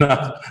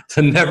 not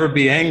to never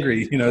be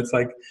angry. You know, it's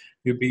like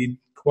you be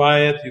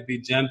quiet, you be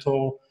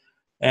gentle.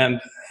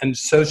 And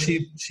so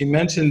she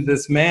mentioned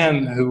this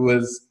man who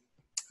was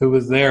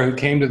there, who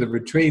came to the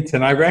retreats,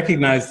 and I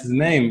recognized his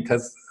name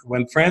because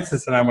when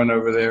Francis and I went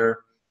over there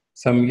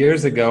some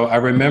years ago, I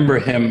remember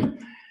him.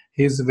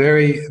 He's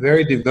very,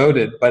 very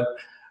devoted. But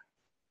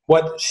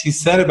what she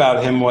said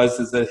about him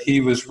is that he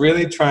was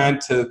really trying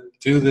to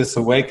do this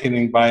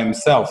awakening by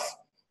himself.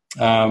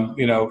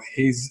 You know,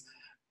 he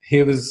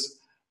was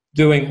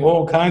doing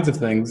all kinds of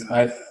things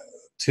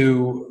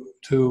to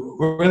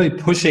really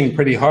pushing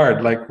pretty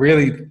hard, like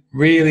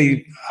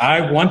really,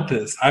 I want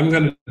this. I'm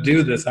going to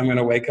do this. I'm going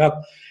to wake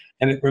up.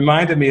 And it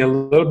reminded me a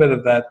little bit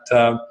of that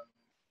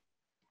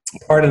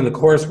part in the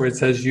Course where it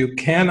says, you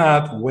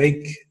cannot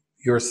wake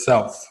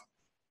yourself,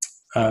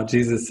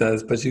 Jesus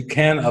says, but you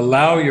can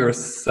allow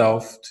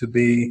yourself to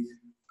be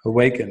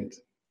awakened.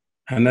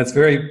 And that's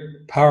very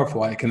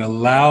powerful. I can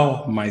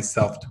allow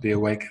myself to be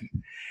awakened.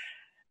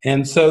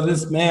 And so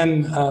this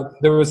man,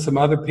 there were some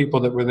other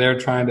people that were there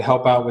trying to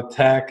help out with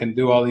tech and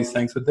do all these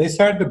things, but they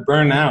started to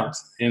burn out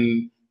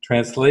in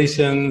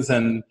translations,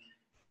 and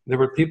there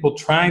were people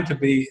trying to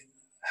be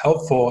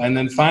helpful. And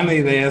then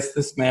finally they asked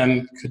this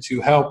man, could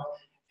you help?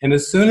 And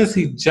as soon as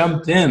he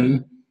jumped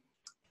in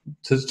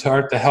to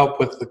start to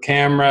help with the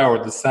camera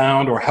or the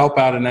sound or help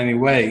out in any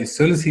way, as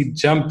soon as he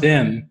jumped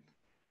in,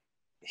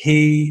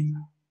 he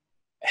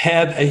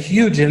had a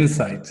huge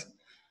insight.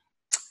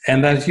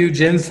 And that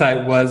huge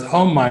insight was,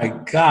 oh my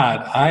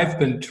God, I've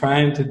been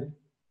trying to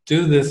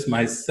do this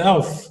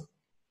myself,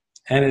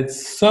 and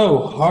it's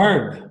so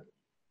hard.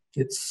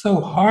 It's so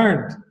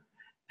hard.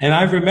 And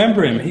I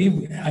remember him. He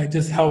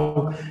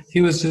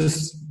was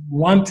just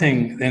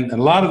wanting, and a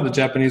lot of the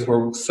Japanese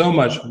were so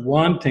much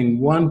wanting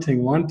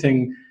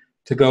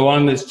to go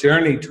on this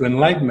journey to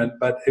enlightenment,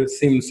 but it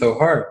seemed so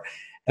hard.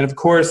 And of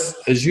course,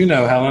 as you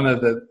know, Helena,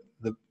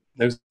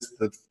 there's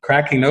the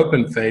cracking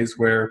open phase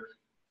where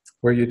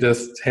you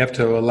just have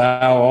to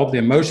allow all the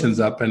emotions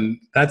up, and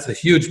that's a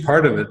huge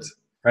part of it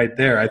right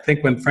there. I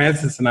think when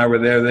Francis and I were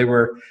there,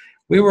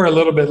 we were a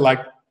little bit like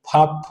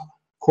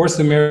Course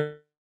in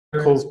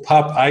Miracles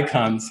pop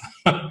icons.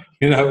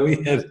 You know,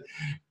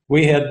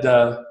 we had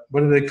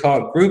what do they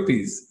call it?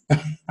 Groupies.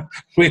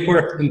 We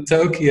were in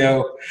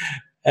Tokyo,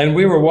 and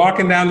we were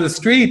walking down the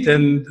street,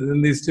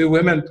 and these two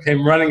women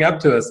came running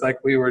up to us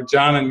like we were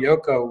John and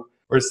Yoko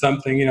or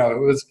something. You know, it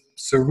was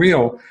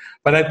surreal.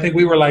 But I think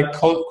we were like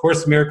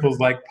Course in Miracles,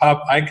 like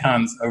pop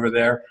icons over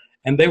there.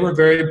 And they were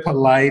very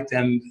polite,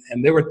 and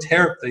they were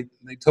terrified.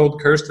 They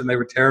told Kirsten they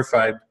were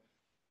terrified.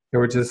 They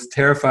were just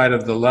terrified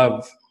of the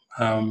love.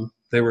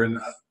 They were in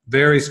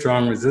very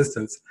strong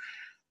resistance.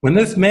 When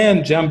this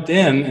man jumped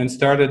in and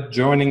started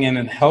joining in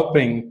and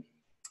helping,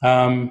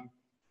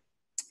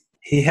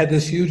 he had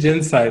this huge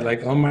insight,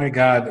 like, oh my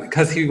God,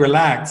 because he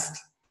relaxed.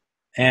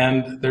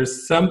 And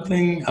there's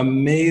something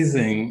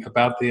amazing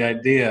about the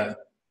idea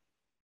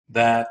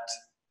that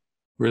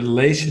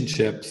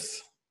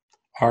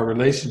our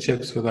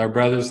relationships with our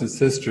brothers and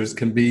sisters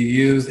can be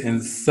used in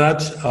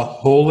such a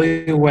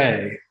holy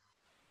way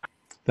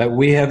that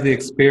we have the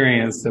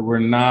experience that we're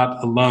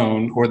not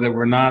alone, or that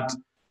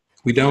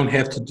we don't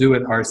have to do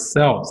it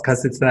ourselves,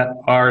 because it's that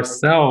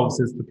ourselves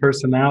is the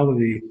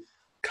personality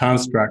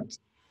construct.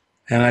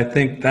 And I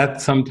think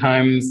that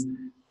sometimes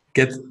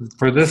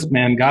for this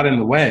man, got in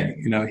the way.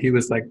 You know, he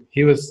was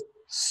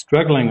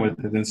struggling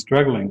with it and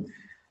struggling.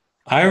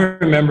 I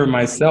remember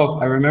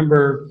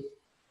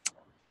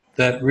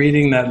that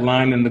reading that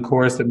line in the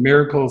Course that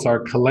miracles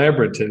are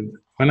collaborative.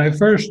 When I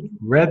first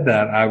read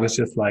that, I was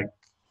just like,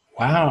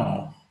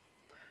 wow.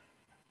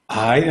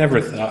 I never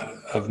thought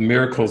of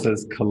miracles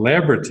as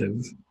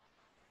collaborative.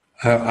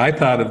 I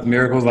thought of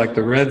miracles like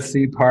the Red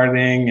Sea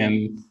parting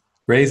and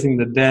raising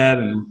the dead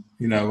and,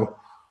 you know,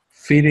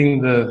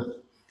 feeding the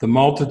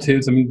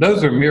multitudes. I mean,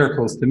 those are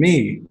miracles to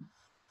me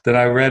that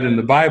I read in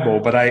the Bible,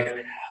 but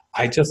I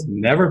just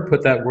never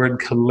put that word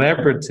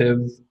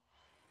collaborative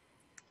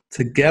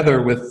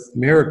together with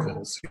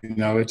miracles. You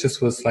know, it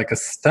just was like a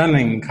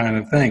stunning kind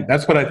of thing.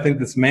 That's what I think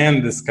this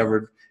man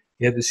discovered.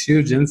 He had this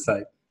huge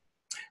insight.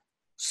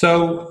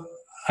 So,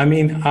 I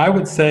mean, I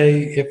would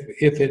say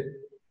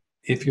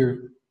if you're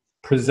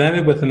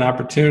presented with an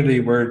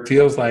opportunity where it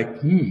feels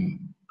like,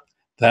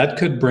 that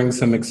could bring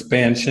some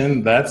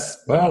expansion, that's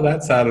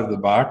out of the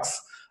box,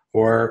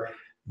 or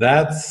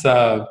that's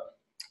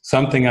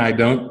something I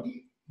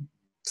don't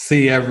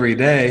see every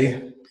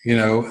day, you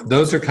know,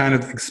 those are kind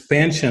of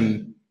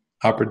expansion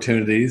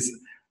opportunities.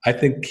 I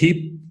think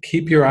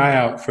keep your eye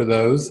out for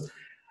those.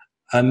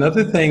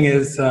 Another thing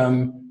is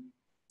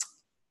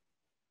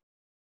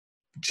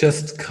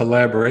just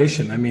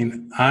collaboration. I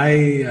mean,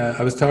 I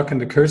was talking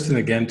to Kirsten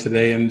again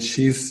today, and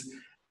she's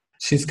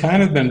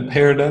kind of been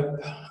paired up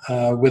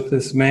with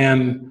this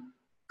man,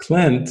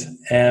 Clint,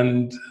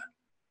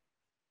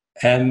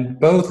 and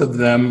both of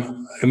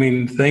them, I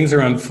mean, things are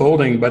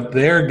unfolding, but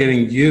they're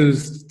getting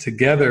used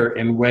together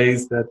in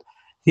ways that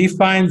he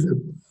finds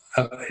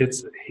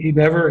he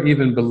never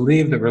even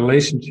believed that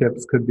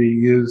relationships could be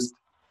used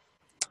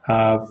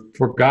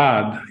for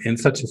God in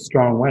such a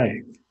strong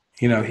way.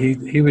 You know,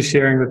 he was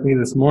sharing with me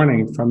this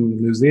morning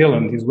from New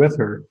Zealand. He's with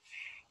her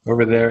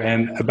over there,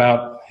 and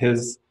about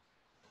his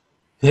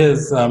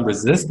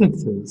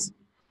resistances.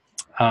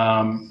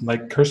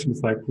 Like Kirsten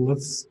was like,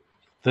 let's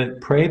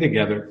pray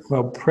together.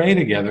 Well, pray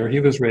together. He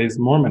was raised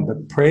Mormon,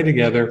 but pray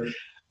together,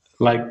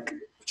 like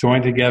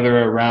join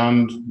together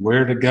around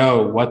where to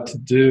go, what to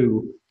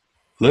do,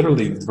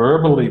 literally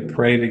verbally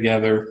pray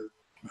together.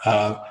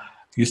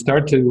 You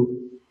start to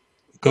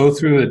go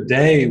through a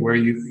day where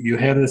you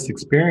have this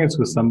experience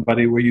with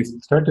somebody where you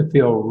start to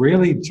feel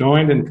really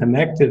joined and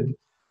connected,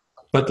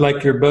 but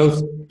like you're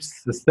both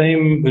the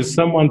same. There's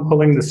someone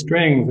pulling the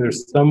strings.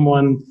 There's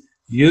someone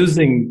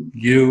using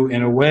you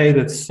in a way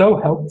that's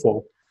so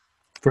helpful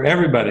for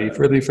everybody,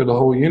 really for the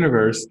whole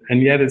universe,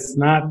 and yet it's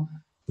not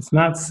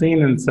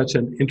seen in such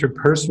an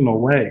interpersonal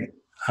way.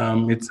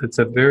 It's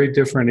a very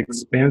different,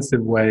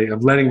 expansive way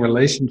of letting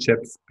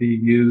relationships be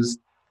used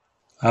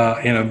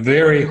in a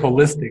very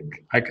holistic,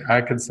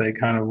 I could say,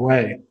 kind of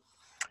way.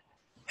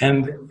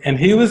 And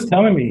he was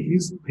telling me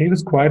he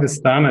was quite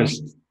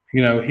astonished.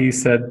 You know, he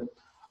said,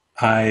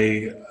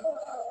 I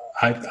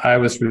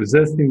was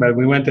resisting, but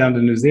we went down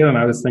to New Zealand.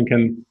 I was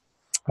thinking,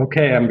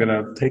 okay, I'm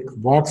gonna take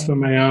walks on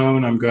my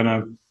own.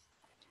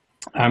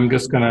 I'm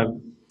just gonna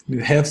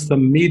have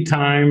some me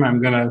time.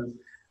 I'm gonna,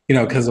 you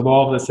know, because of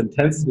all this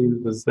intensity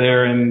that was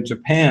there in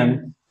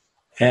Japan.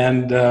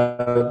 And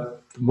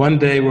one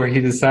day where he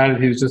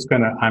decided he was just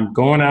I'm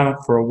going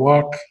out for a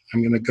walk.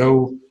 I'm gonna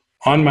go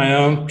on my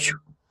own.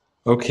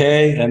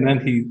 Okay, and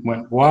then he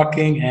went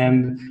walking,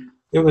 and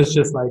it was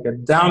just like a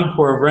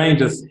downpour of rain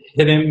just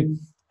hit him,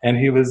 and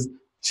he was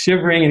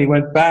shivering, and he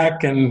went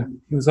back, and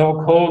he was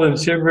all cold and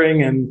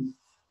shivering, and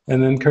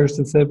then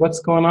Kirsten said, "What's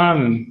going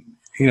on?" And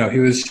you know, he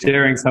was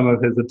sharing some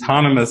of his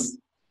autonomous,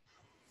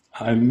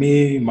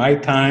 me, my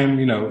time,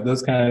 you know,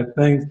 those kind of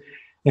things,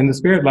 and the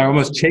spirit like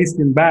almost chased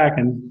him back,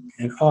 and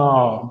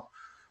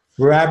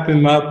wrap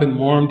him up in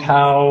warm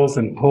towels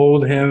and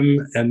hold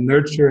him and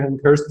nurture him.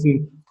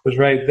 Kirsten was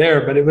right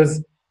there, but it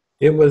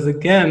was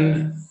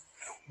again,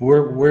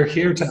 we're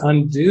here to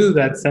undo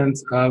that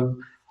sense of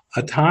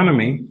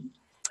autonomy,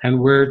 and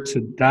we're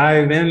to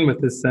dive in with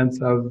this sense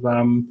of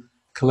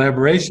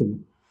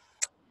collaboration.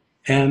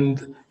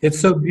 And it's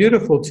so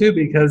beautiful too,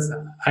 because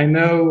I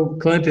know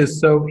Clint he's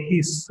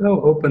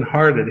so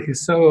open-hearted,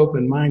 he's so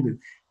open-minded.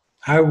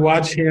 I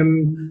watch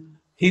him,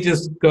 he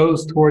just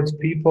goes towards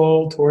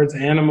people, towards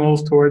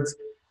animals,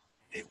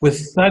 with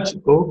such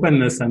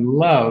openness and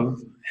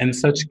love and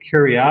such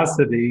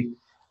curiosity.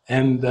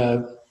 And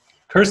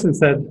Kirsten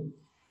said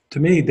to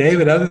me,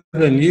 "David, other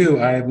than you,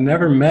 I have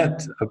never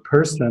met a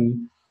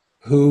person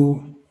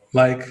who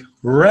like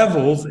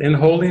revels in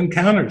holy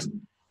encounters."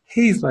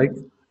 He's like,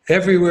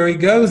 everywhere he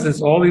goes,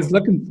 it's all he's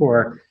looking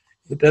for.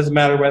 It doesn't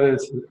matter whether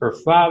it's her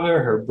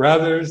father, her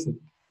brothers, the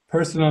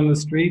person on the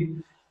street.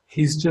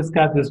 He's just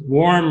got this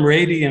warm,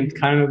 radiant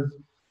kind of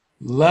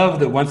love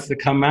that wants to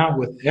come out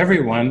with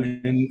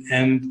everyone.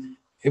 And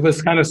it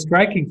was kind of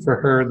striking for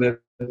her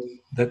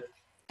that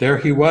there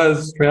he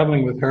was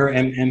traveling with her,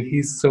 and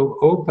he's so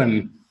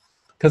open.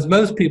 Because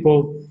most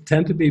people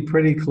tend to be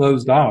pretty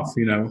closed off,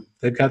 you know.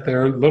 They've got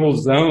their little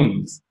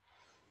zones,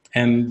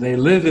 and they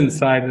live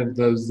inside of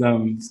those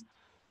zones.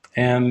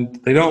 And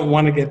they don't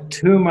want to get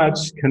too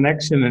much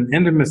connection and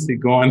intimacy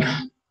going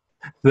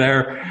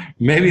there.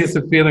 Maybe it's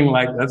a feeling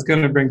like that's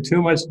going to bring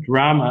too much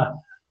drama,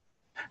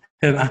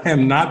 and I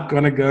am not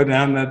going to go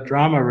down that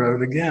drama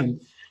road again.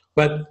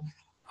 But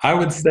I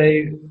would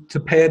say to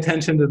pay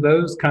attention to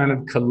those kind of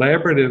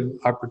collaborative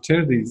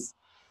opportunities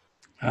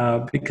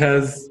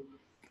because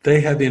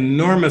they have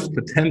enormous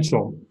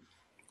potential.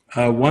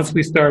 Once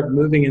we start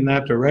moving in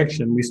that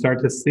direction, we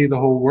start to see the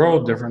whole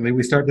world differently.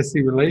 We start to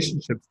see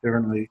relationships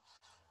differently.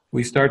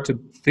 We start to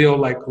feel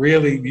like,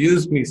 really,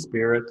 use me,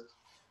 Spirit.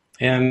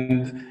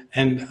 And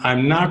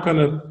I'm not going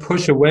to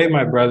push away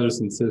my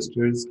brothers and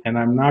sisters, and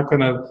I'm not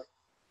going to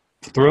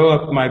throw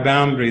up my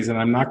boundaries, and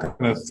I'm not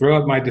going to throw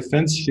up my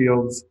defense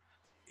shields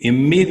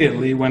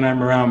immediately when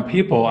I'm around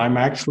people. I'm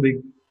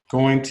actually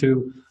going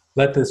to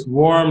let this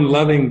warm,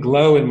 loving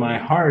glow in my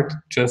heart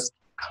just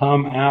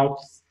come out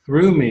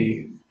through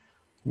me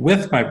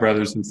with my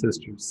brothers and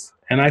sisters.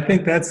 And I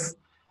think that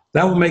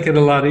will make it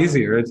a lot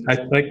easier.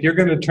 Like you're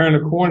going to turn a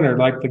corner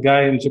like the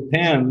guy in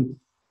Japan,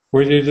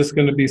 where you're just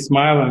going to be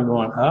smiling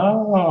going,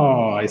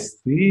 oh, I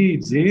see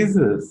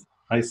Jesus.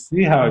 I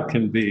see how it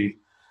can be.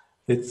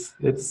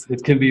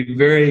 It can be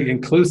very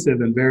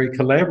inclusive and very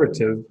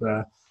collaborative.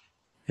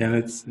 And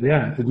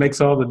it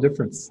makes all the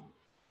difference.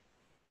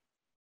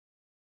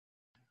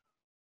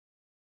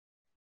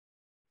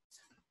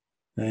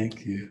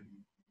 Thank you.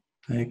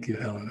 Thank you,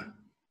 Helena.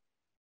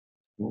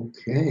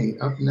 Okay,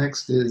 up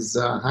next is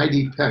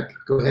Heidi Peck.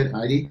 Go ahead,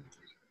 Heidi.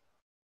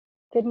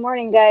 Good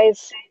morning,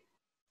 guys.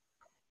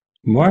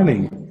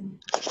 Morning.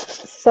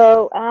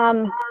 So,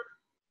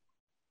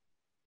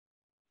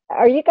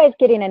 are you guys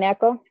getting an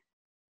echo?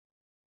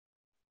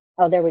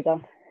 Oh, there we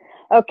go.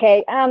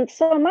 Okay,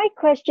 so my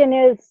question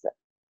is,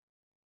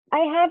 I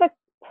have a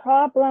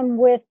problem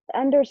with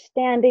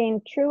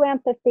understanding true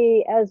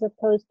empathy as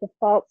opposed to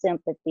false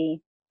empathy.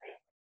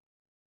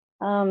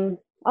 On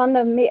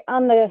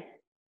the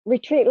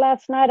retreat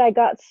last night, I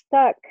got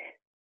stuck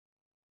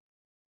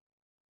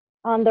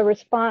on the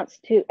response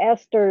to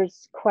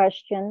Esther's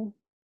question.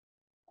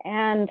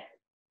 And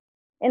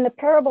in the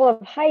parable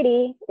of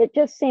Heidi, it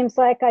just seems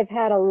like I've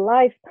had a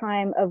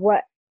lifetime of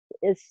what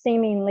is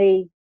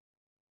seemingly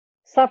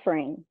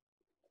suffering.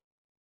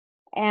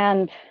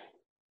 And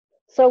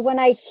so when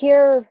I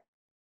hear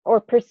or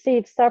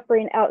perceive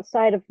suffering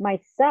outside of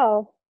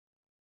myself,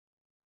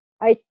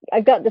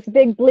 I've got this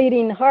big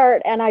bleeding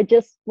heart, and I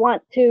just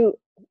want to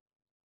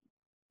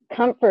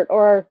comfort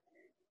or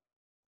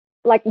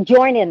like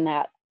join in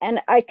that. And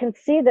I can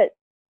see that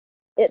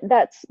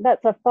that's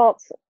a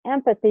false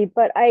empathy,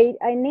 but I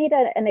need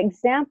an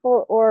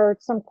example or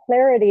some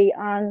clarity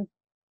on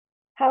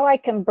how I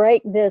can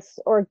break this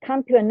or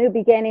come to a new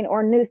beginning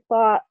or new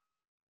thought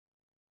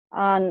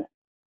on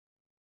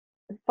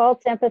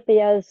false empathy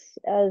as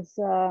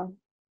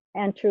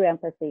and true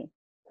empathy,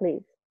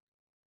 please.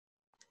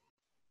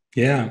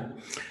 Yeah,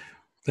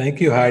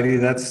 thank you, Heidi.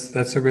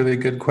 That's a really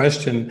good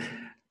question.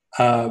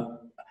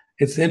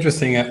 It's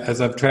interesting, as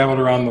I've traveled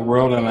around the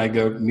world and I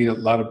go meet a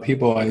lot of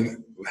people, I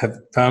have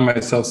found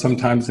myself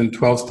sometimes in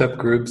 12-step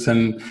groups,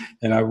 and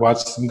I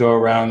watch them go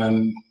around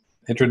and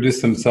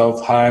introduce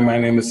themselves. Hi, my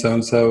name is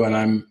so-and-so, and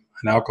I'm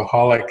an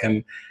alcoholic.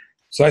 And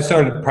so I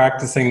started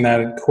practicing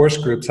that at course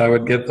groups. I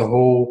would get the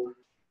whole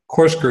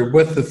course group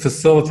with the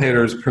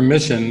facilitator's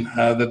permission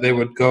that they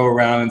would go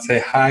around and say,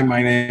 hi,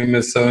 my name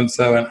is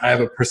so-and-so, and I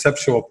have a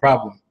perceptual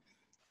problem.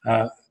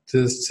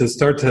 To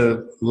start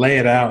to lay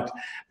it out.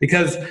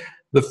 Because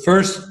the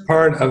first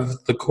part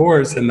of the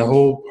course and the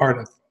whole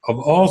part of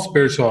all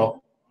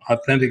spiritual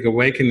authentic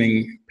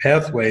awakening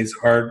pathways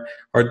are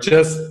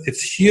just,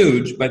 it's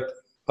huge, but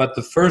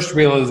the first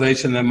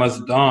realization that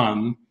must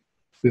dawn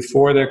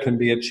before there can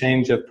be a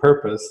change of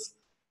purpose,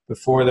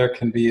 before there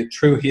can be a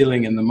true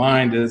healing in the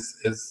mind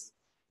is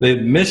the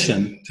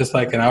admission, just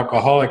like an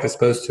alcoholic is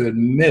supposed to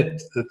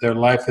admit that their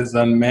life is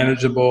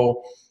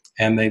unmanageable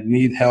and they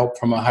need help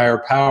from a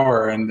higher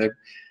power, and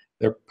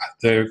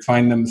they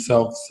find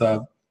themselves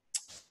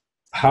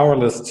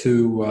powerless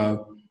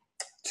to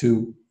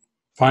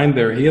find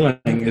their healing,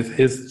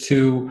 is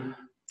to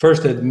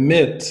first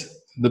admit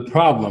the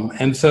problem.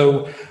 And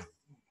so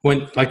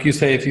when, like you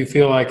say, if you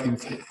feel like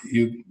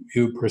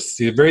you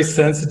perceive, very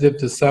sensitive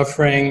to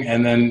suffering,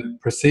 and then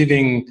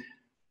perceiving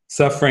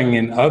suffering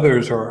in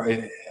others or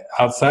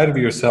outside of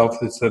yourself,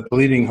 it's a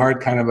bleeding heart,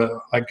 kind of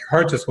like your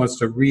heart just wants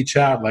to reach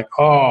out, like,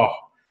 oh.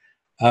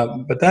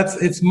 But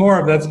that's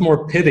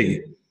more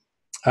pity.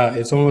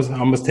 It's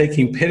almost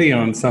taking pity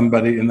on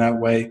somebody in that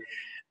way.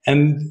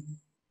 And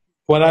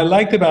what I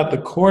liked about the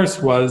course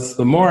was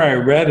the more I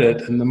read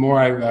it and the more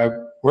I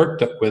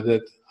worked with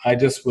it, I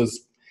just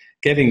was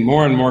getting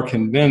more and more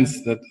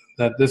convinced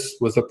that this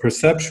was a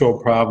perceptual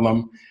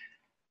problem.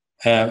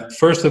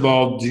 First of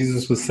all,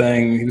 Jesus was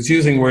saying, he was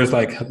using words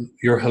like,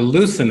 you're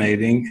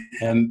hallucinating.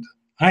 And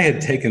I had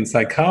taken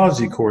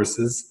psychology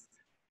courses,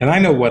 and I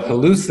know what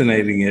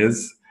hallucinating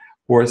is,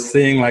 or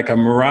seeing like a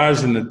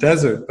mirage in the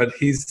desert, but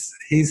he's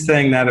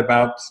saying that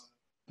about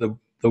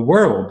the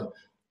world,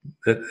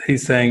 that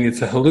he's saying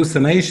it's a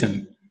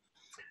hallucination.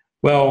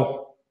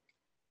 Well,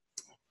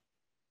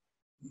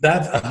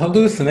 that a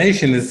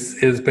hallucination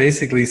is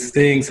basically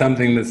seeing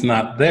something that's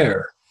not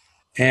there.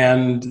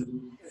 And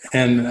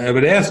I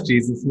would ask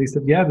Jesus, and he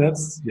said, yeah,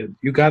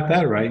 you got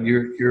that right.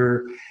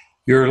 You're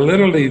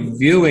literally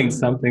viewing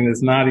something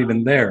that's not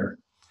even there.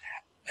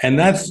 And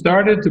that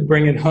started to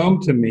bring it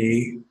home to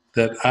me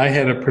that I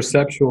had a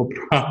perceptual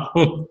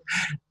problem,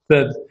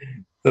 that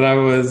I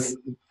was,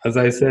 as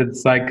I said,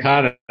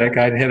 psychotic.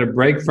 I'd had a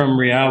break from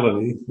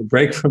reality, a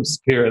break from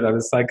spirit. I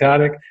was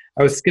psychotic.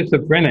 I was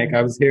schizophrenic.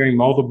 I was hearing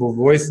multiple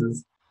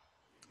voices,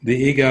 the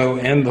ego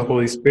and the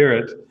Holy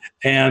Spirit,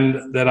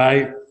 and that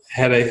I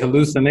had a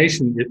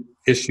hallucination.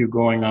 issue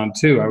going on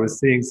too. I was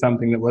seeing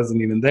something that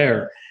wasn't even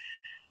there.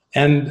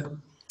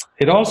 And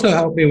it also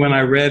helped me when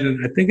I read,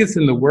 and I think it's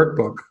in the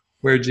workbook,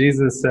 where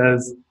Jesus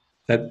says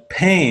that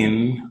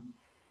pain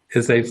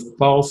is a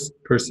false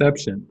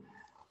perception.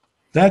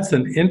 That's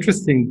an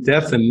interesting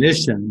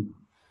definition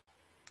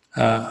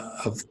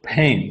of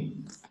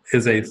pain,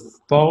 is a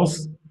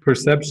false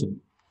perception.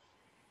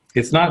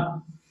 It's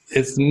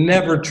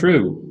never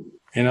true.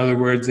 In other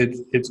words,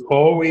 it's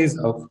always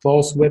a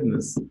false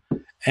witness.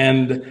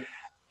 And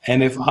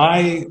if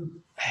I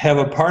have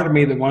a part of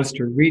me that wants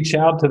to reach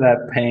out to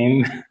that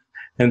pain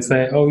and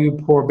say, oh, you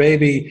poor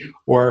baby,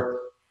 or,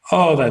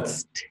 oh,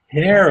 that's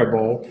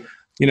terrible,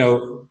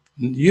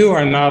 you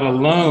are not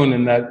alone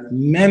in that.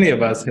 Many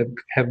of us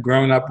have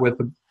grown up with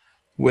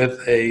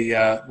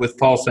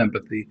false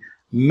empathy.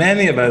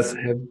 Many of us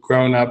have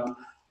grown up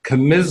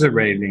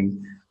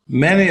commiserating.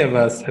 Many of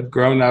us have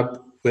grown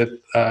up with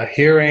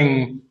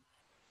hearing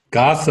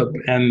gossip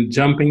and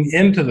jumping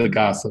into the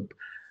gossip.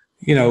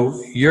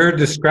 You're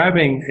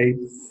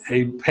describing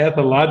a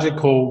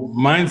pathological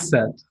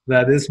mindset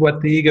that is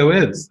what the ego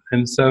is.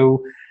 And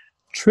so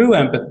true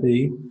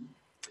empathy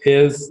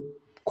is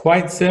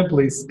quite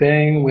simply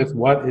staying with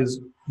what is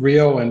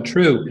real and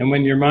true. And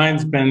when your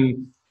mind's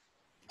been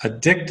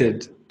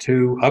addicted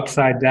to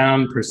upside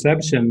down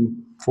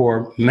perception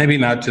for maybe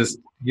not just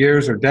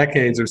years or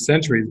decades or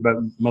centuries, but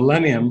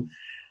millennium,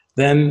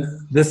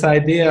 then this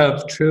idea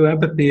of true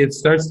empathy, it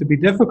starts to be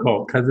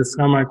difficult, because it's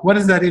kind of like, what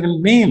does that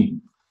even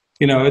mean?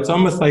 It's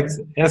almost like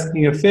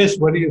asking a fish,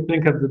 what do you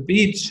think of the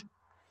beach?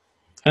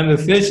 And the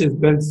fish has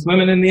been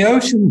swimming in the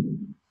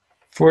ocean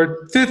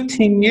for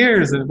 15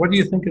 years, and what do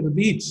you think of the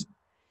beach?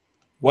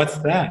 What's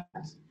that?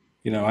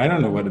 I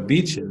don't know what a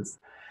beach is,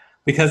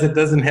 because it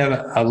doesn't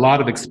have a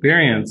lot of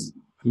experience.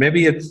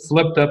 Maybe it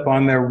flipped up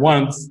on there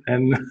once,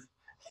 and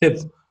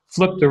it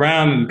flipped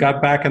around and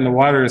got back in the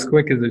water as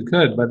quick as it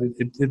could, but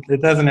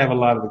it doesn't have a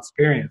lot of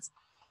experience.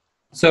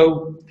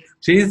 So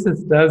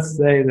Jesus does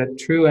say that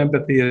true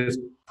empathy is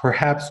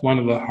perhaps one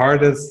of the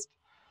hardest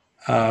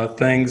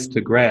things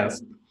to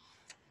grasp,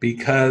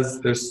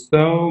 because there's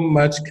so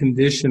much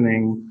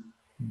conditioning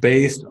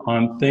based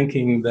on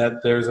thinking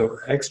that there's an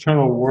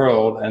external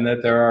world and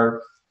that there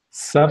are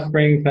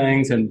suffering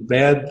things and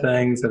bad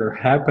things that are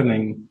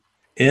happening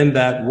in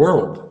that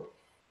world.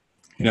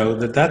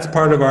 That's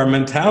part of our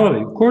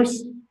mentality. Of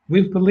course,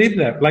 we've believed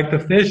that. Like the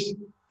fish,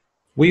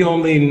 we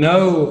only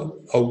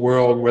know a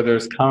world where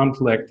there's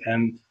conflict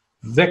and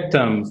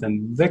victims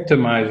and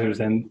victimizers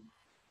and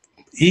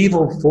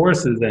evil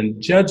forces and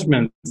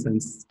judgments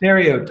and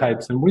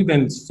stereotypes. And we've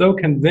been so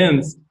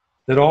convinced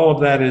that all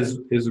of that is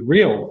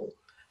real,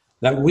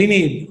 that we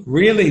need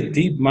really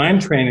deep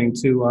mind training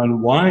to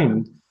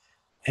unwind.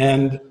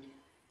 And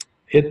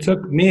it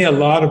took me a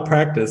lot of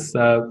practice.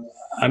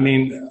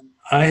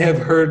 I have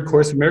heard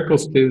Course in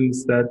Miracles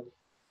students that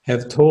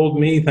have told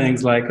me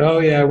things like, oh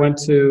yeah, I went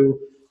to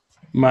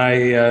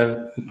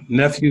my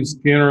nephew's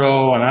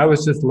funeral and I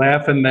was just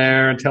laughing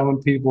there and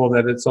telling people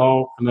that it's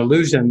all an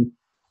illusion.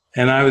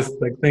 And I was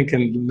like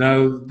thinking,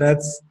 no,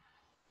 that's,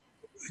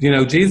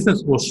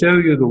 Jesus will show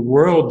you the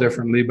world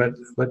differently,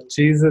 but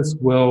Jesus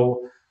will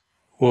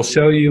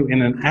show you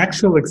in an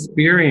actual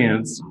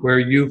experience where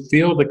you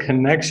feel the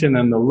connection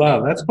and the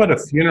love. That's what a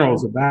funeral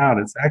is about.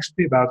 It's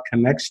actually about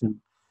connection.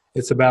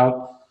 It's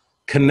about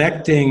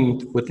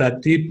connecting with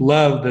that deep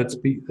love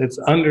that's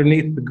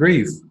underneath the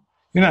grief.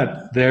 You're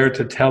not there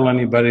to tell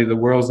anybody the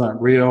world's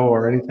not real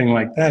or anything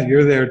like that.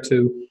 You're there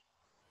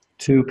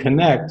to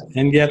connect.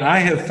 And yet I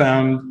have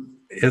found,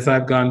 as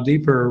I've gone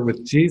deeper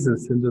with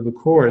Jesus into the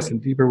Course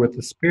and deeper with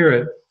the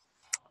Spirit,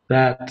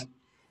 that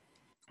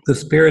the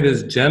Spirit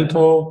is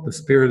gentle, the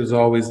Spirit is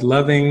always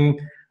loving,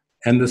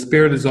 and the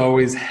Spirit is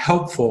always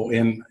helpful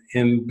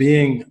in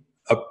being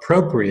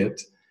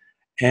appropriate.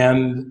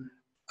 And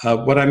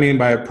what I mean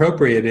by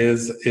appropriate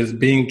is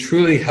being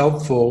truly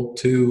helpful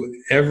to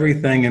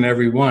everything and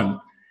everyone.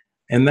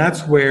 And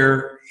that's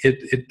where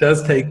it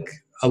does take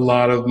a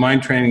lot of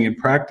mind training and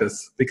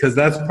practice, because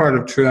that's part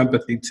of true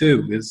empathy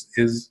too,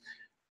 is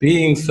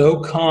being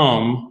so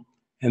calm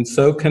and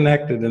so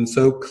connected and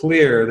so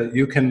clear that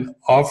you can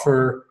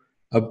offer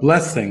a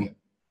blessing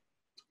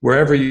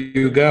wherever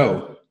you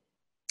go,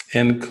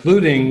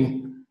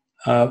 including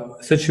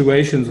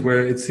situations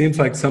where it seems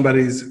like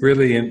somebody's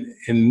really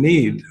in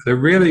need. They're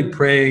really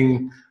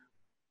praying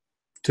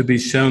to be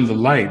shown the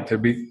light.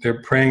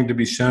 They're praying to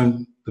be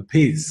shown the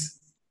peace.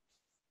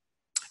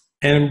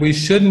 And we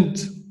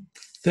shouldn't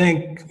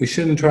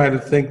try to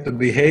think the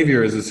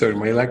behavior is a certain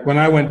way. Like when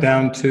I went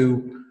down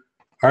to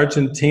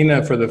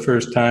Argentina for the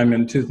first time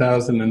in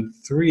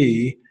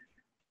 2003,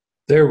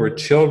 there were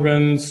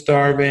children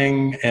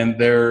starving, and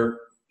the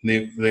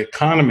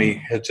economy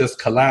had just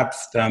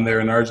collapsed down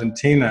there in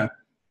Argentina.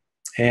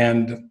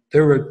 And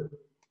there were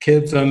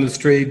kids on the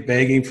street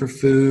begging for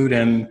food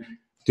and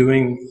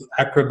doing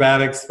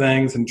acrobatics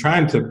things and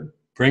trying to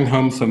bring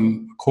home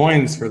some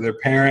coins for their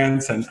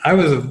parents. And I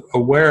was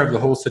aware of the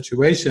whole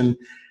situation.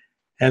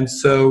 And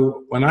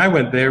so when I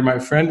went there, my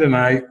friend and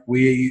I,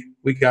 we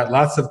got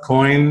lots of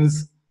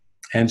coins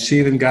And she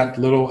even got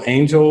little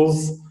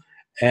angels,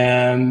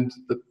 and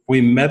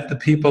we met the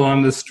people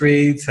on the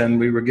streets, and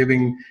we were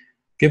giving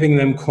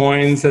them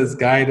coins as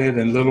guided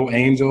and little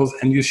angels.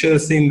 And you should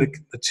have seen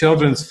the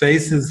children's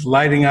faces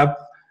lighting up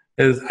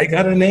as, I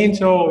got an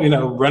angel, you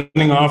know,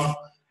 running off.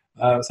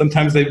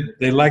 Sometimes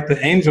they like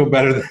the angel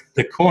better than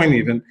the coin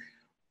even.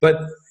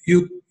 But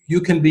you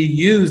can be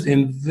used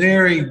in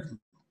very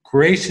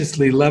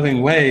graciously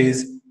loving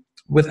ways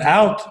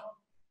without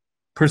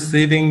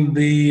perceiving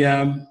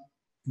the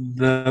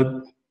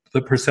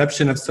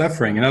perception of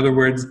suffering. In other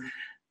words,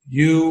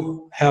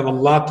 you have a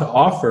lot to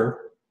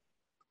offer,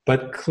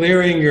 but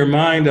clearing your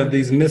mind of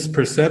these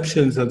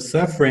misperceptions of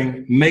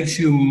suffering makes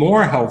you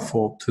more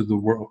helpful to the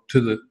world,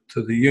 to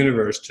the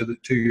universe,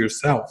 to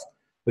yourself.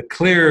 The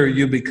clearer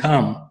you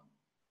become.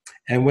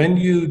 And when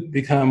you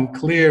become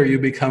clear, you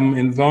become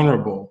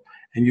invulnerable,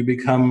 and you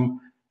become,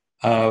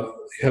 you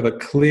have a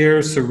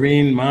clear,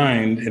 serene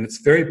mind, and it's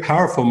a very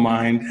powerful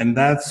mind, and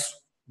that's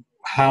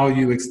how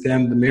you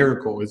extend the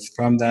miracle, is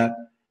from that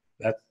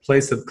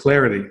place of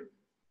clarity.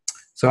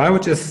 So I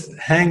would just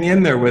hang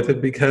in there with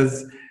it,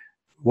 because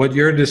what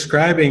you're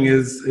describing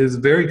is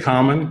very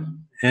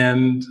common,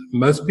 and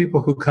most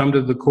people who come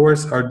to the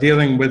Course are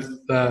dealing with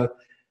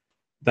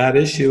that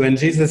issue. And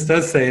Jesus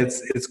does say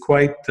it's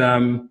quite,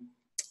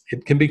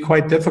 it can be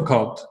quite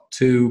difficult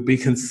to be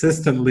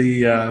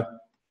consistently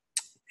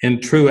in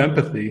true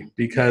empathy,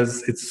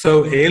 because it's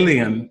so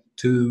alien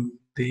to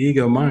the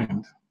ego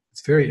mind.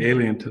 It's very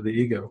alien to the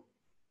ego.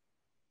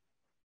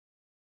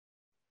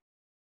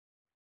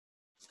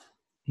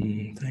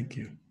 Thank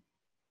you.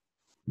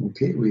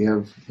 Okay, we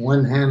have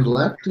one hand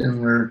left,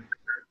 and we're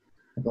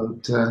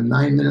about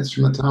 9 minutes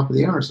from the top of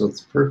the hour, so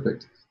it's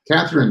perfect.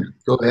 Catherine,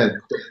 go ahead.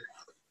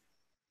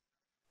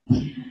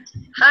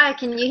 Hi,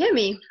 can you hear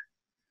me?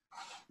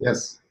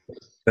 Yes.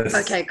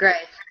 Okay,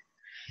 great.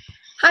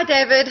 Hi,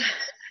 David.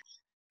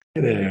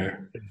 Hey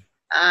there.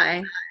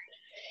 Hi.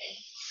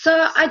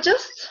 So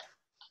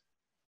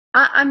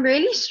I'm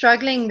really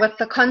struggling with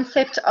the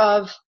concept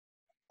of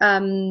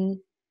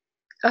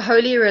a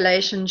holy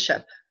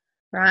relationship,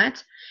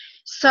 right?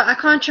 So I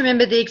can't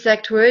remember the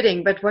exact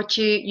wording, but what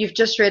you've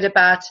just read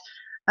about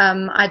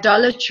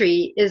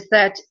idolatry is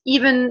that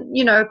even,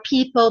 you know,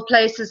 people,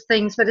 places,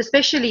 things, but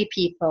especially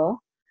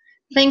people,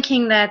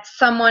 thinking that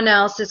someone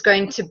else is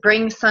going to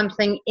bring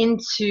something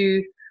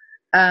into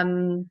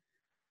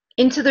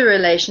the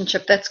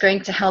relationship that's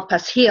going to help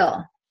us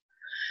heal.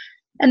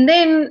 And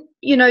then,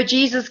 you know,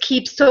 Jesus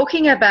keeps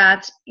talking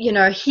about, you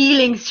know,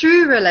 healing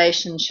through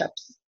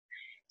relationships.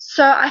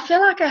 So I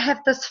feel like I have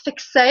this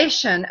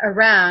fixation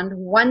around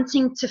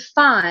wanting to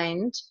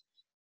find,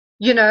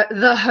 you know,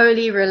 the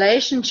holy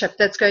relationship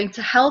that's going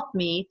to help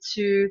me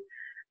to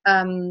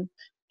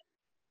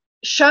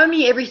show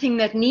me everything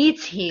that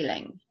needs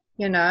healing,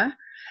 you know.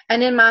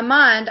 And in my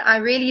mind, I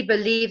really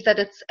believe that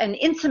it's an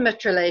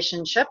intimate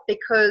relationship,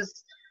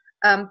 because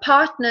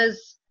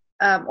partners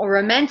or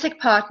romantic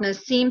partners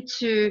seem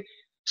to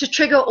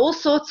trigger all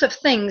sorts of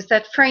things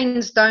that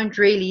friends don't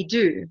really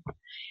do.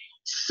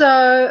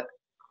 So,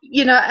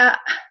 you know,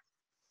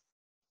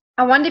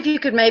 I wonder if you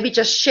could maybe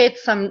just shed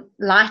some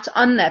light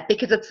on that,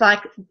 because it's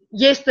like,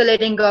 yes, the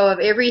letting go of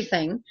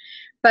everything,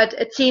 but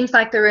it seems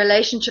like the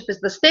relationship is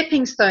the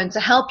stepping stone to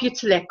help you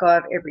to let go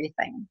of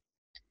everything,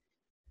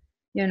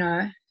 you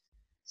know.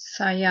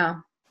 So, yeah.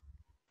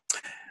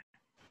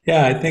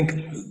 Yeah, I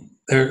think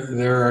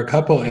there are a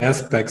couple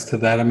aspects to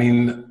that. I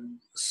mean,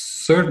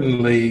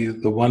 certainly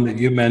the one that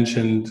you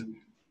mentioned,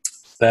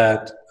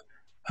 that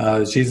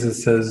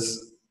Jesus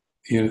says,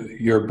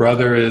 your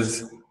brother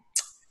is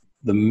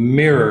the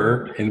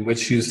mirror in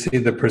which you see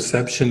the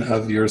perception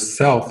of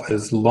yourself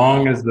as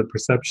long as the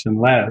perception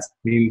lasts,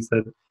 means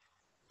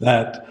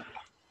that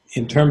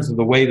in terms of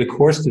the way the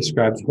Course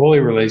describes holy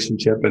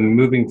relationship and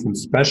moving from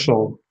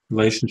special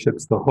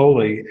relationships to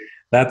holy,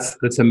 that's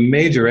a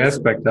major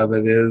aspect of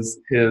it,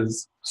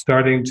 is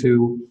starting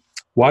to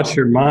watch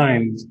your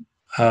mind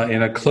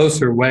in a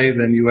closer way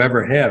than you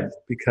ever have,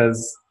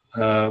 because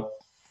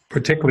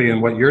particularly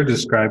in what you're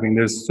describing,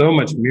 there's so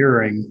much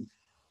mirroring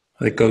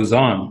that goes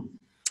on.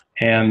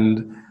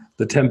 And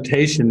the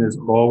temptation is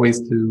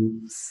always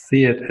to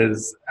see it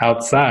as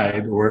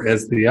outside or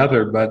as the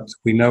other, but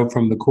we know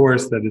from the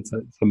Course that it's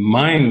a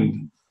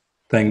mind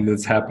thing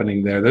that's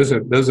happening there. Those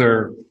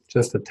are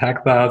just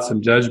attack thoughts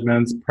and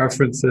judgments,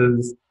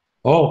 preferences,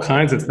 all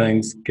kinds of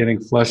things getting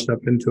flushed up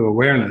into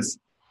awareness.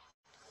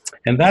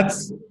 And that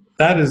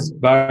is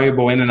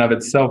valuable in and of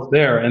itself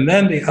there. And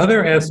then the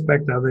other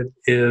aspect of it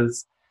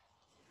is,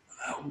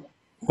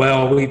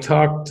 well, we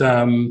talked,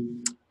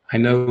 I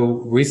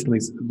know recently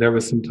there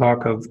was some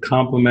talk of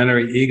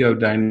complementary ego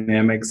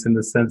dynamics, in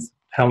the sense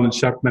Helen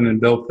Schuckman and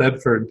Bill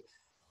Thetford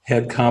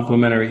had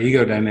complementary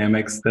ego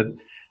dynamics, that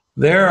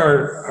there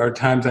are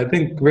times, I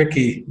think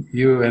Ricky,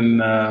 you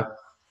and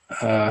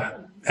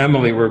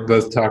Emily were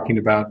both talking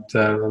about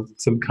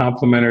some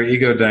complementary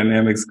ego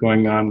dynamics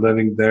going on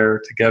living there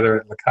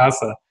together at La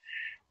Casa.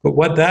 But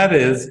what that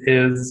is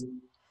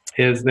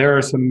there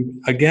are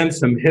some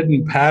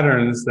hidden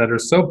patterns that are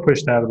so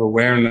pushed out of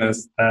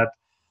awareness that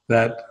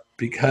that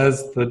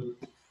because the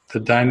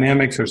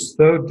dynamics are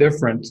so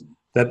different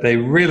that they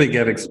really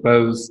get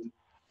exposed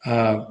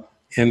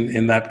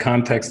in that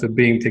context of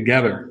being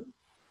together.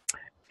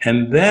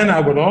 And then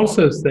I would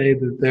also say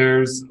that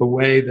there's a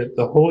way that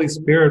the Holy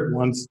Spirit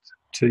wants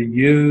to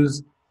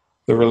use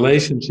the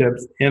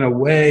relationships in a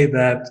way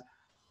that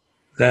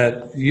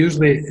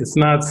usually it's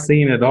not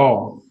seen at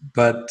all,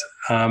 but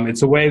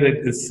it's a way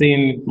that is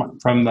seen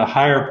from the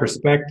higher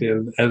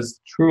perspective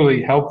as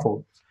truly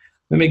helpful.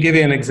 Let me give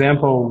you an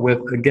example with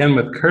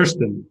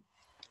Kirsten.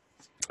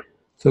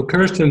 So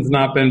Kirsten's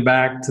not been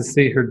back to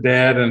see her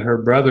dad and her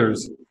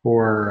brothers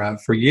for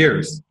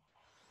years.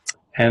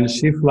 And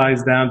she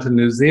flies down to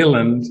New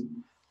Zealand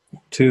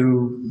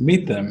to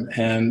meet them.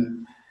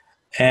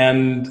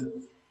 And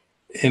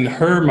in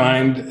her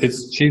mind,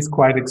 she's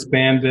quite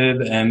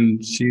expanded,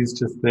 and she's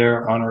just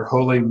there on her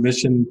holy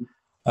mission,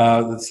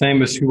 the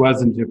same as she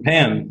was in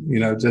Japan,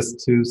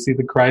 just to see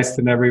the Christ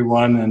in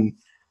everyone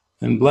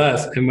and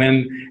bless.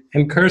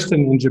 And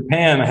Kirsten in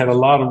Japan, I had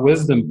a lot of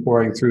wisdom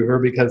pouring through her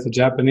because the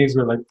Japanese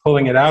were like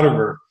pulling it out of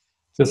her,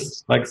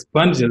 just like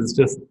sponges,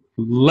 just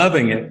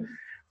loving it.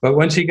 But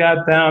when she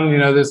got down,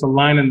 there's a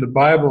line in the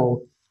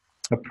Bible,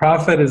 a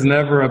prophet is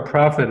never a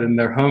prophet in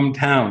their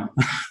hometown.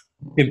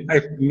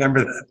 I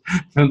remember that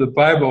from the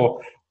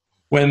Bible.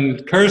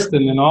 When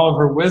Kirsten, in all of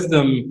her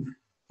wisdom,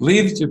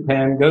 leaves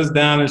Japan, goes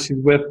down, and she's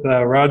with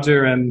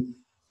Roger and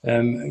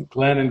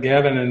Glenn and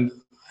Gavin and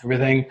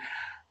everything,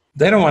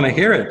 they don't want to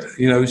hear it.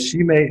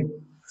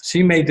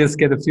 She may just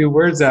get a few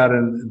words out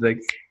and they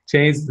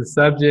change the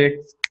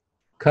subject,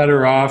 cut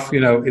her off.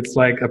 It's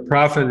like a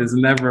prophet is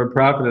never a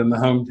prophet in the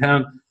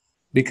hometown,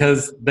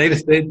 because they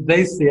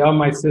see, oh,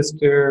 my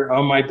sister,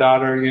 oh, my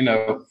daughter,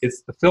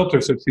 it's the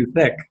filters are too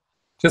thick.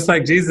 Just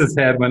like Jesus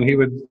had when he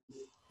would,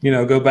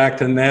 go back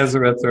to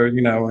Nazareth, or,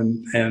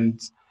 and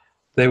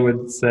they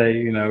would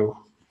say,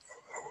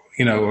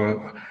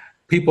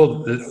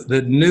 people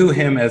that knew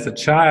him as a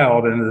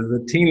child and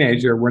as a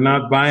teenager were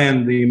not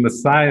buying the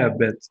Messiah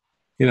bit.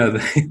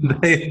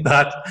 They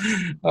thought,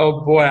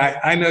 oh boy,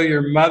 I know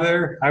your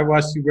mother. I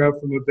watched you grow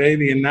up from a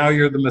baby, and now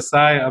you're the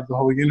Messiah of the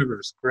whole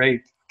universe.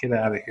 Great, get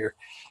out of here.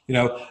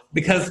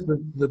 Because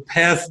the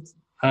past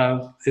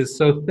is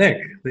so thick.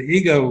 The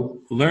ego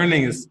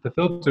learning the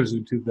filters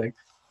are too thick.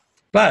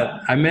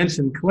 But I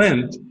mentioned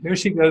Clint. Here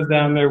she goes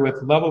down there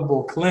with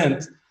lovable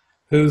Clint,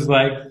 who's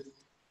like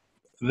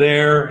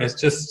there is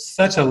just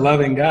such a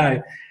loving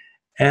guy.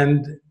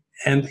 And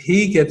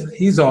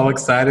he's all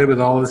excited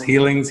with all his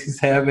healings he's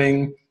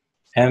having.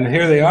 And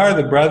here they are,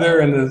 the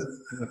brother and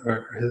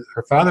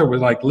her father were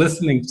like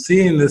listening,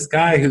 seeing this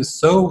guy who's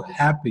so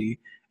happy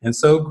and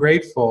so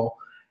grateful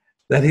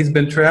that he's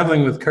been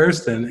traveling with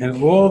Kirsten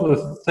and all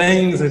the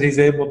things that he's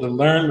able to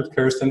learn with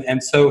Kirsten.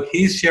 And so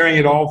he's sharing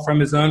it all from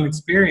his own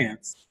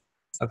experience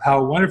of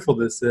how wonderful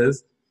this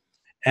is.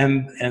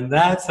 And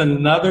that's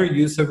another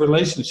use of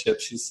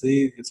relationships. You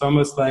see, it's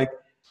almost like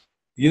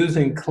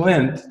using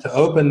Clint to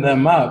open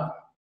them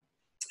up.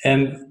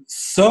 And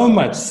so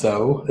much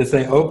so as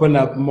they open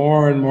up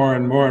more and more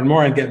and more and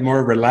more and get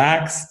more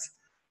relaxed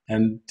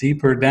and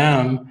deeper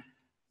down,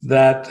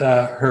 that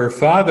her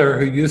father,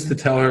 who used to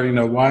tell her,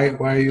 why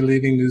are you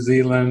leaving New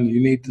Zealand?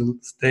 You need to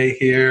stay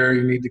here.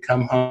 You need to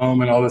come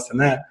home and all this and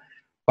that.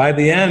 By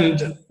the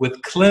end,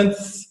 with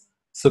Clint's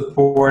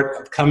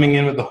support of coming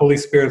in with the Holy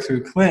Spirit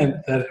through Clint,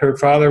 that her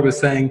father was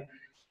saying,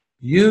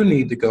 you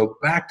need to go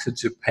back to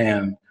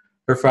Japan.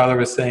 Her father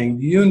was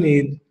saying, you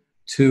need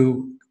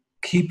to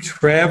keep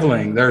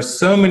traveling. There are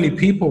so many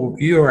people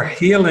you are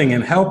healing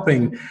and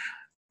helping.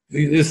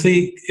 You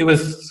see, it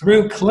was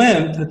through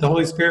Clint that the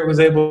Holy Spirit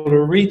was able to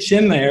reach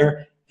in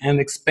there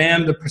and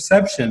expand the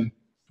perception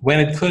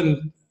when it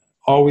couldn't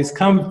always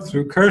come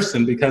through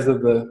Kirsten because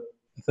of the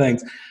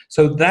things.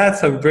 So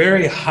that's a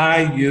very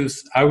high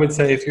use. I would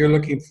say if you're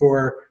looking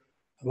for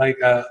like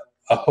a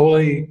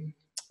holy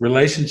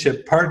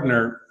relationship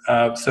partner,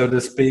 so to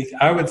speak,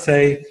 I would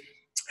say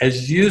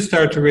as you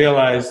start to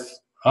realize,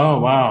 oh,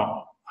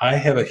 wow, I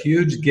have a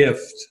huge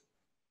gift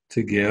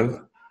to give.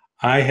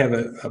 I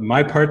have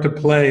my part to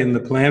play in the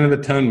plan of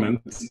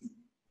atonement.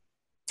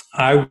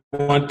 I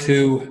want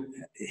to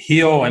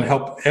heal and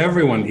help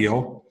everyone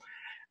heal.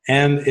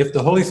 And if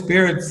the Holy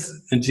Spirit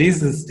and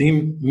Jesus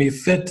deem me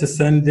fit to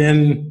send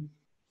in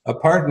a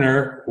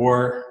partner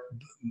or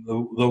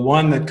the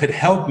one that could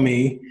help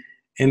me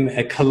in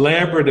a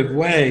collaborative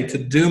way to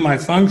do my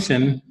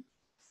function,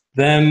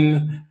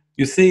 then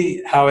you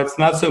see how it's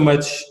not so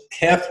much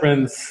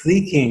Catherine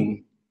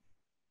seeking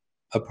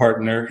a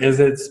partner, is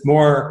it's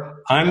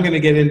more, I'm going to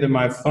get into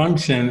my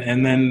function,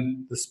 and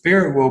then the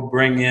Spirit will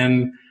bring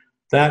in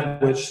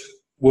that which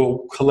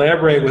will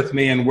collaborate with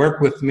me and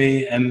work with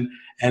me and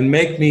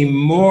make me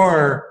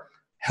more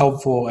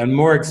helpful and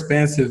more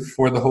expansive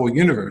for the whole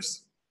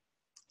universe.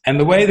 And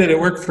the way that it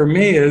worked for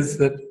me is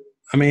that,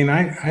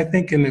 I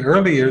think in the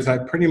early years, I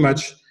pretty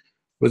much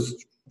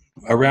was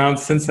around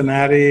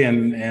Cincinnati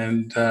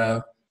and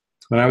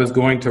when I was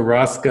going to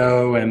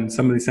Roscoe and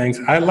some of these things,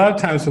 a lot of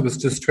times I was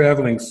just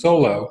traveling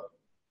solo.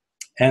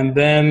 And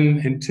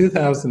then in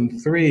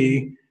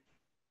 2003,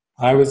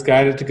 I was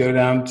guided to go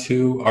down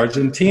to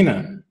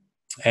Argentina.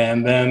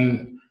 And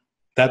then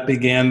that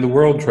began the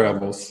world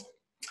travels.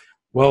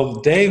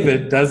 Well,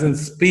 David doesn't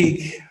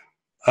speak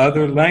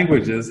other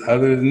languages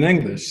other than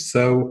English.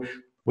 So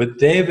with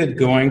David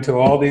going to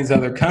all these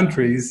other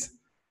countries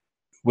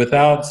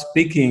without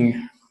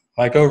speaking,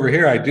 like over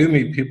here, I do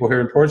meet people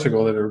here in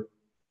Portugal that are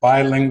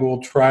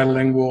bilingual,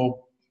 trilingual,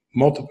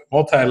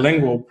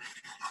 multilingual.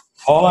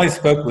 All I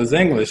spoke was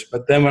English,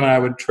 but then when I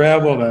would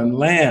travel and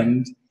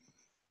land,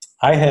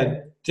 I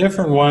had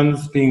different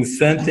ones being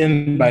sent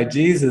in by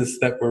Jesus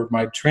that were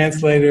my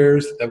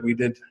translators, that we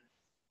did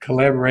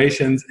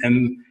collaborations,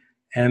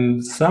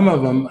 and some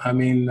of them, I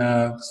mean,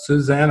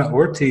 Susana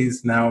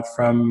Ortiz now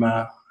from,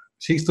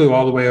 she flew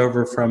all the way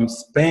over from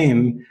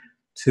Spain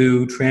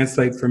to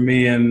translate for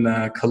me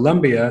in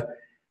Colombia.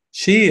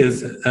 She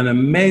is an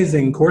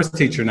amazing course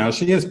teacher now.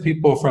 She has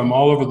people from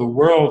all over the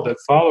world that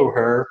follow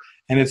her,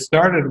 and it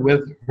started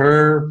with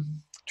her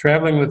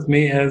traveling with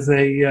me as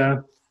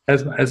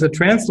a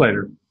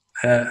translator,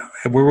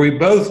 where we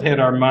both had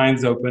our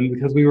minds open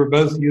because we were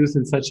both used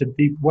in such a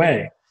deep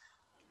way.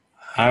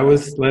 I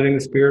was letting the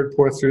Spirit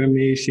pour through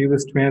me. She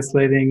was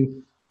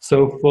translating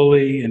so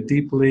fully and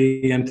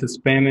deeply into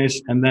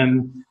Spanish, and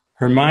then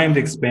her mind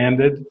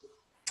expanded.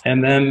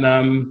 And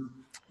then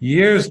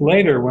years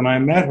later, when I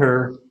met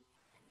her,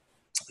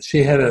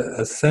 she had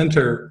a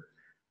center,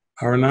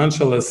 our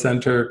Nanshala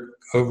Center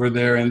over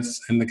there in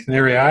the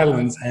Canary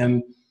Islands,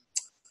 and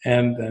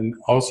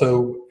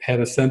also had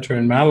a center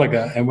in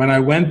Malaga. And when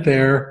I went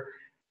there,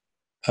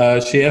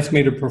 she asked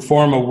me to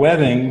perform a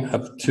wedding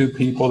of two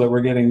people that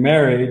were getting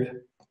married.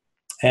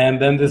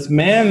 And then this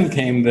man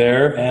came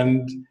there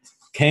and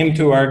came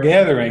to our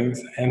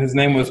gatherings, and his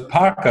name was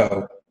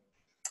Paco.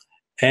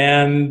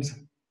 And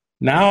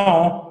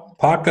now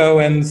Paco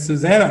and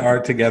Susanna are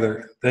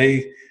together.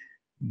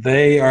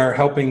 They are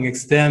helping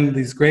extend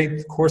these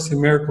great Course in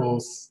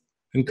Miracles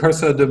and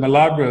Curso de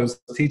Milagros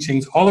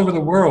teachings all over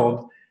the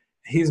world.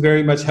 He's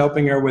very much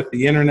helping her with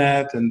the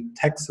internet and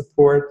tech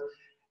support,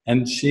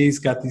 and she's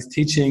got these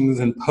teachings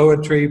and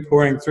poetry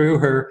pouring through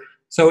her.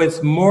 So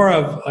it's more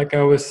of, like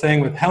I was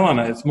saying with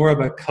Helena, it's more of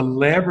a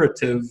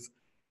collaborative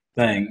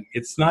thing.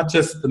 It's not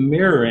just the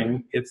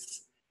mirroring,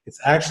 it's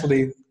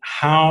actually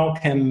how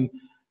can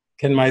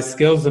my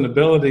skills and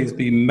abilities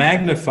be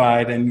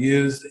magnified and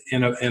used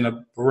in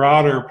a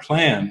broader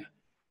plan.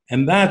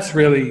 And that's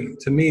really,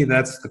 to me,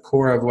 that's the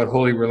core of what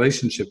Holy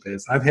Relationship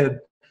is. I've had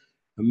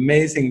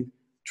amazing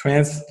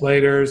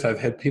translators, I've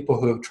had people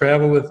who have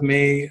traveled with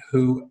me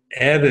who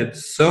added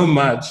so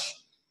much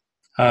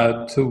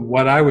to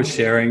what I was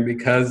sharing,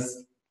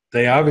 because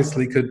they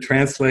obviously could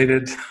translate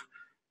it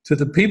to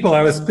the people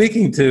I was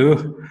speaking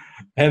to,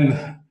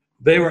 and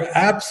they were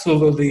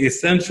absolutely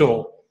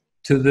essential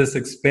to this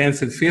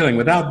expansive feeling.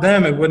 Without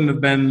them, it wouldn't have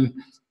been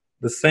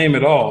the same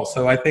at all.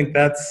 So I think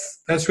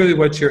that's really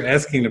what you're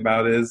asking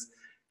about, is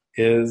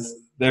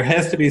there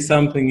has to be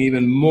something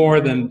even more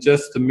than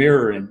just the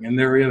mirroring, and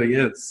there really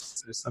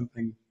is. There's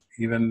something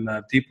even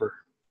deeper.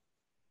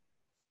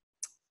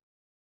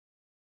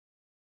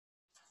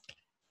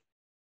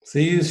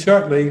 See you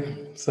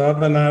shortly.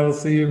 Sab and I will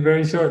see you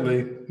very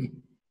shortly.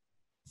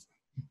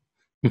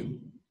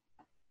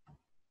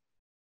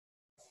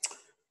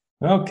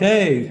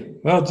 Okay.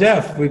 Well,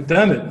 Jeff, we've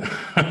done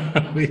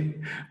it.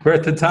 We're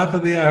at the top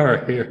of the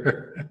hour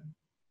here.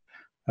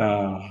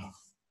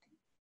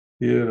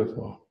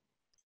 Beautiful.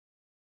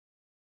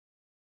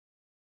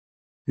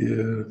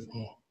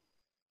 Beautiful.